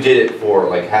 If you did it for,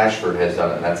 like Ashford has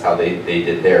done it, and that's how they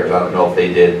did theirs. I don't know if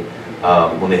they did,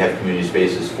 when they have community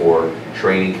spaces for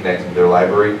training connected to their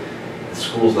library, the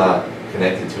school's not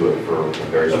connected to it for a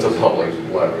very That's a public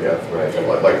library, yeah,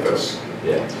 right. Like this.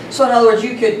 Yeah. So in other words,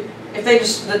 you could,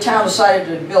 if the town decided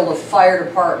to build a fire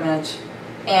department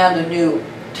and a new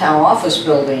town office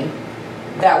building,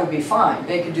 that would be fine.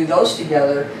 They could do those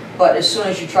together, but as soon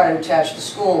as you try to attach the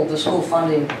school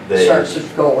funding starts to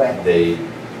go away.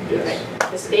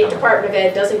 Yes. The State Department of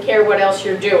Ed doesn't care what else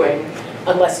you're doing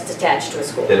unless it's attached to a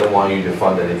school. They don't want you to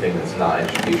fund anything that's not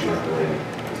educational related.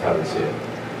 That's how they see it.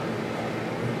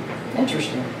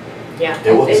 Interesting. Yeah,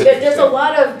 there's a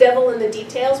lot of devil in the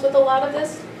details with a lot of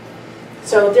this.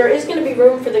 So there is going to be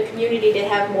room for the community to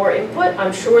have more input.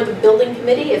 I'm sure the building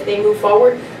committee, if they move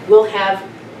forward, will have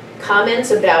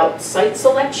comments about site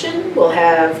selection. We'll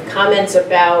have comments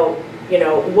about, you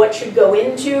know, what should go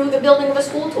into the building of a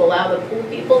school to allow the pool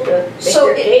people to make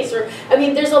their case. Or, I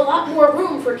mean, there's a lot more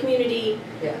room for community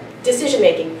decision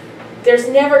making. There's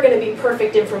never going to be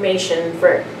perfect information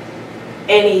for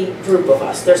any group of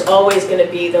us. There's always going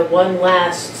to be the one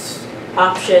last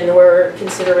option or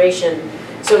consideration.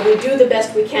 So we do the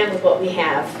best we can with what we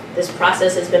have. This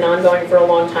process has been ongoing for a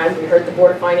long time. We heard the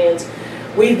Board of Finance.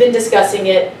 We've been discussing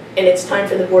it, and it's time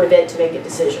for the Board of Ed to make a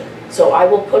decision. So I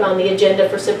will put on the agenda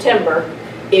for September,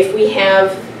 if we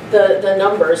have the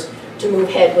numbers, to move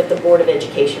ahead with the Board of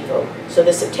Education vote. So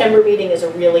the September meeting is a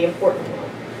really important one.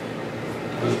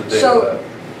 Who's the date So- of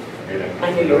that meeting?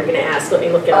 I knew you were gonna ask, let me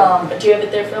look it up. Do you have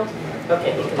it there, Phil?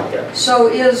 Okay, you can look it up. So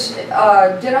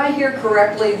did I hear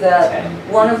correctly that 10.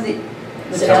 one of the,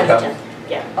 September 10th?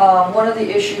 10th. one of the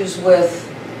issues with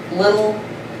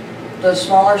the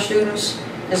smaller students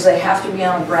is they have to be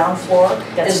on a ground floor?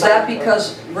 That's Is that fine.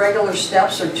 because regular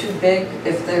steps are too big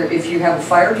if you have a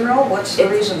fire drill? What's the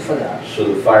reason for that? So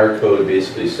the fire code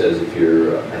basically says if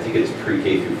you're, I think it's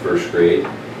pre-K through first grade,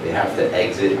 they have to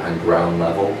exit on ground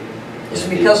level. Is it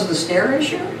And if because of the stair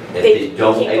issue? If They they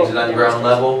don't can't go exit on downstairs. ground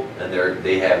level and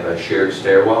they have a shared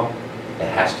stairwell, it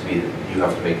has to be, you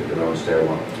have to make it their own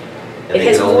stairwell. And It they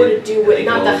has can more only- to do and with they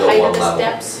not can the only go height one of the level.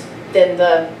 steps, than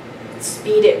the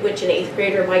speed at which an 8th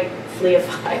grader might flee a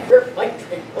fire.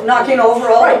 Knocking over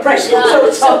all the Right, preschool yeah.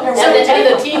 kids out there.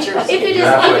 And the teachers. If it is, You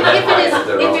have to identify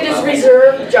their if own it is level.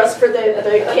 reserved just for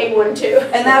the K-1-2.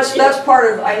 And that's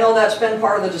part of, I know that's been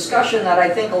part of the discussion, that I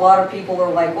think a lot of people are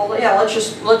like, well, yeah, let's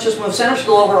just move center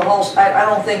school over to Halls. I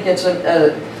don't think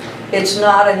it's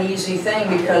not an easy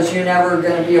thing, because you're never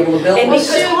gonna be able to build And one.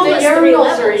 because The Hall has 3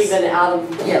 urinals are levels. even out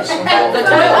of. Yes, the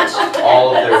toilets.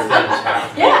 All of their things have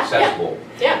to be Yeah, accessible.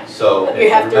 Yeah. So You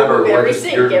have to remember, remove every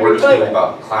sink, every we're just thinking toilet.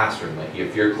 about classroom. Like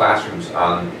if your classroom's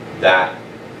on that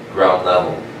ground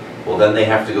level, well then they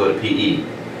have to go to PE.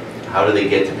 How do they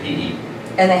get to PE?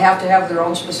 And they have to have their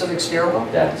own specific stairwell?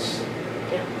 That's,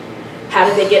 How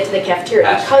do they get to the cafeteria?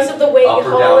 Has to Because be of the way up or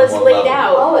Hall down is one laid level.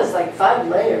 out. Oh, it's like 5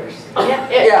 layers.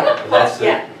 Yeah. that's the,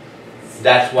 Yeah.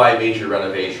 that's why major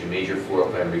renovation, major floor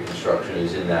plan reconstruction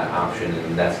is in that option,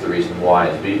 and that's the reason why,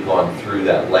 is we've gone through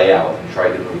that layout and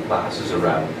tried to move classes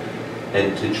around,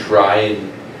 and to try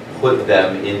and put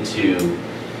them into,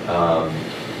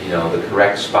 the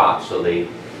correct spot so they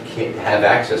can have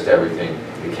access to everything.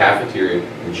 The cafeteria,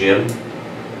 the gym,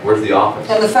 where's the office?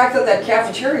 And the fact that that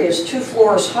cafeteria is 2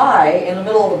 floors high in the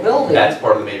middle of the building. That's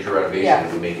part of the major renovation, Yeah.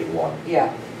 if we make it one. Yeah.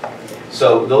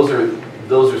 So those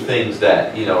are things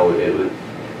that,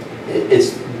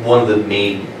 it's one of the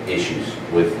main issues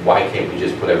with why can't we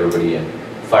just put everybody in?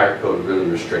 Fire code really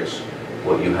restricts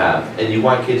what you have. And you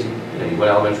want kids, you want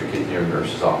elementary kids near a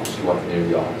nurse's office, you want them near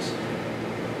the office.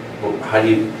 Well, how do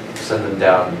you send them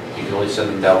down? You can only send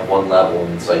them down one level,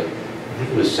 and it's like, I think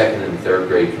it was 2nd and 3rd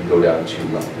grade can go down 2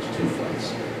 levels, 2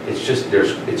 flights. It's just,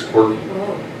 it's quirky.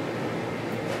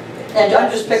 And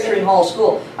I'm just picturing Hall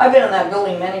School. I've been in that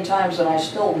building many times, and I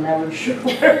still never sure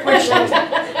which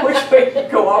way to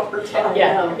go up or down.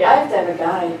 Yeah. I have to have a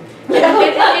guide.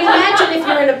 Imagine if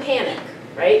you're in a panic,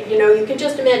 right? You can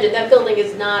just imagine that building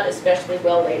is not especially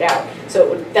well laid out.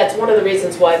 So that's one of the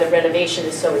reasons why the renovation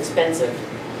is so expensive,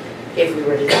 if we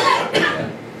were to do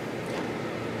that.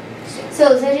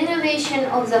 So the renovation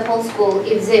of the whole school,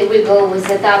 if we go with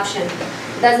that option,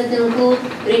 does it include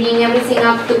bringing everything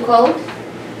up to code?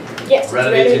 Yes, it's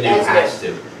Renovate to ready new as has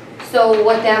is. to. So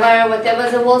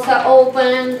whatever the walls are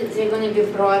opened, they're going to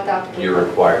be brought up to You're code.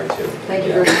 required to. Thank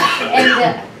you very much.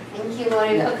 And thank you,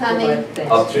 Lori, Yeah, for coming.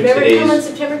 thanks. Up to Remember to come on today's,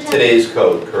 September 10th? today's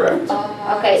code, correct.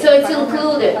 Okay, so it's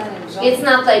included. It's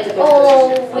not like,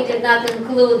 oh, we did not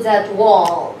include that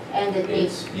wall and it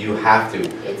needs, You have to.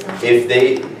 it's.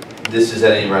 This is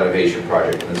any renovation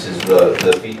project, and this is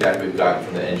the feedback we've gotten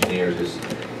from the engineers, is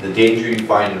the danger you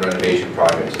find in renovation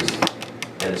projects is,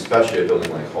 and especially a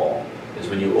building like Hall, is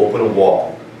when you open a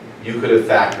wall, you could have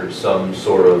factored some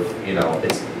sort of,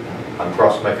 I'm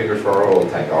crossing my fingers for our oil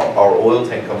tank. Our oil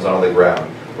tank comes out of the ground,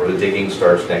 or the digging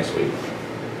starts next week.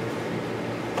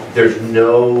 There's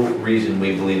no reason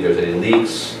we believe there's any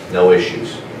leaks, no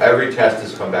issues. Every test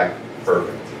has come back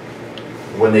perfect.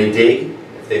 When they dig,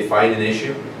 if they find an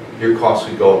issue, your costs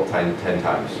could go up 10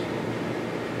 times.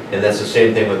 And that's the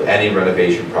same thing with any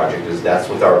renovation project, is that's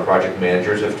what our project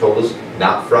managers have told us,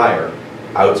 not Fryer,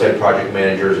 outside project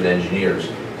managers and engineers,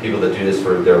 people that do this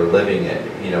for their living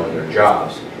and, in their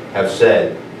jobs, have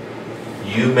said,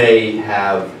 you may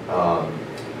have,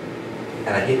 and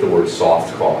I hate the word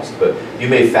soft cost, but you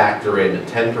may factor in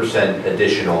 10%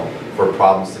 additional for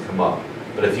problems to come up.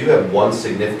 But if you have one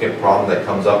significant problem that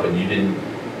comes up and you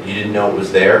didn't know it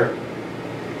was there,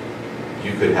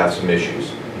 you could have some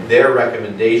issues. Their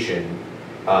recommendation,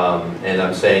 and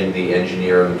I'm saying the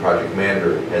engineer and the project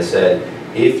manager, has said,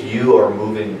 if you are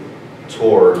moving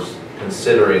towards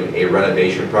considering a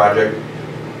renovation project,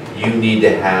 you need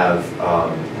to have,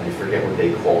 I forget what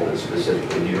they called it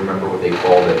specifically. Do you remember what they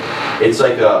called it? It's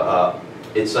like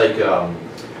it's like,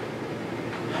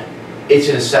 it's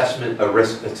an assessment,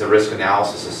 it's a risk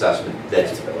analysis assessment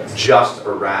that's just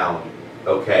around,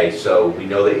 okay, so we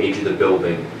know the age of the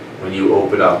building, when you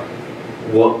open up,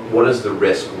 what is the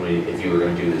risk if you were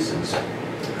gonna do this in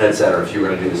Ed Center, if you were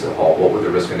gonna do this at Hall, what would the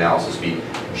risk analysis be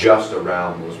just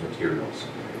around those materials?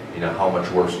 You know, how much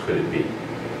worse could it be?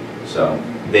 So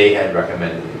they had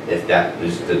recommended, if that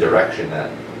is the direction,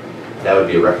 that would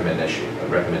be a recommendation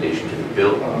to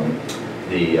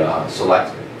the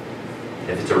selectmen.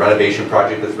 If it's a renovation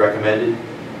project that's recommended,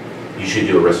 you should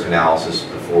do a risk analysis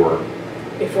before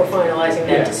finalizing that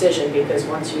Yeah. decision, because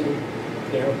once you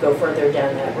go further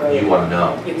down that road, you want to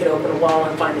know. you could open a wall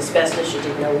and find asbestos you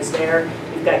didn't know was there.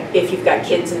 If you've got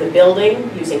kids in the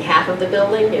building, using half of the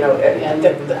building,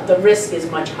 the risk is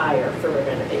much higher for a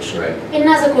renovation. Right.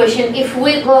 Another question, if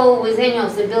we go with any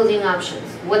of the building options,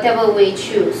 whatever we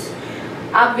choose,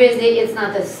 obviously it's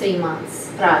not a 3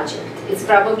 months project. It's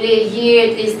probably a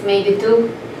year, at least maybe 2,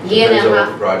 year and a Depends on half.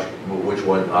 what project, which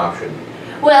one option.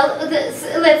 Well,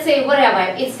 let's say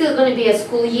whatever, it's still going to be a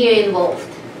school year involved.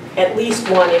 At least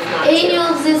one, if not two. Any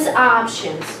of these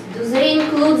options, do they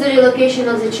include the relocation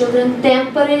of the children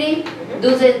temporarily?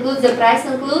 Do they include the price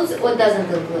includes or doesn't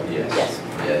include? Yes.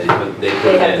 Yeah, they put They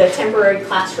it have in. the temporary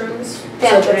classrooms,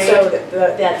 Temporary. so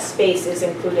that space is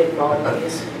included in all of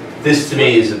these. This to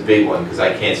me is a big one, because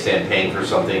I can't stand paying for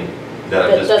something that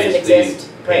I'm That just doesn't basically exist,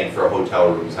 paying right. for a hotel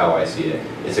room is how I see it.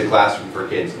 It's a classroom for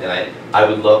kids, and I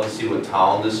would love to see what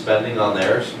Tolland is spending on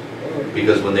theirs,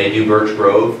 because when they do Birch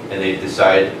Grove and they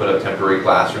decide to put up temporary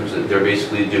classrooms, they're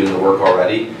basically doing the work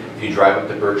already. If you drive up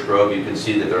to Birch Grove, you can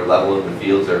see that they're leveling the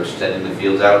fields, they're extending the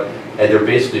fields out, and they're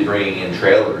basically bringing in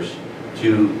trailers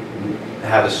to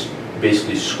have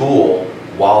basically school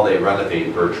while they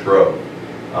renovate Birch Grove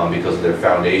because of their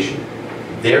foundation.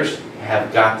 Theirs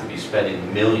have got to be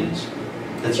spending millions.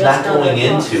 That's Just not on going the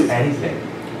costs. into anything.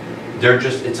 They're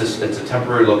just, it's a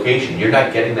temporary location. You're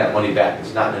not getting that money back.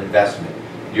 It's not an investment.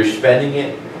 You're spending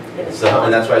it,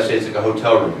 and that's why I say it's like a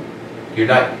hotel room. You're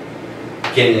not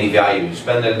getting any value. You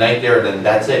spend the night there and then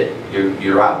that's it.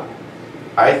 You're out.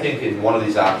 I think in one of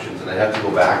these options, and I'd have to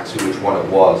go back to which one it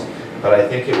was, but I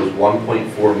think it was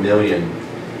 1.4 million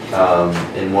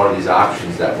in one of these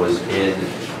options that was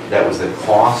the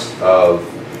cost of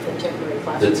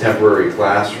the temporary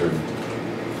classroom.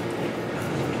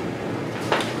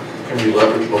 Can we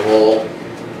leverage the whole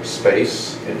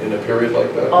space in a period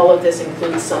like that? All of this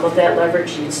includes some of that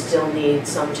leverage. You'd still need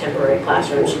some temporary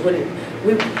classrooms. You wouldn't,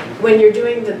 when you're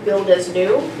doing the build as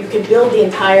new, you can build the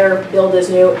entire build as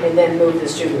new and then move the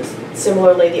students.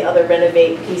 Similarly, the other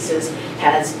renovate pieces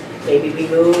has maybe we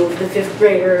move the 5th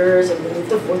graders and move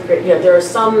the 4th grade. There is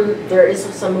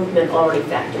some movement already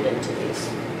factored into these.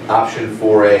 Option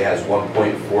 4A has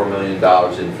 $1.4 million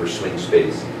in for swing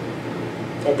space.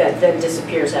 That then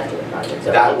disappears after the project's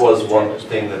over. That was one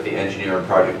thing that the engineer and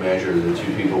project manager, the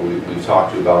two people we've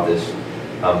talked to about this,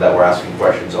 that were asking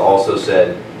questions, also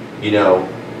said, you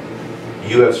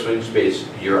have swing space,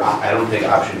 I don't think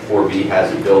option 4B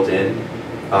has it built in.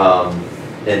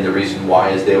 And the reason why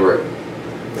is they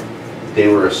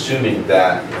were assuming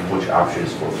that, which option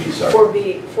is 4B, sorry?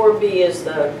 4B is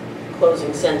the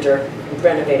closing center,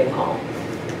 renovating hall.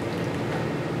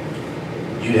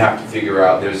 You'd have to figure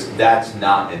out, that's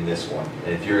not in this one.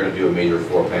 And if you're gonna do a major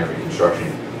floor plan reconstruction,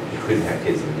 you couldn't have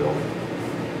kids in the building.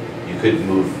 You couldn't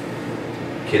move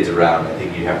kids around. I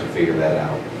think you'd have to figure that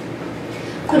out.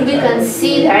 Could we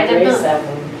consider, I don't Raise know, that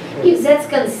one. if that's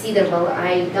considerable,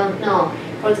 I don't know.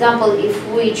 For example, if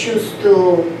we choose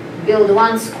to build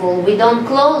one school, we don't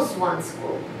close one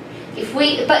school.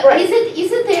 But Right.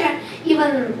 is it there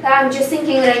even, I'm just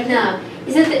thinking right now,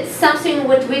 is it something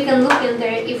what we can look into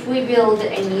if we build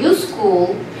a new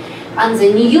school on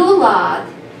the new lot?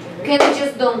 Can we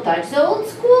just don't touch the old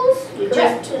schools? We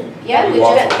Correct. just, yeah, we We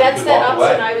walk- just, That's We that walk away.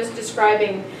 option I was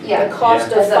describing, yeah. the cost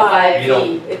Yeah. of As a 5B. You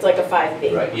don't- it's like a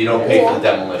 5B. Right, you don't pay for the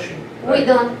demolition. We right?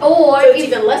 don't, or So it's if,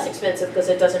 even less expensive because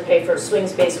it doesn't pay for swing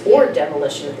space or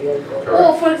demolition of the old building. Correct.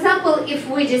 or for example, if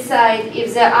we decide,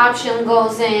 if the option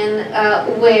goes in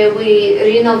where we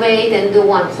renovate and do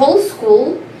one whole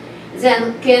school,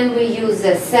 then can we use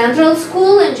the central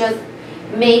school and just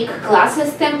make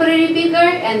classes temporarily bigger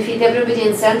and fit everybody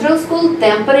in central school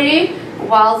temporary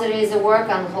while there is a work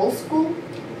on whole school?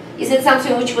 Is it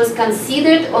something which was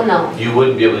considered or no? You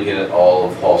wouldn't be able to get all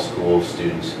of Hall School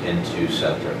students into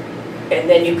Center. And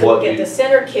then you What couldn't get you- the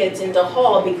center kids into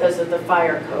hall because of the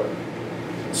fire code.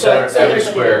 Center, so every there's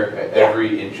a- square, yeah.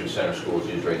 every inch of Center School is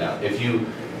used right now. If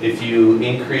you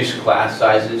increase class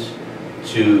sizes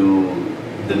to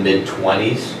the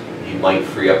mid-20s, you might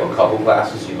free up a couple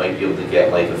classes. You might be able to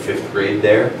get like a 5th grade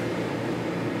there.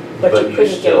 but you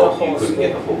couldn't get the whole You couldn't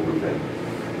get the school. whole group in.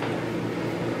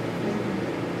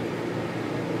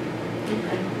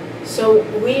 So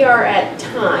we are at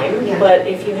time, Yeah. but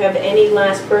if you have any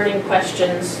last burning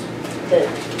questions that,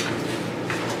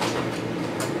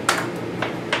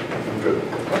 I'm good.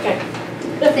 okay.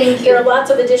 Thank There are you. lots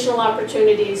of additional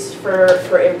opportunities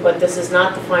for input. This is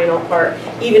not the final part.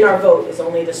 Even our vote is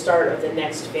only the start of the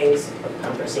next phase of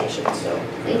conversation, so.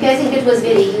 Thank you. I think it was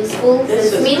very useful, This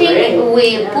this was meeting. great.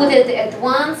 We Yeah. put it at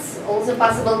once, all the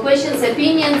possible questions,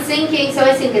 opinions, thinking, so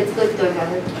I think it's good to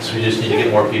have it. So we just need to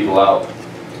get more people out.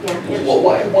 Yeah. Well,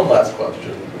 one last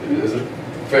question. Is it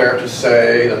fair to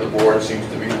say that the board seems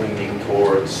to be leaning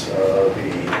towards the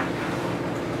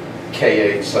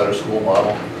K-8 center school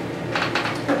model?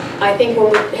 I think when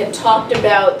we had talked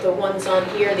about the ones on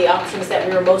here, the options that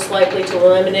we were most likely to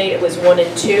eliminate, it was 1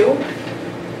 and 2.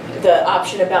 The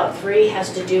option about 3 has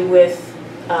to do with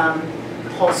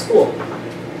Hall School.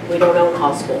 We don't own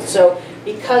Hall School. So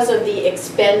because of the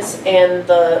expense and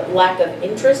the lack of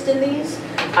interest in these,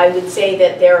 I would say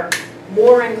that they're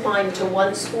more inclined to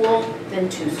 1 school than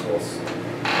 2 schools.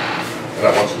 And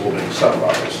that one school being center,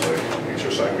 obviously, means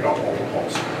you're saying we don't own the whole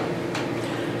school.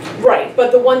 Right,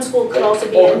 but the 1 school could also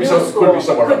be Or a could be new some- school. could be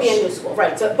somewhere Could be a else. new school,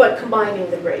 right, so, but combining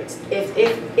the grades,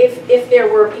 if there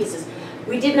were pieces.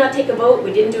 We did not take a vote,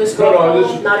 we didn't do a straw No, poll,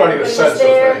 this is not trying to everybody get a was sense of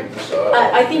there. things.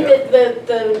 I think yeah.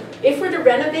 that if we're to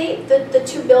renovate the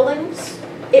 2 buildings,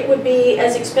 it would be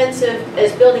as expensive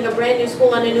as building a brand new school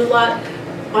on a new lot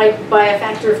by a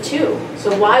factor of 2.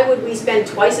 So why would we spend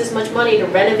twice as much money to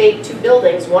renovate 2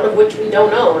 buildings, one of which we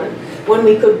don't own, when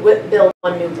we could build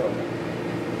 1 new building?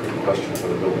 Good question for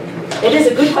the building committee. It is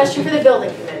a good question for the building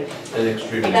committee. An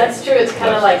extremely. That's true, it's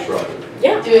kind of like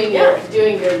Yeah. doing your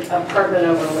apartment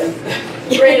over with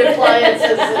great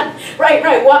appliances and Right,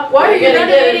 why are you You're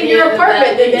gonna get renovating at the your end of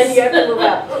apartment that and then lease. you have to move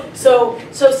out? So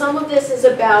some of this is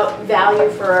about value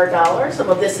for our dollar, some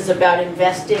of this is about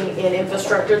investing in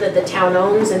infrastructure that the town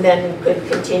owns and then could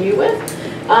continue with.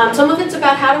 Some of it's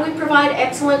about how do we provide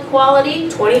excellent quality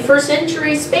 21st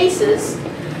century spaces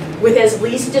with as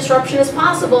least disruption as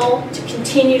possible to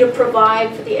continue to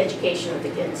provide for the education of the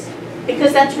kids.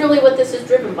 Because that's really what this is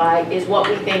driven by, is what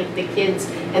we think the kids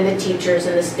and the teachers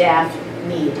and the staff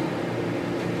need.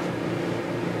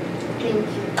 Thank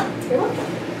you. You're welcome.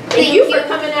 Thank Thank you you. for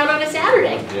coming out on a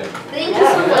Saturday. Yeah. Thank you so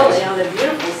yeah, much. really on a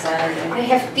beautiful Saturday. I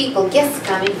have people, guests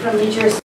coming from New Jersey.